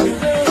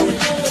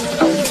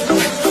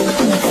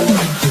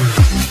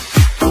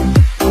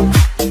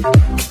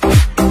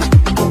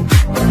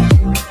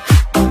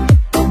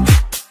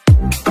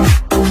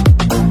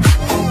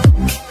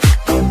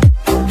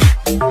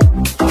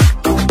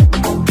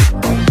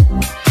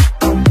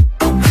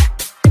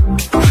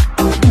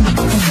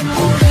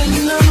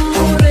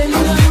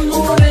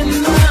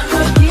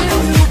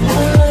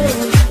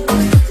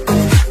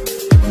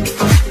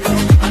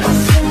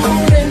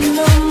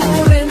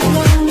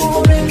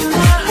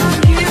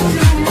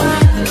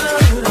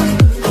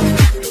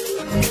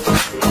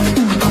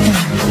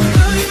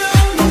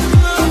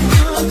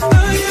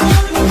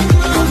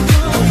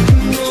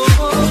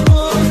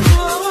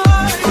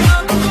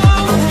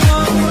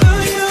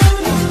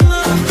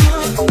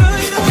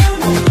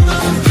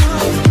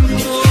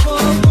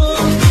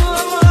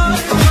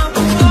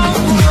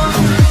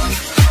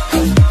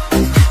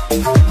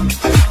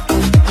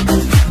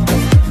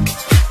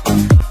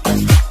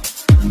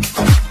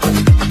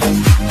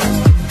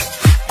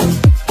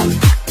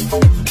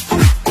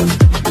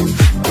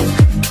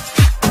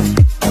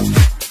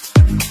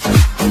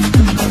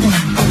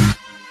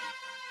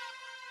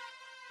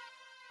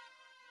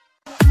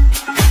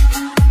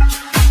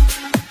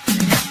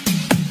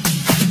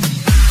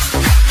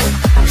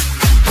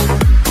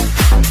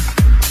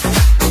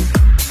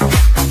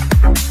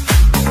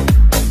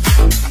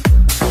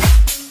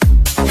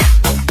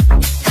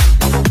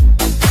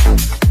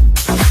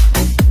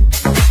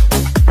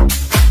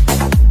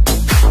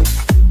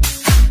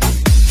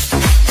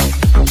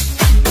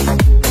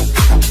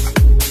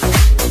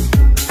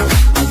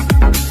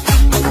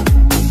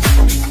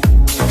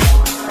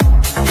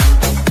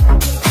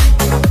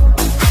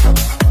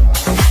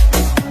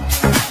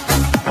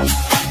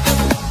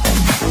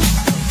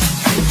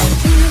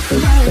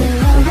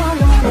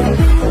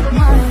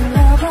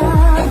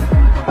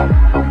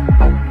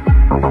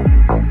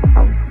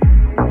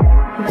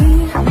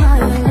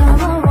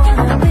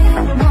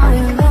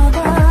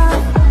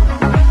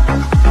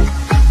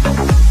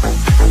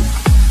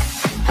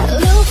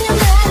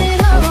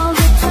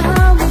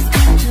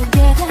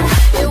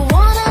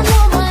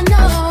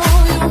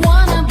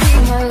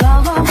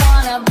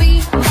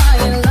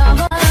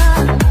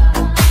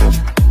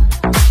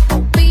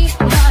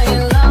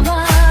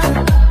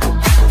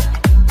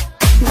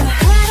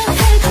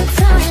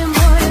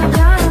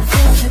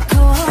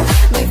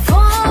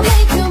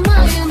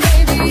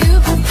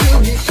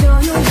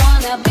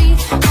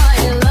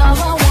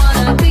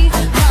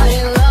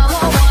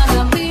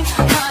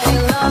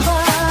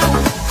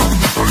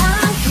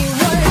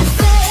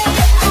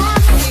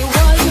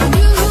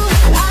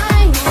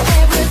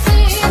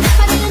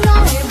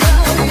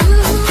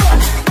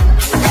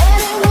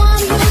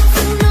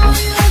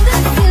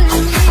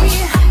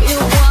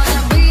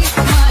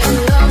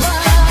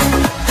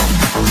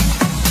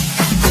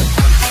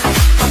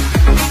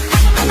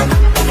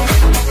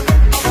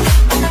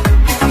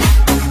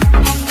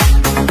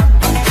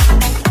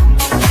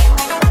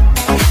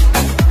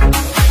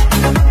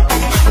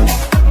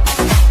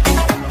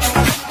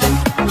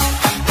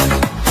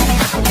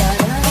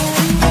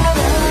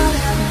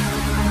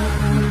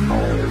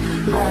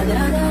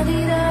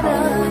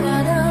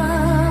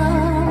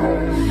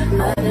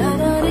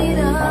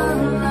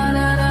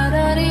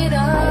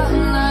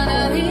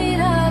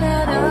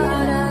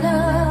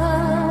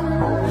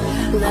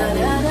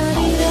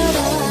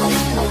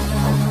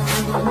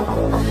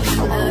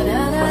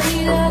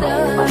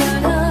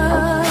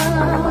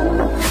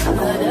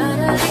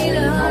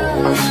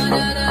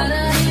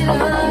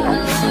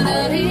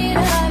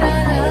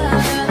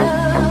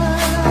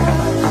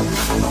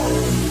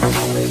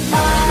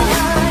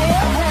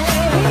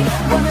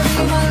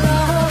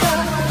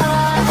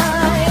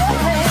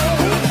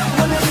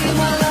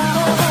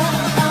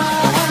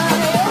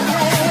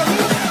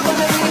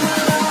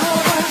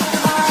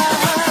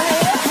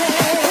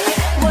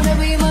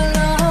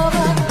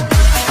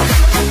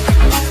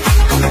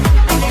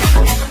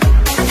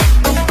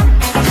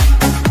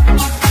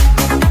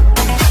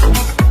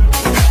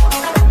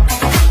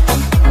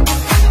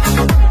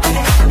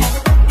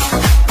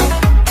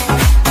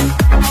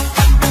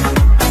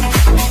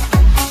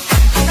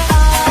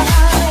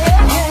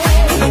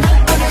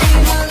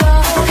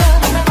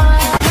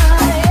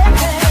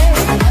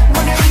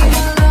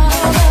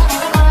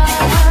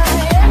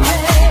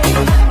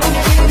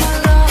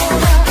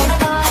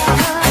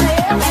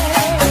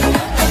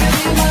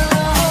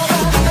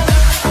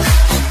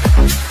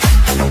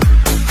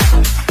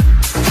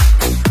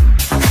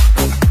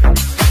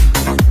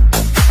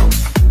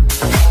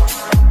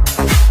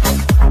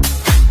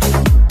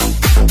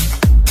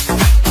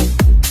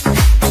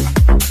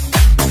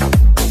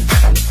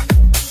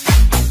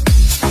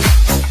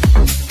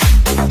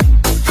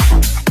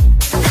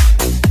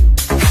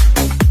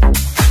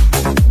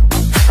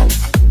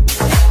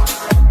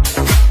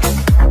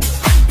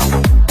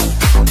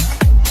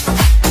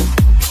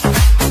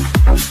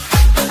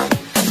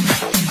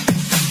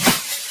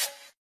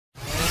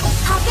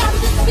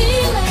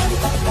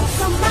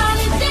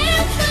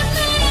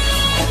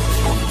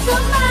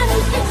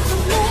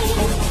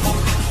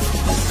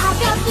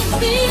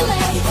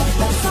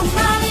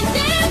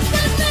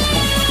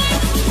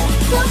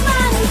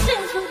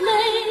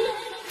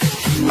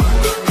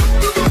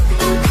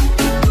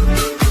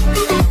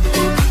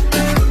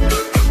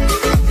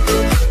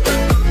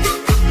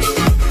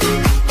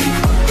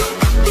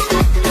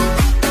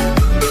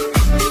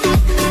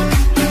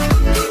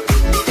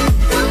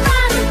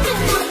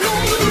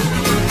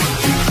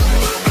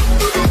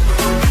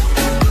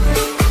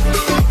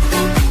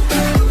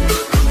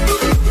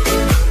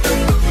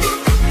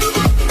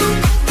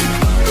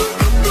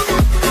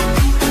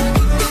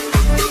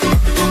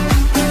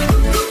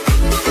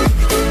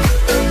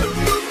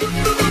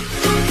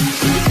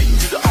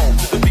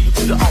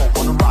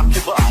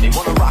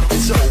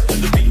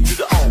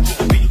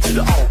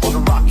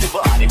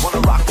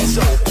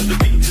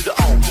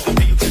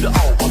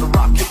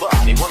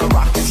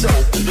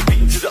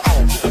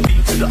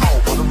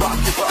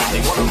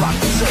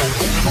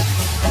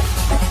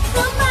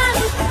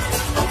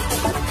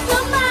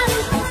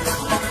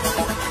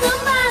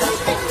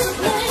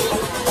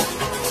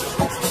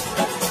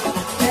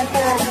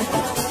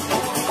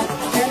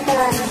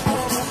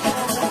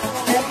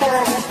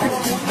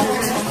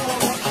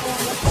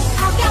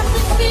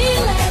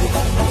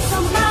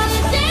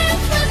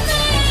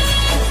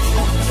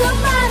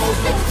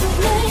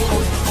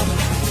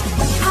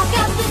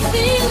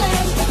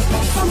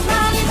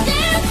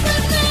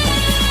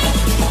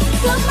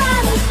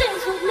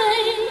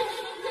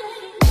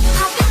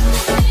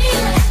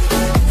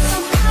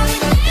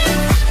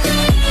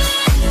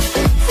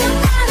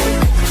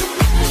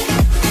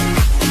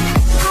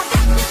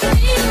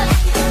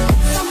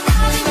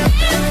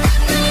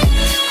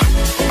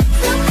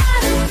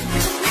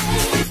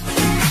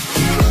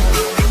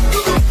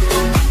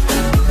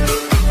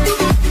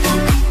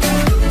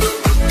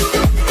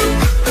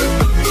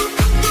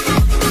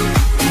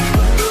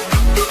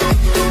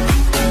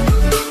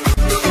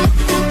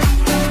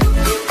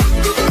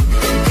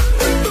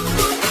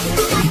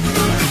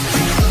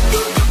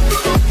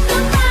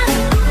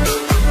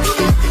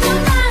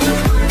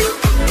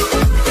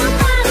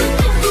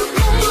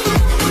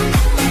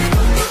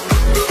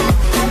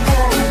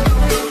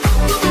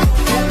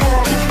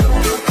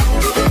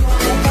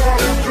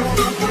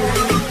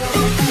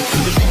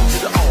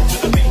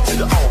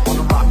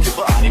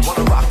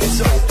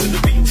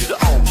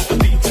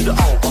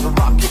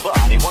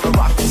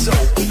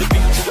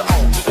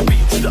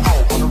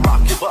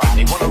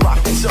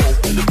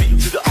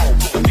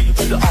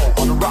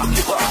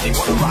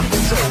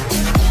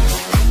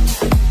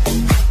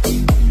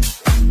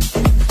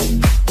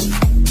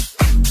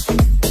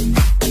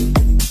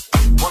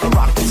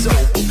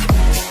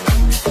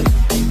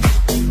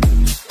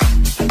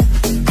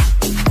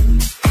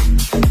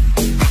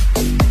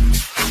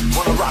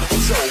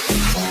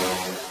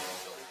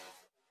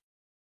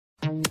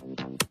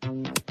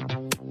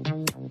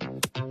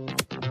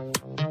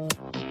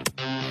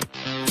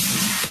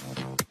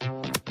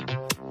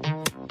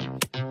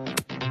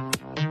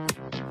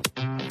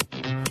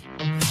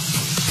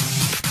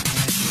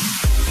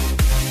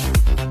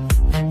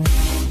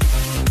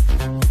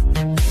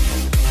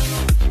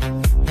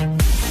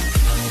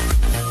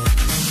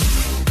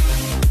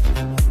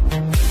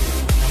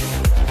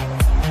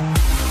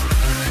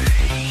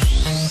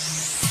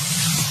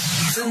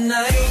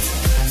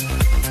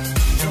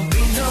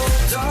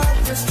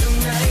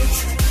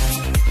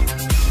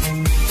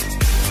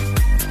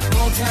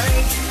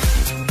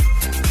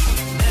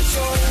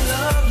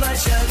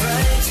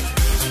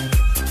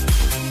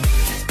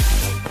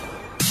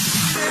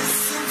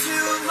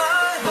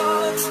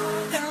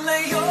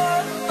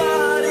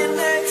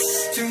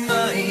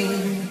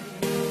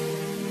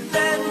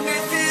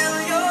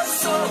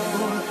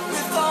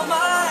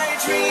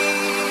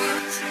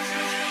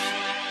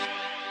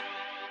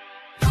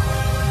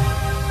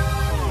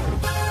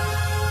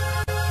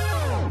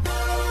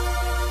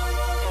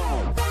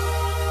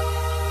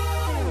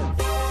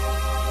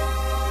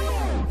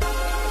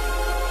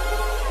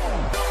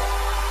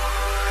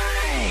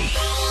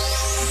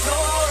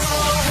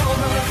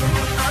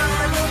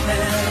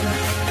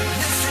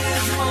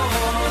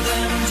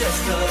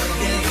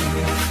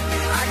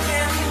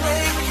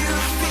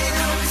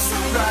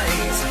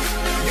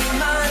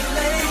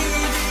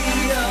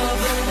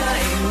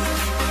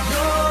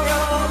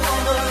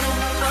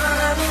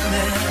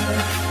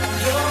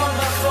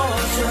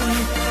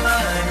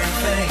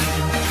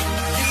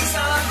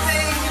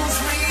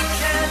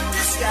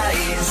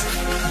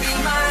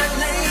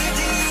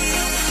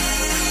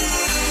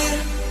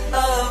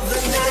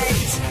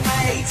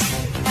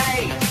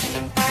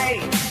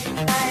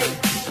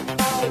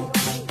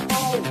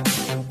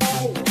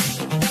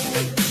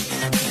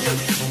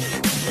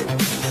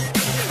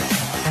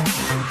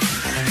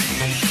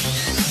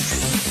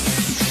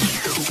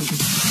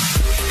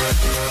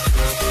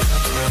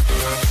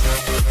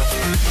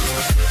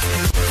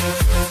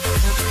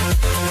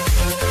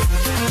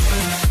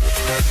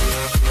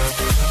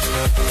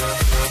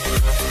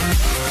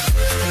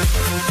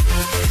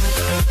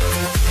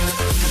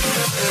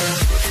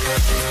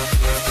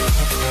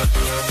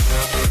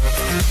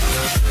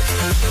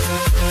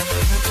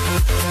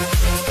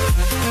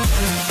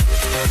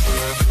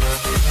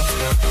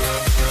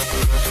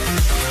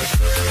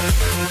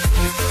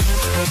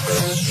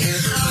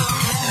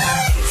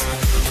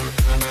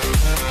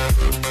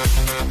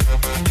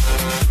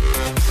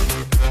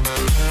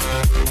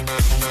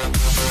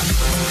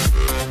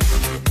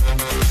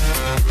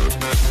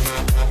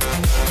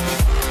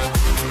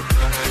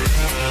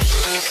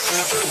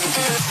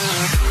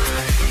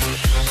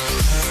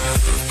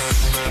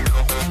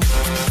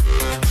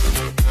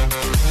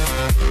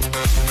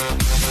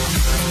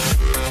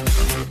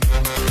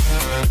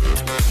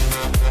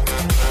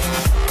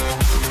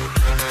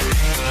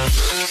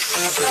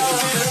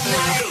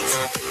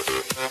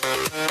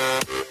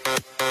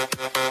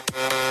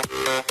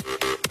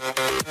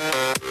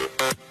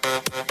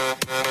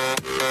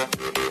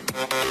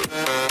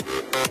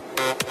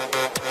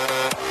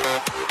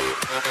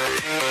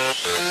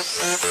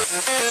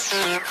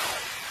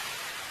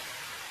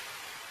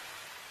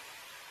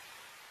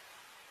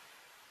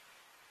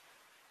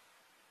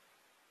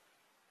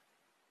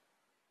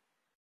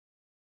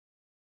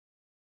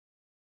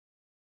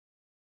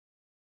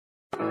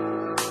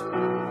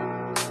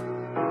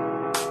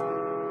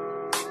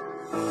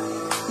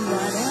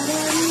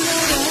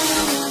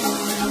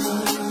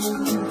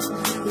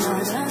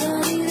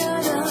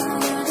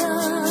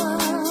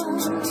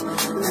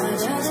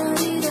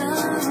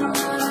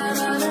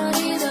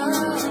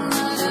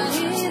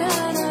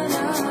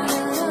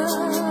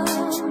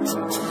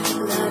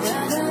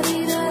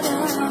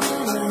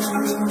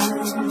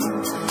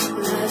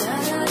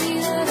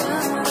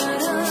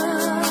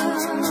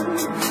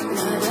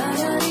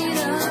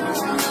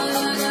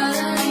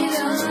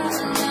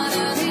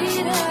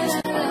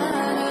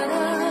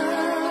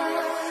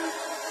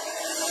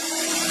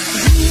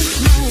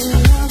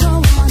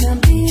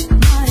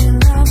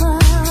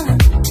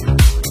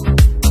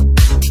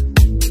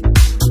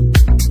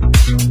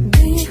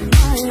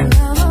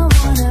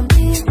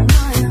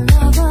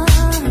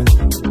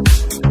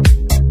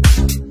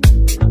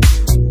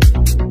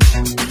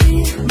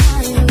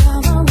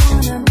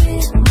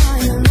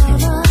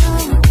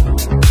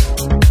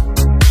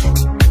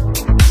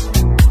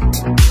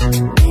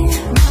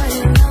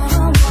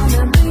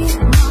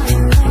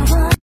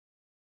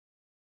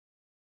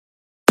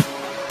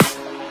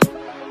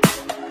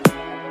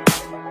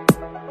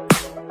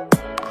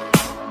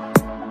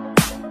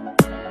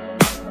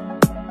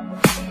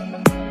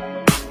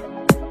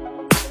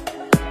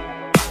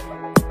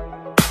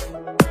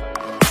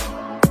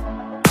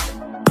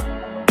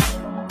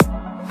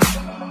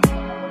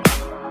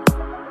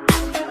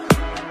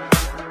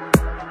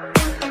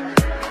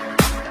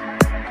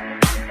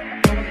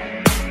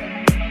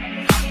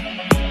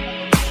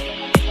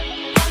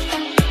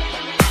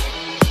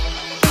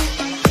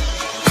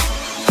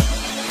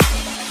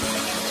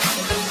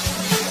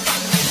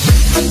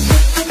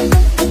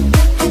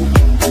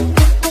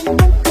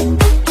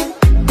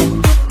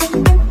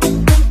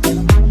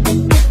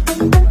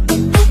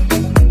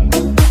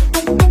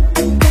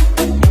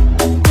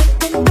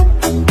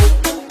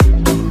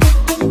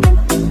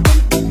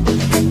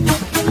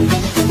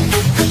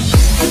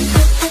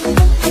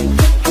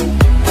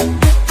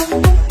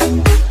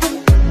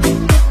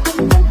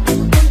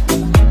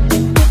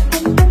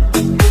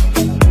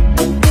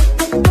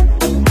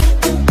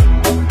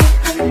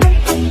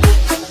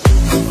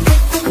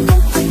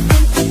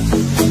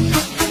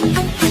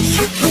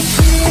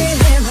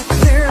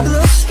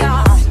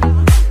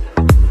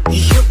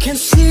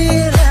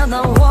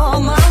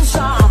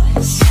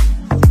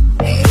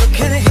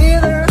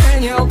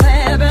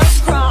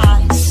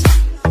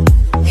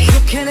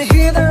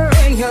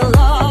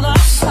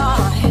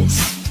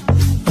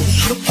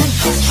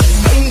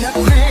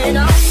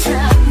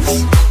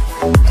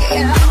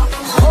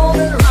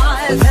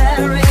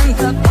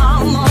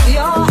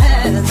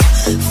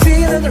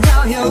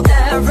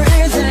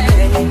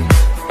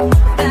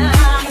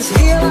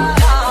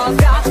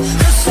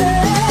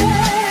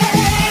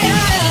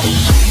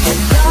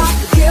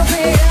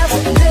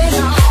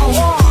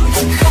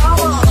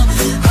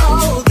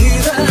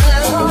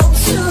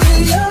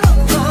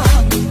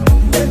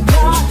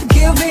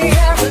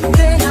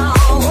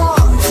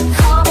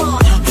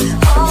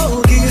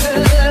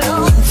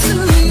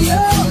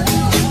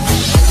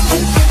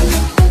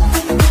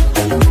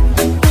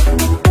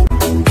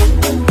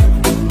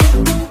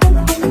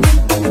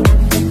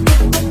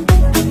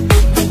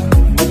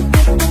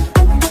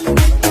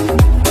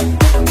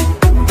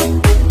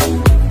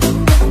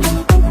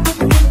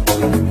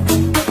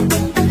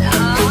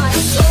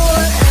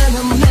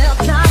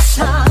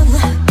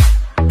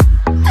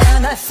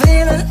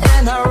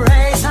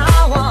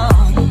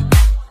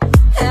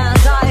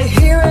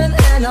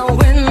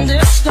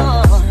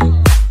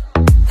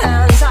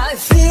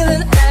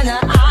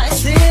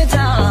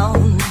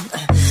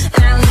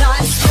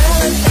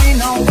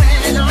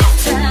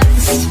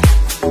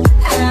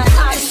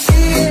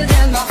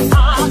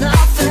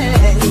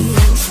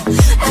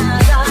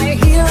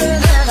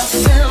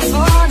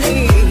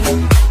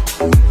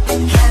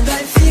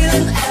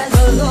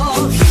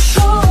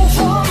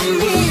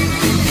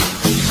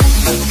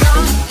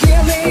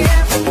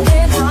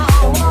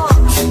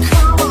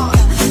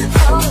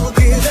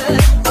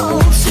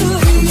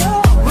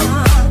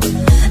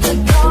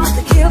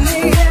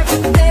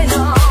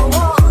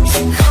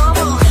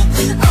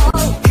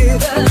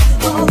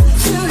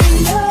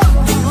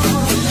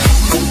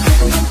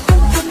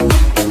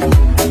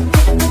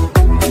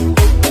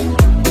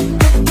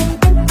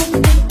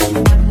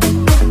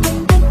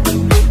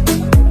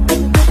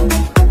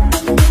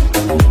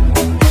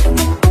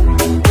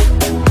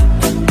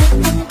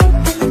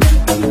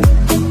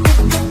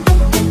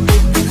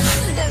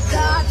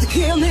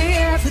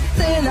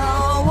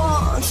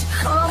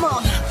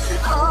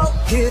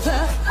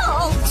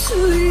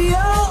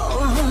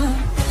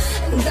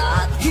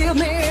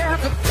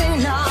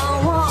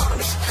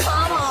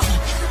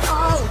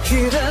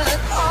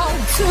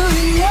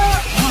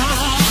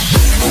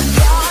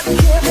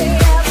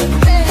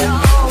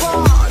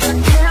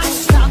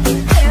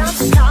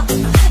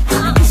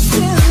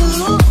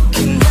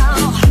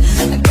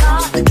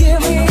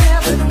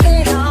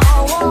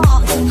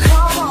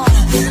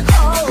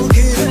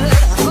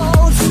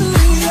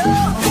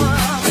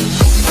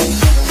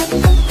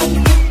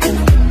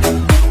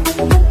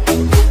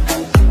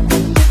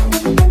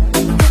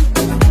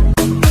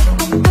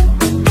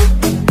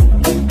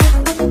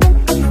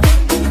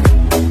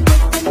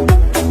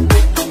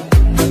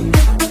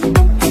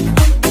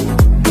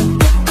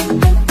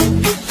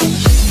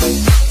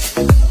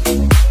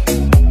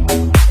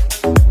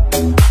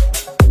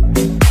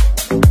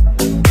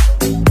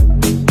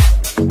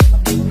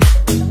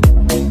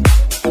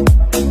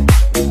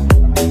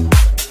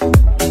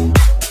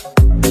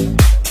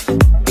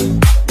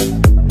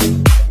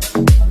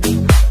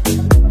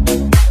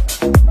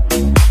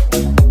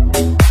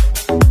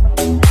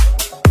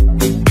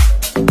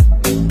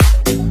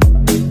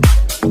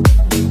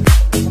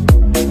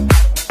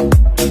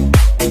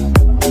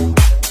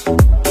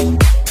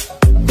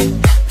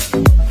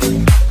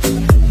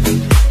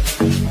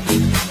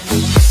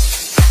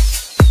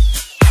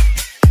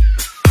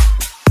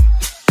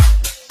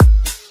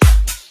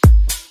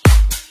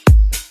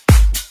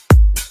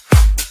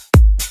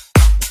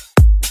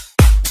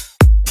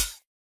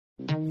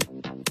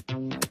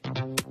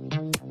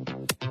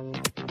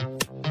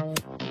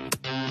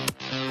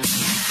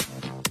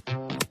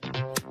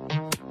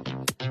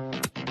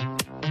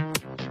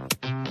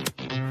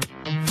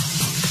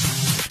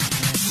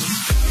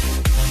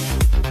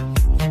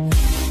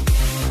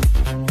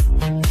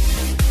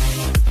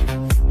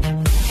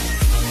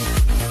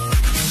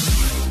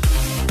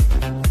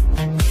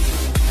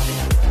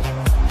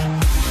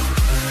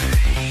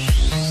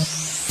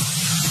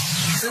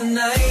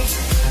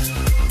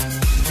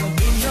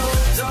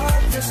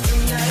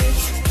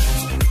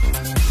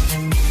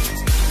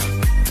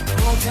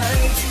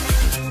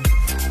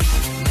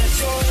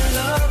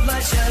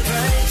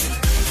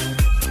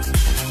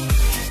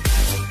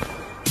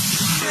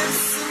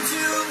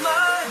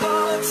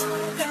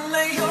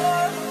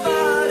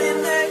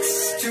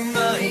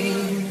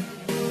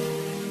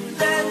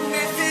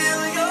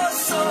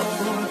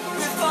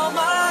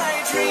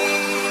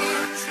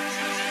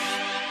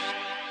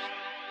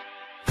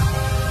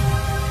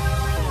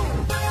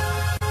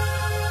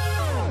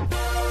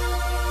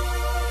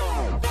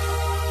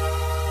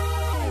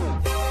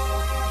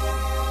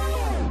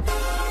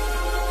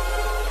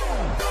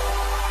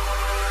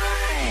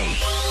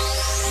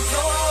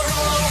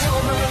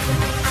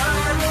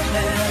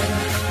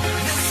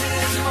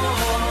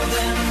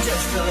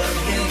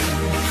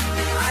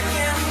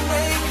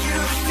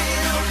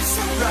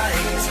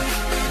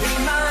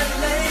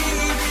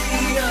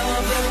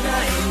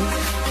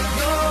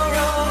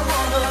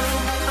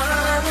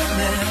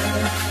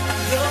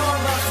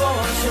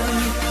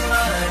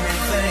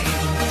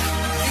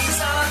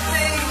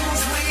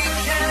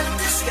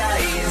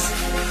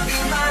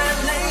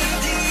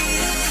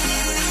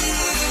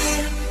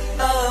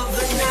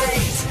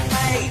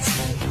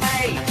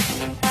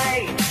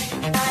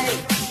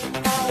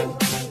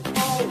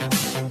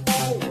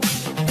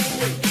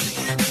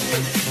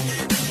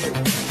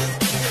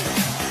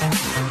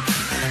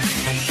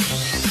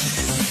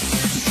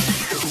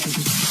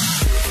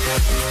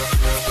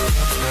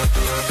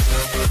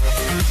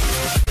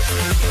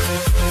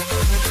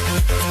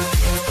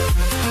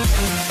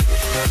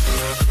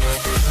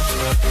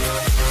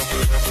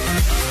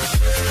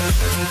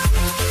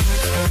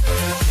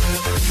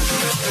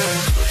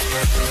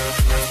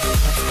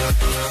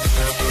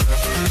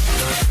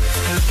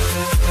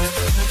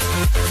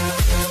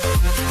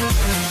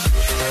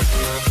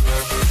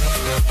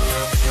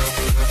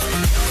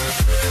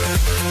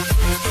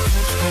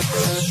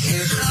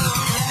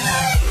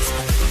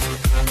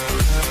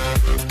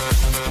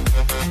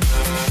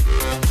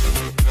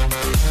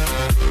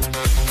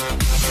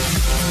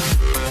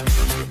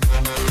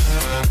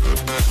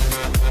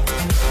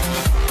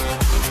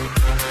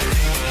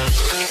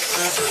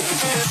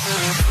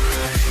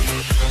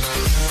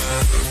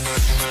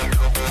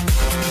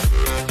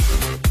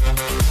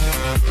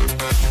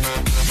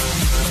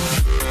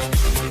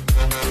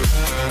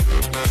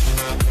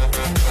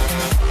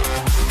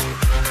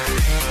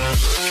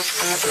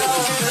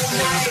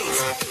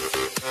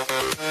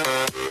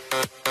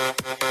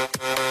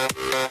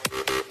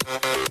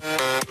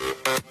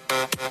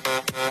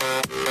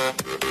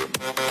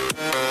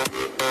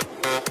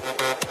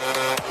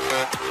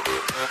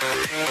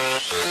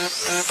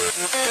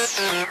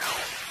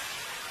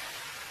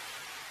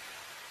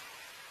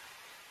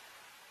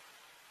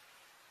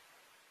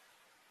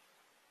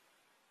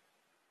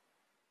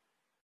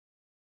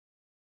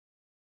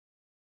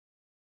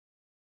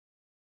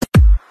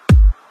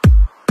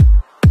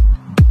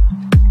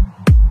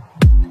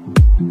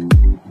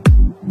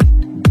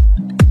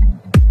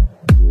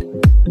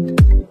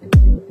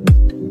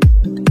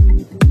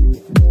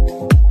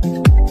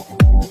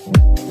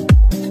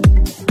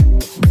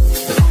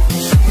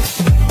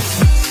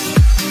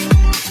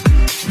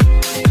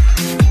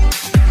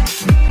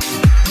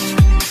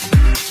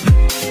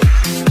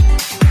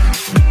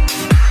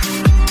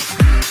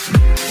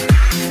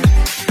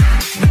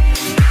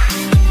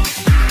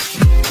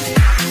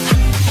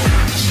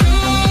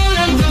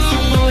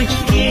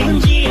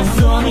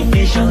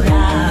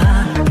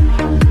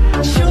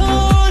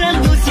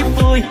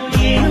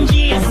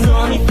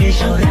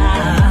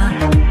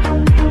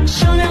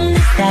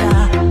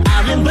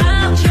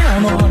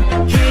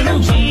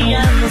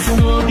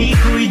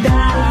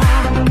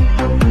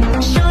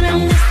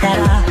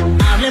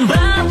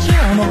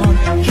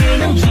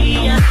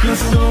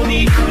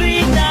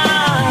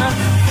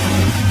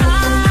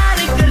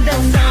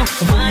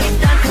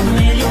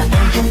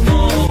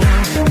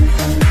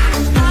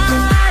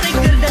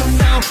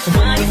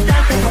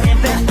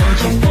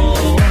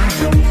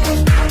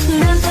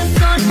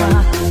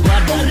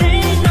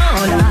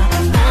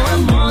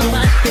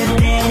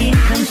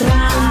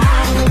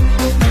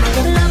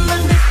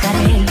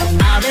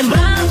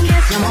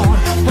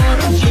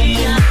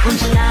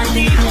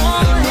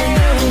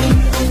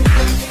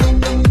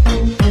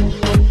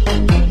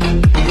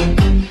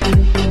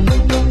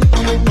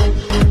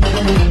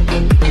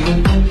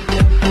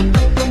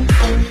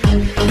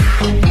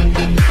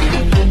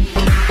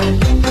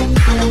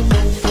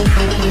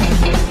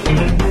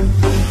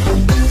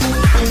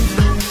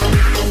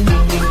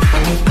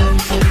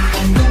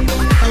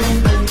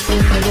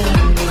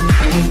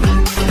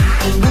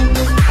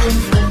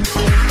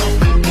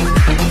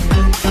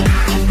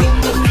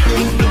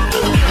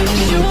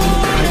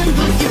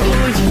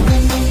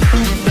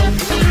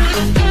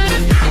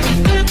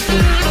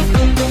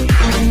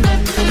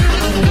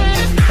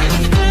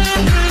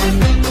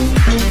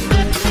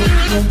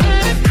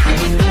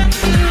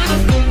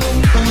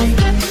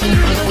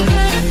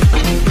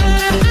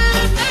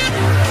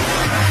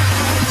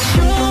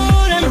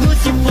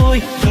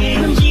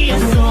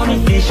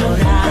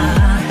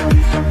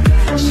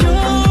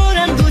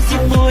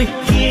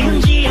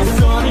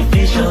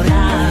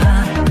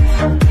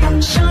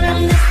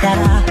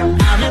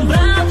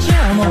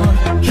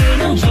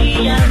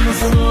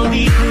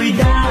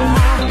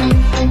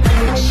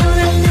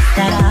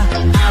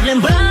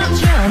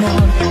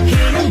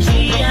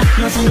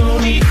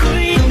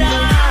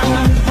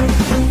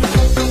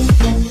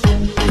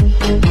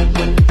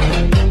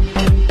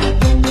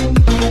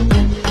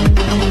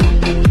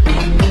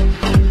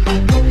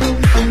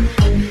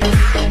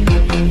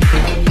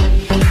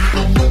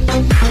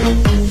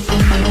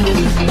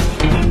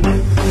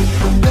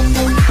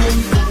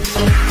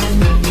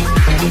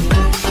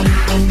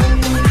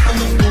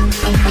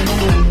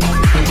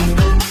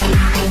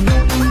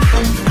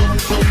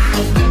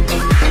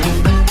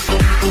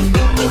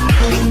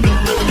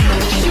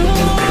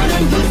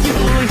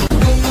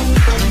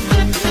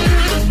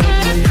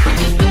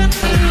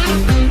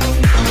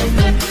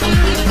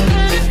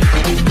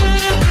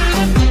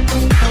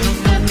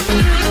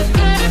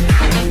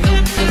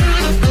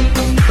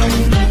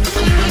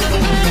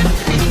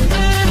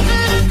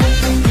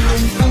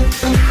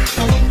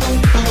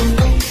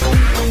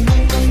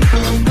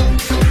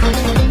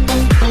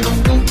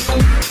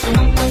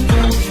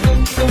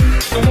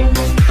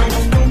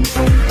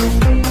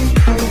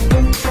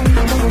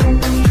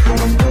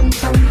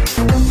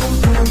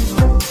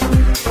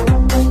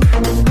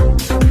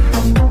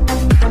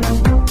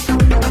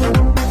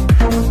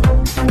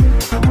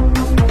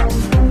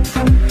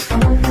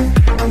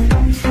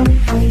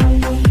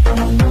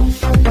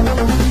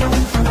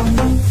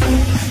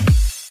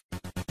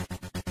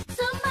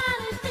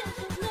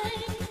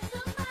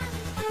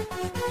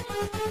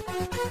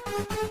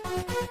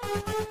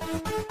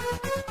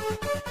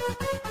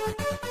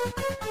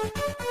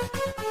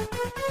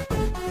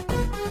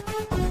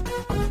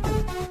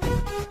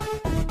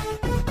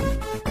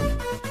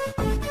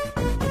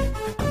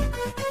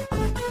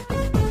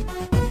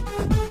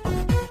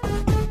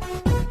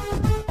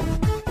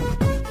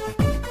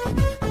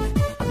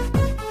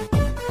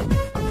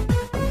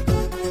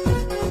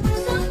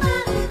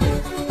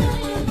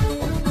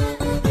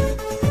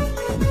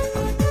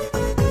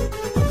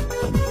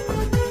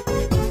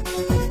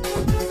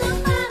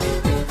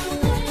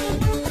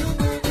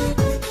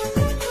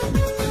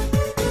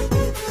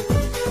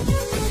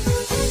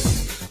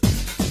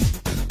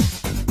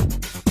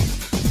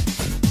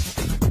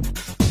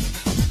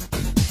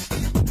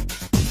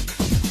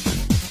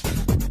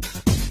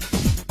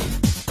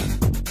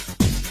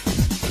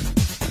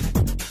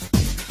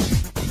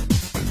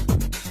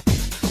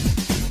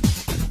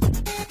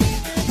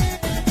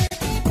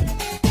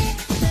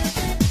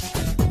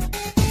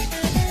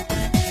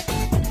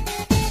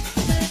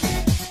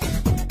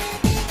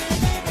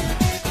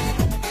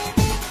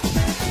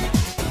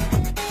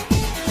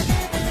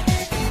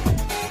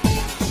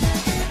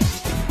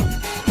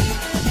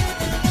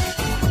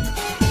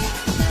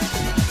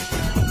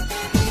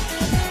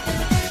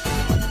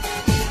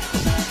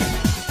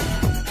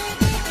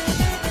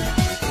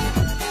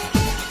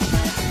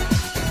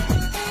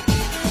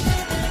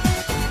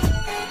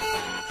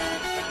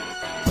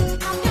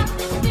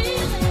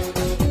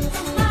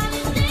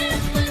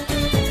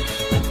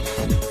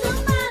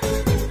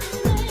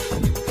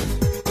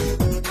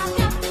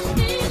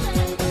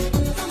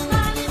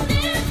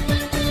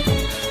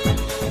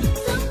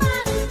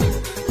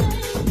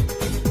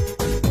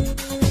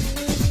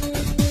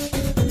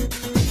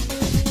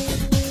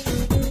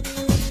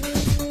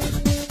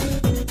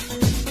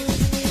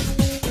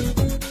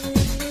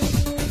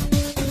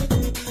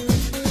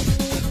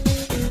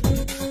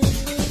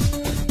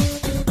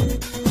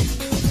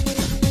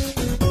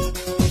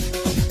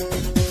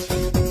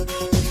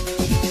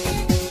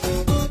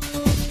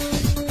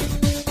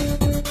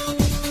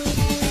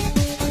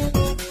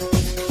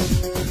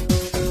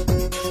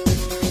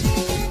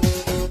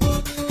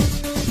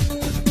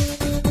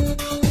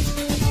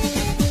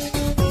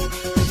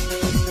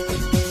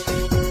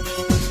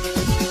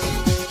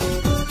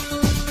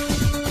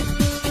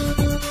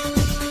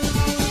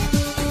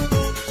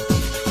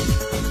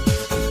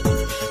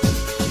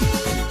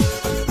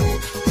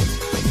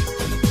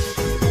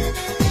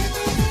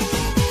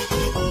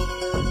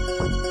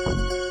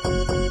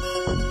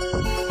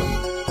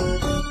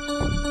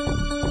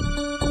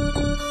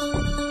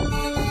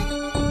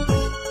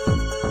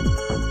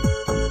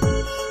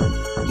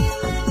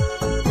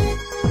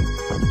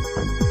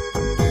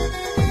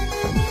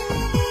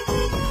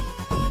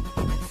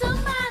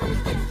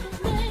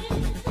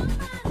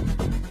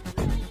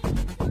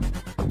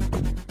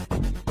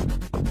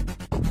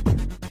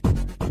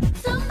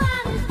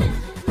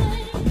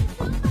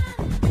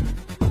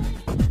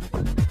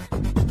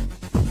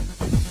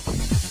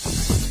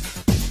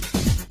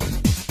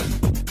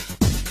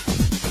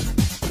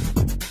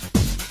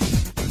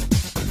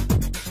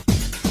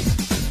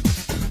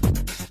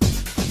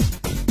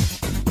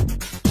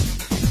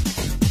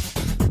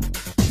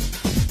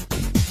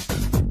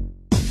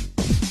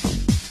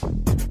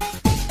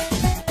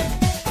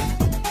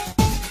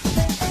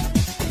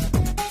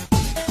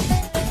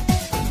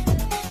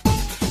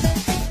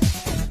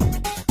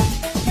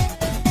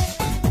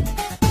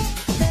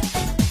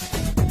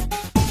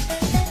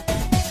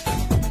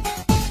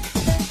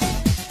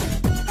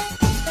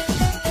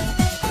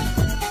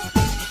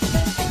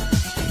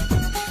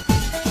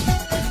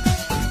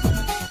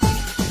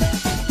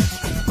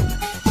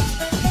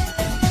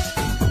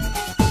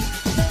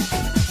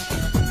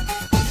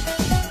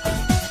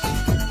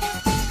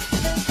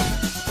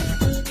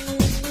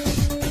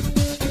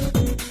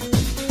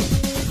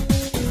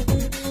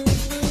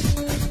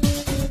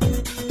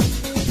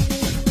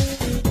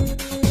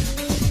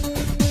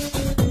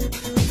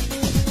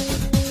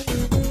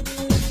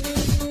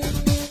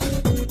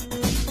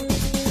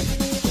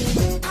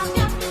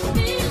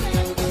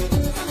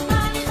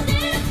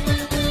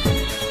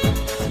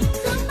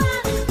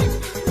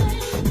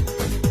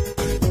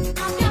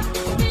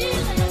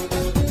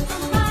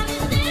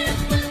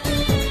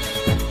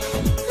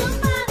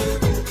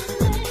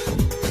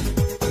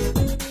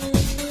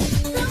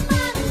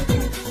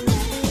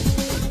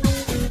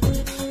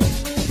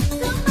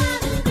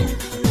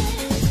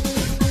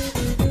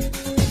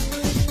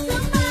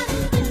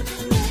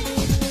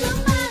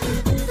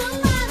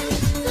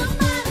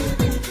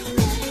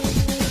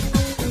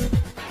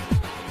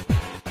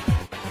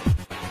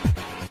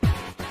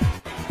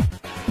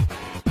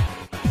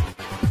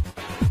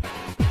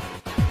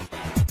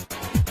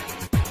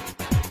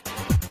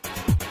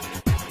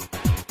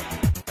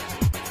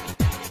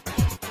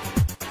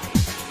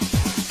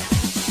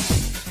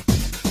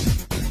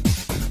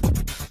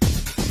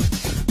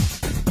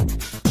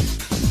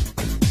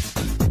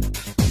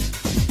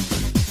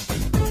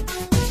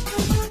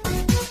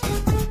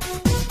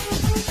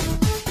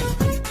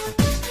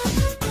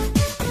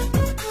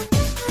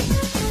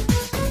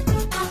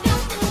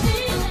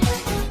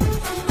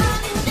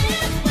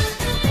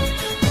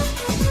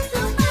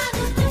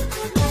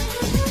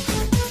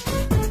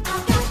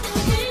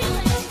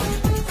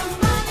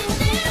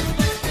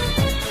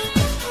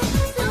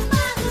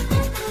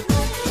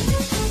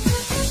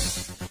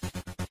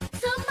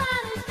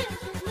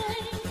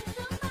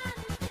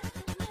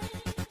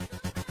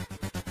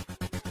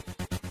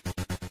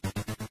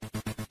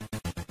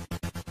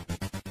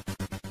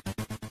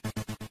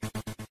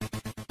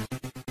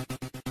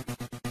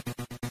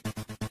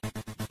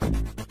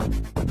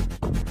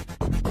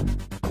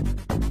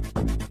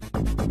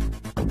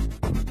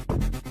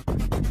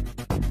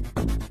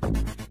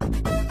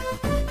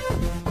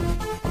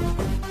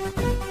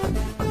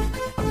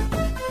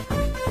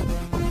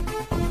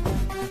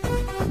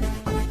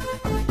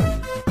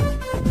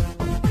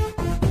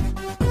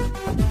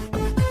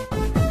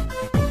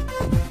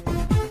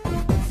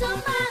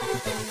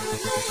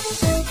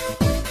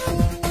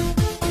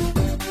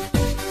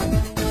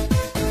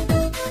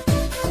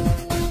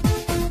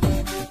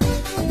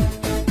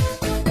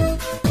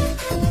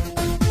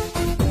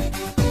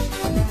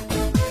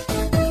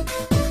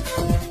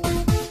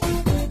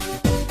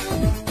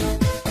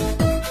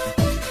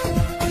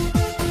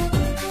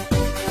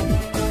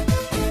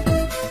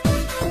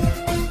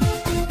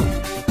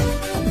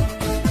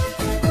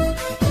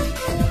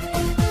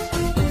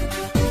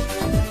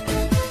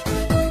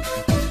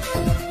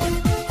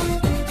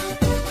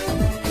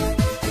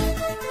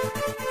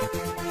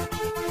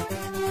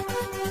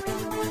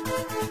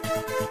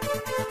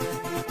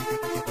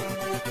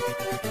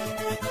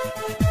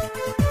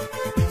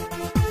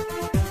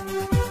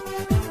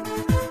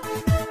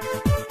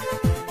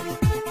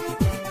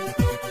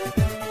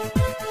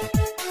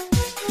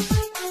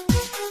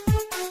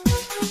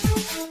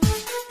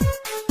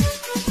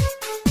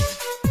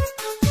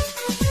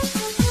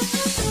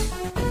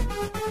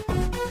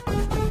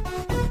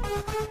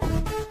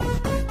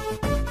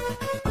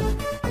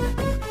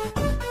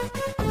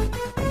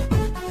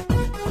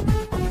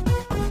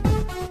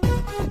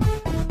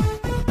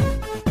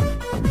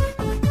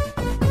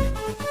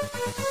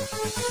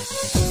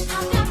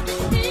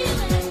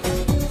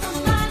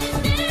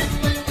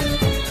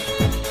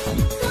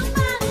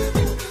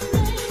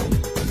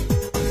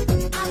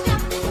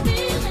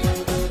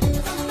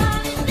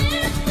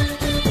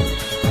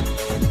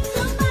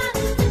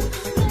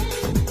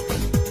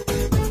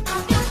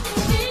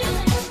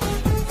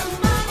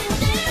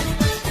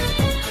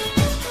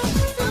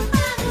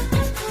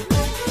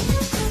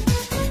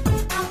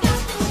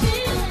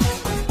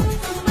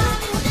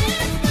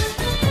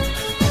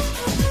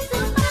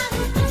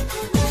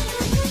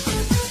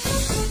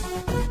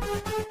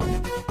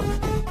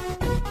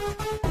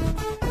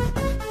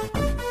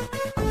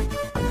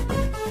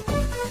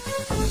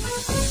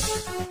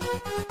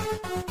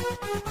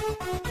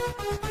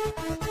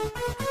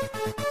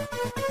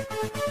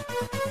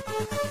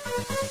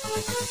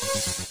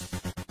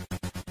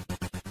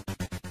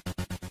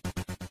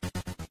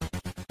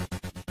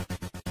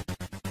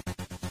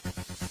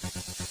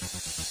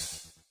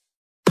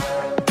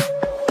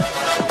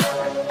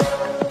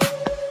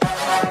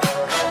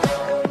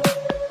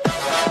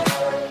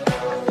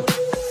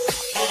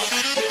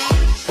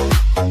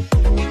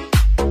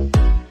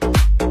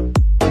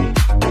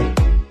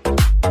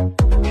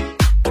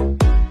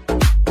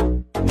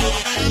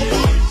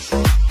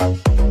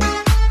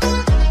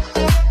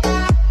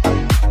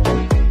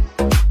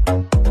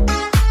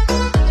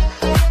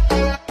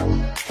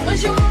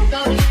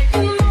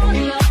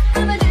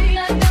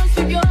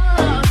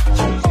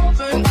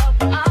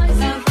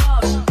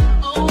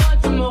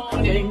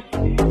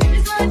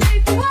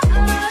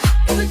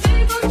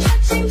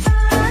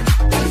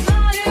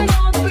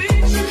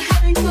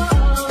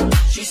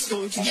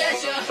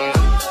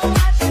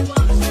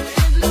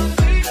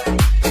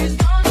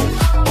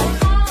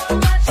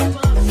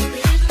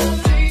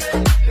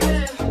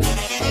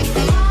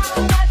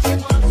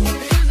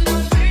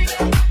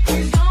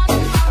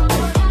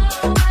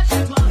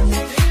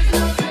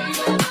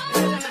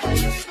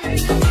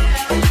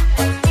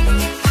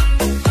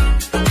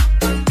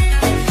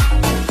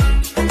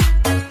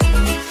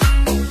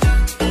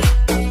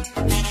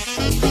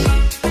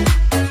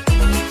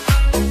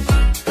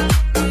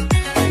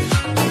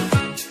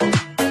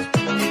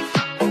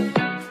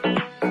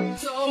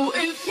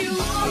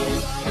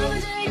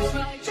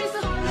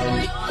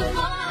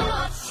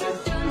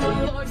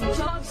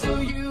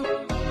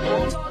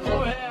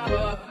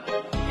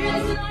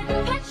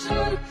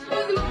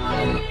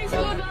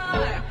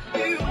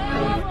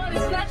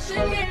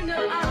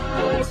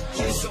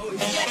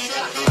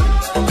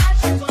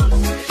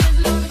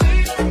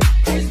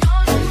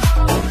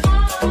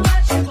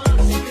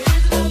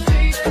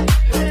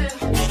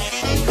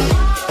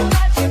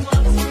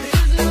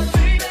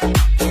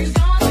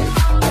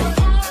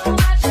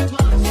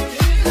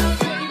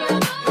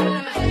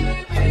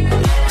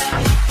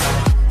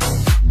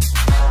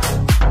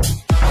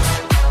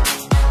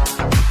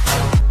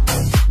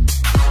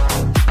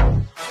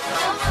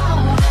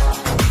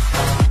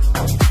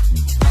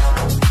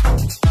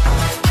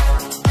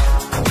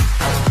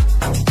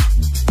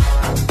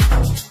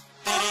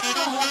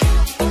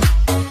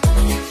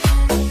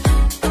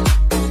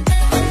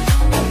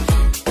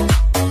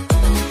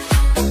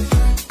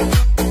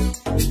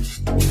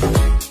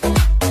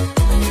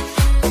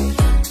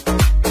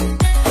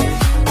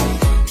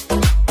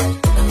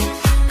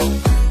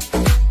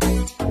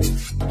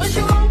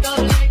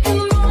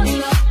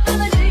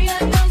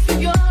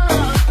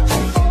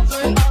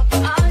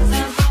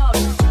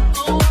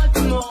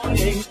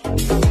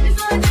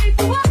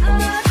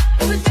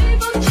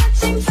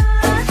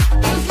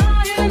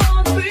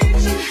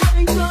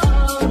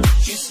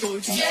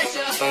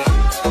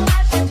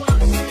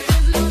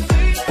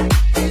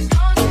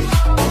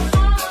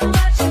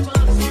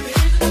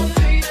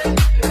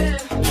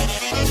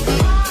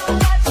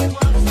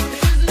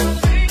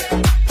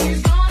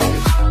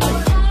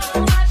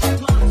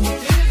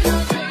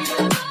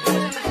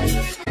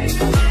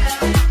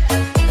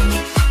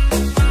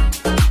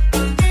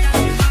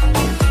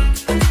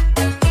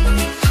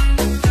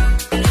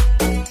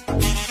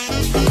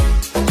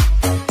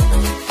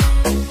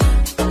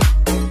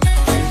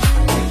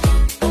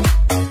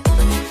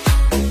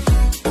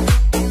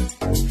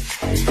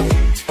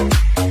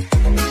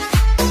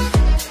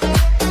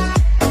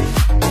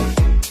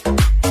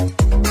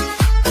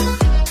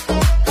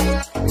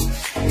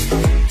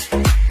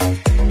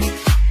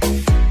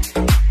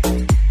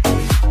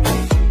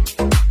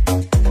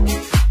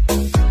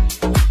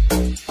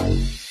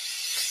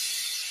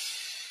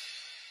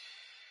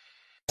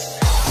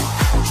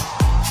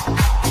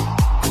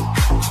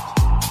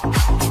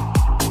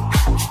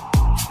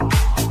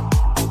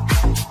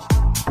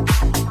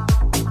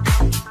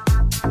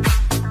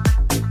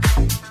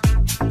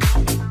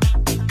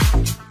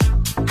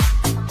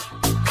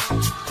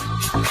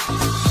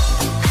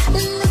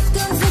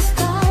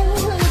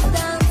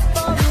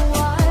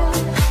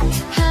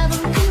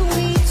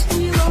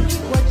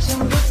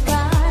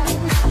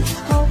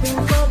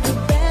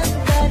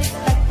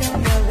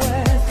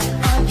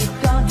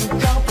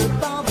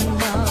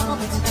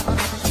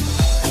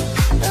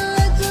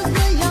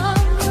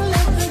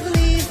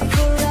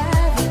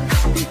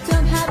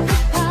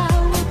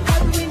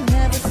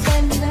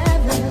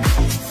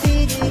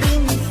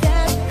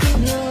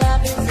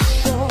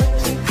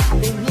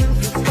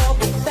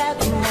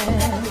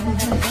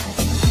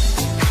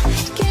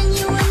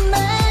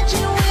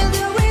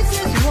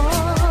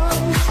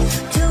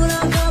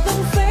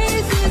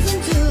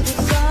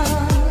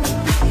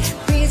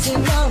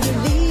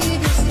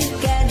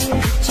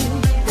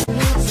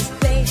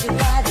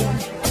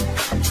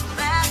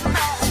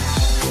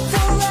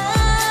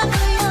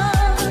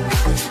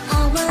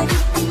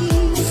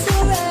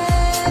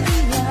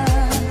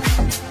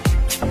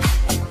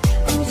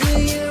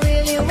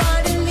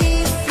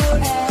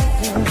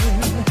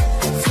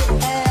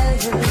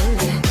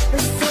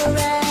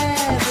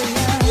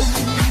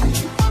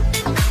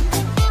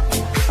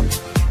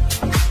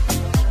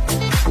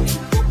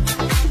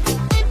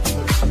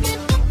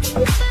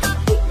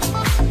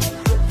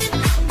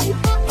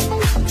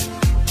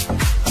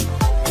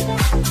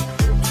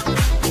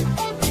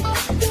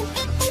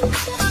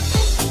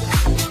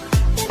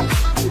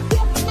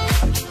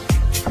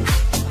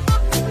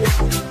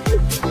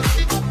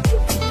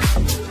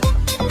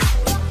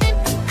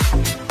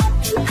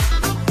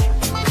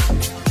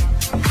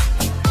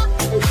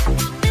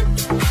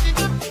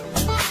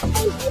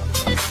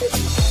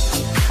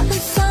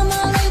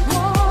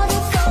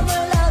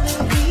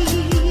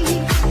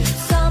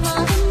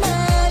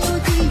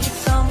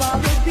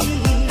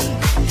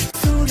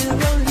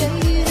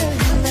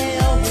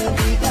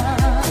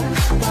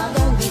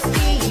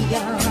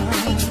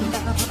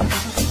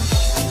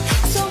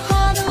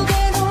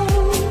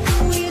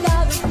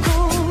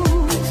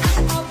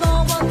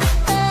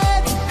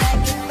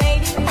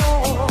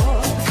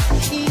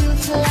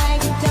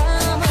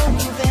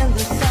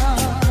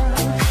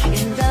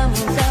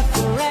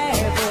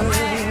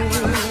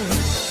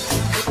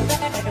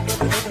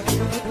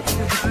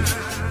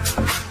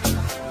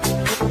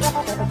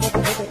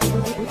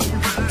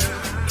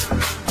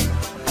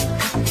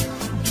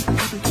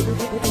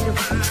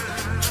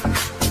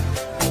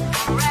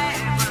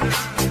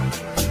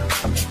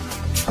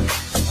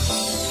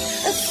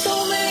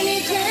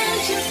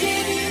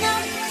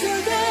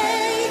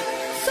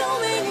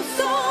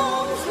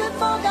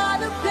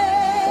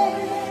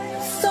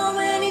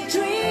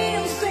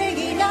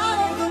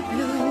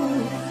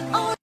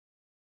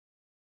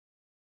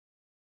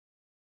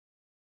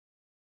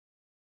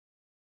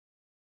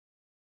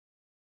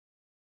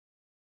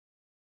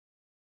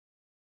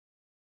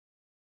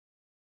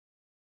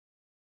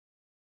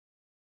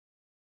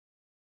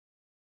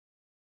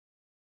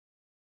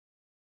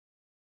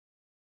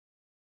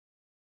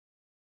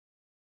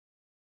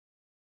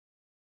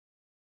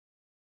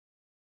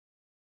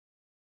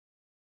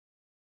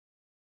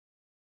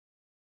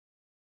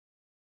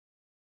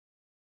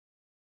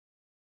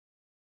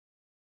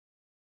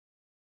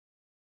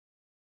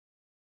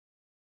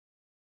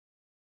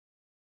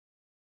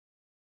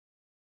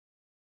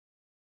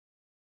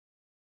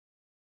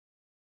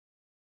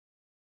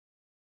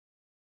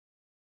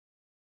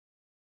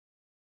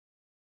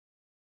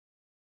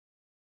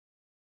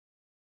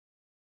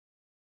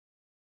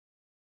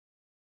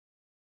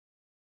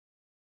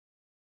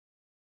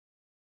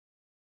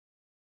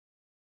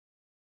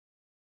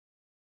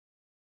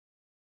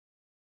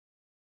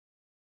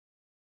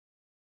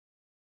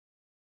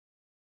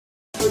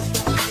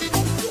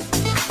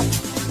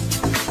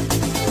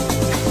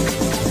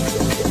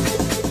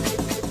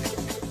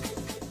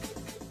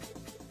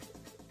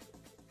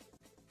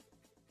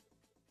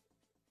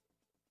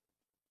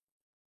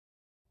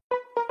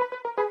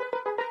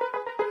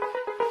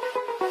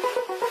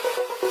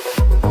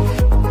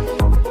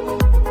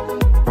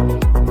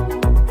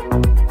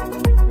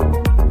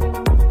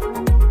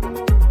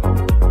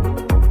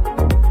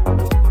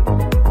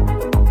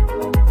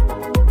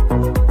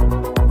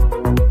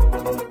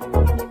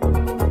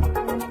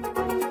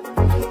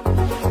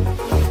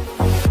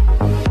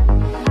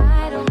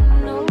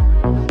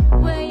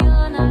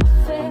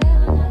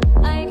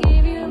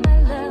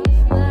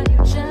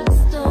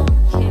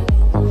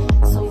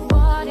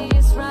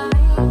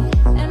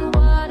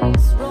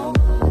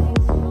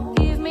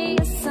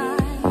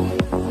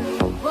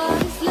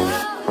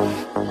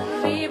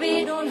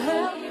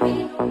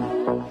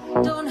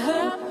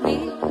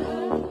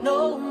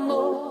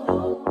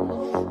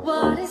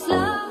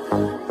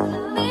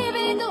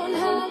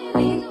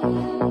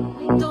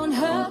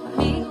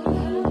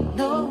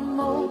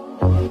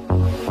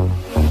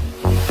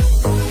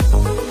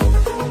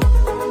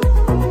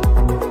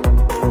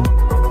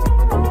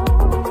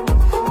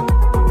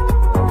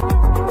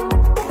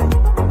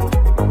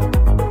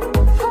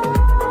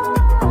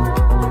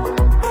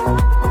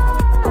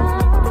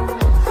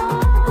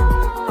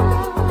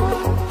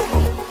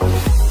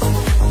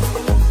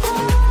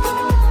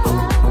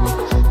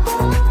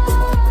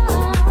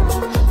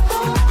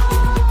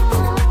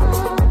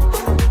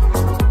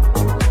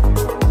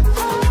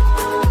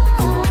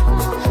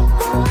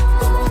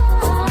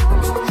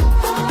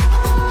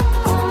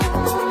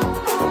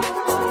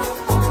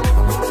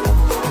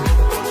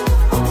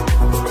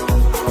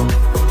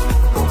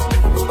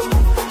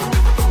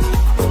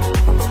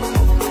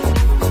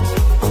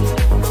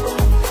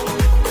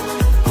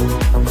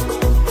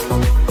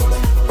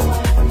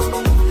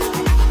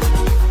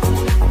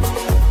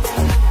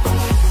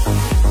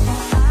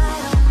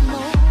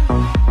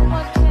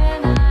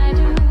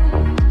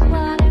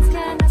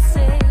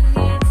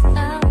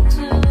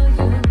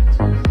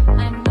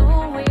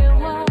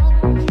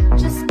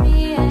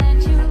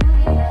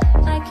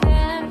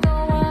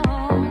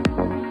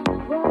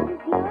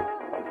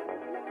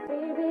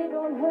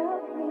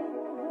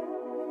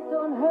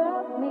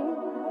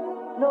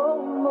 no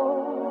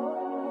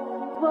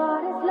more.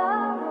 What is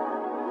love?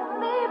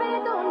 Baby,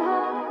 don't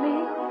hurt me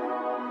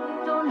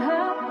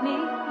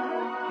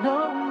no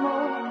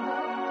more.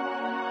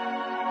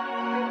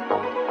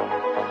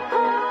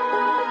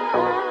 Oh,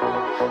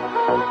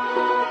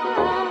 oh, oh.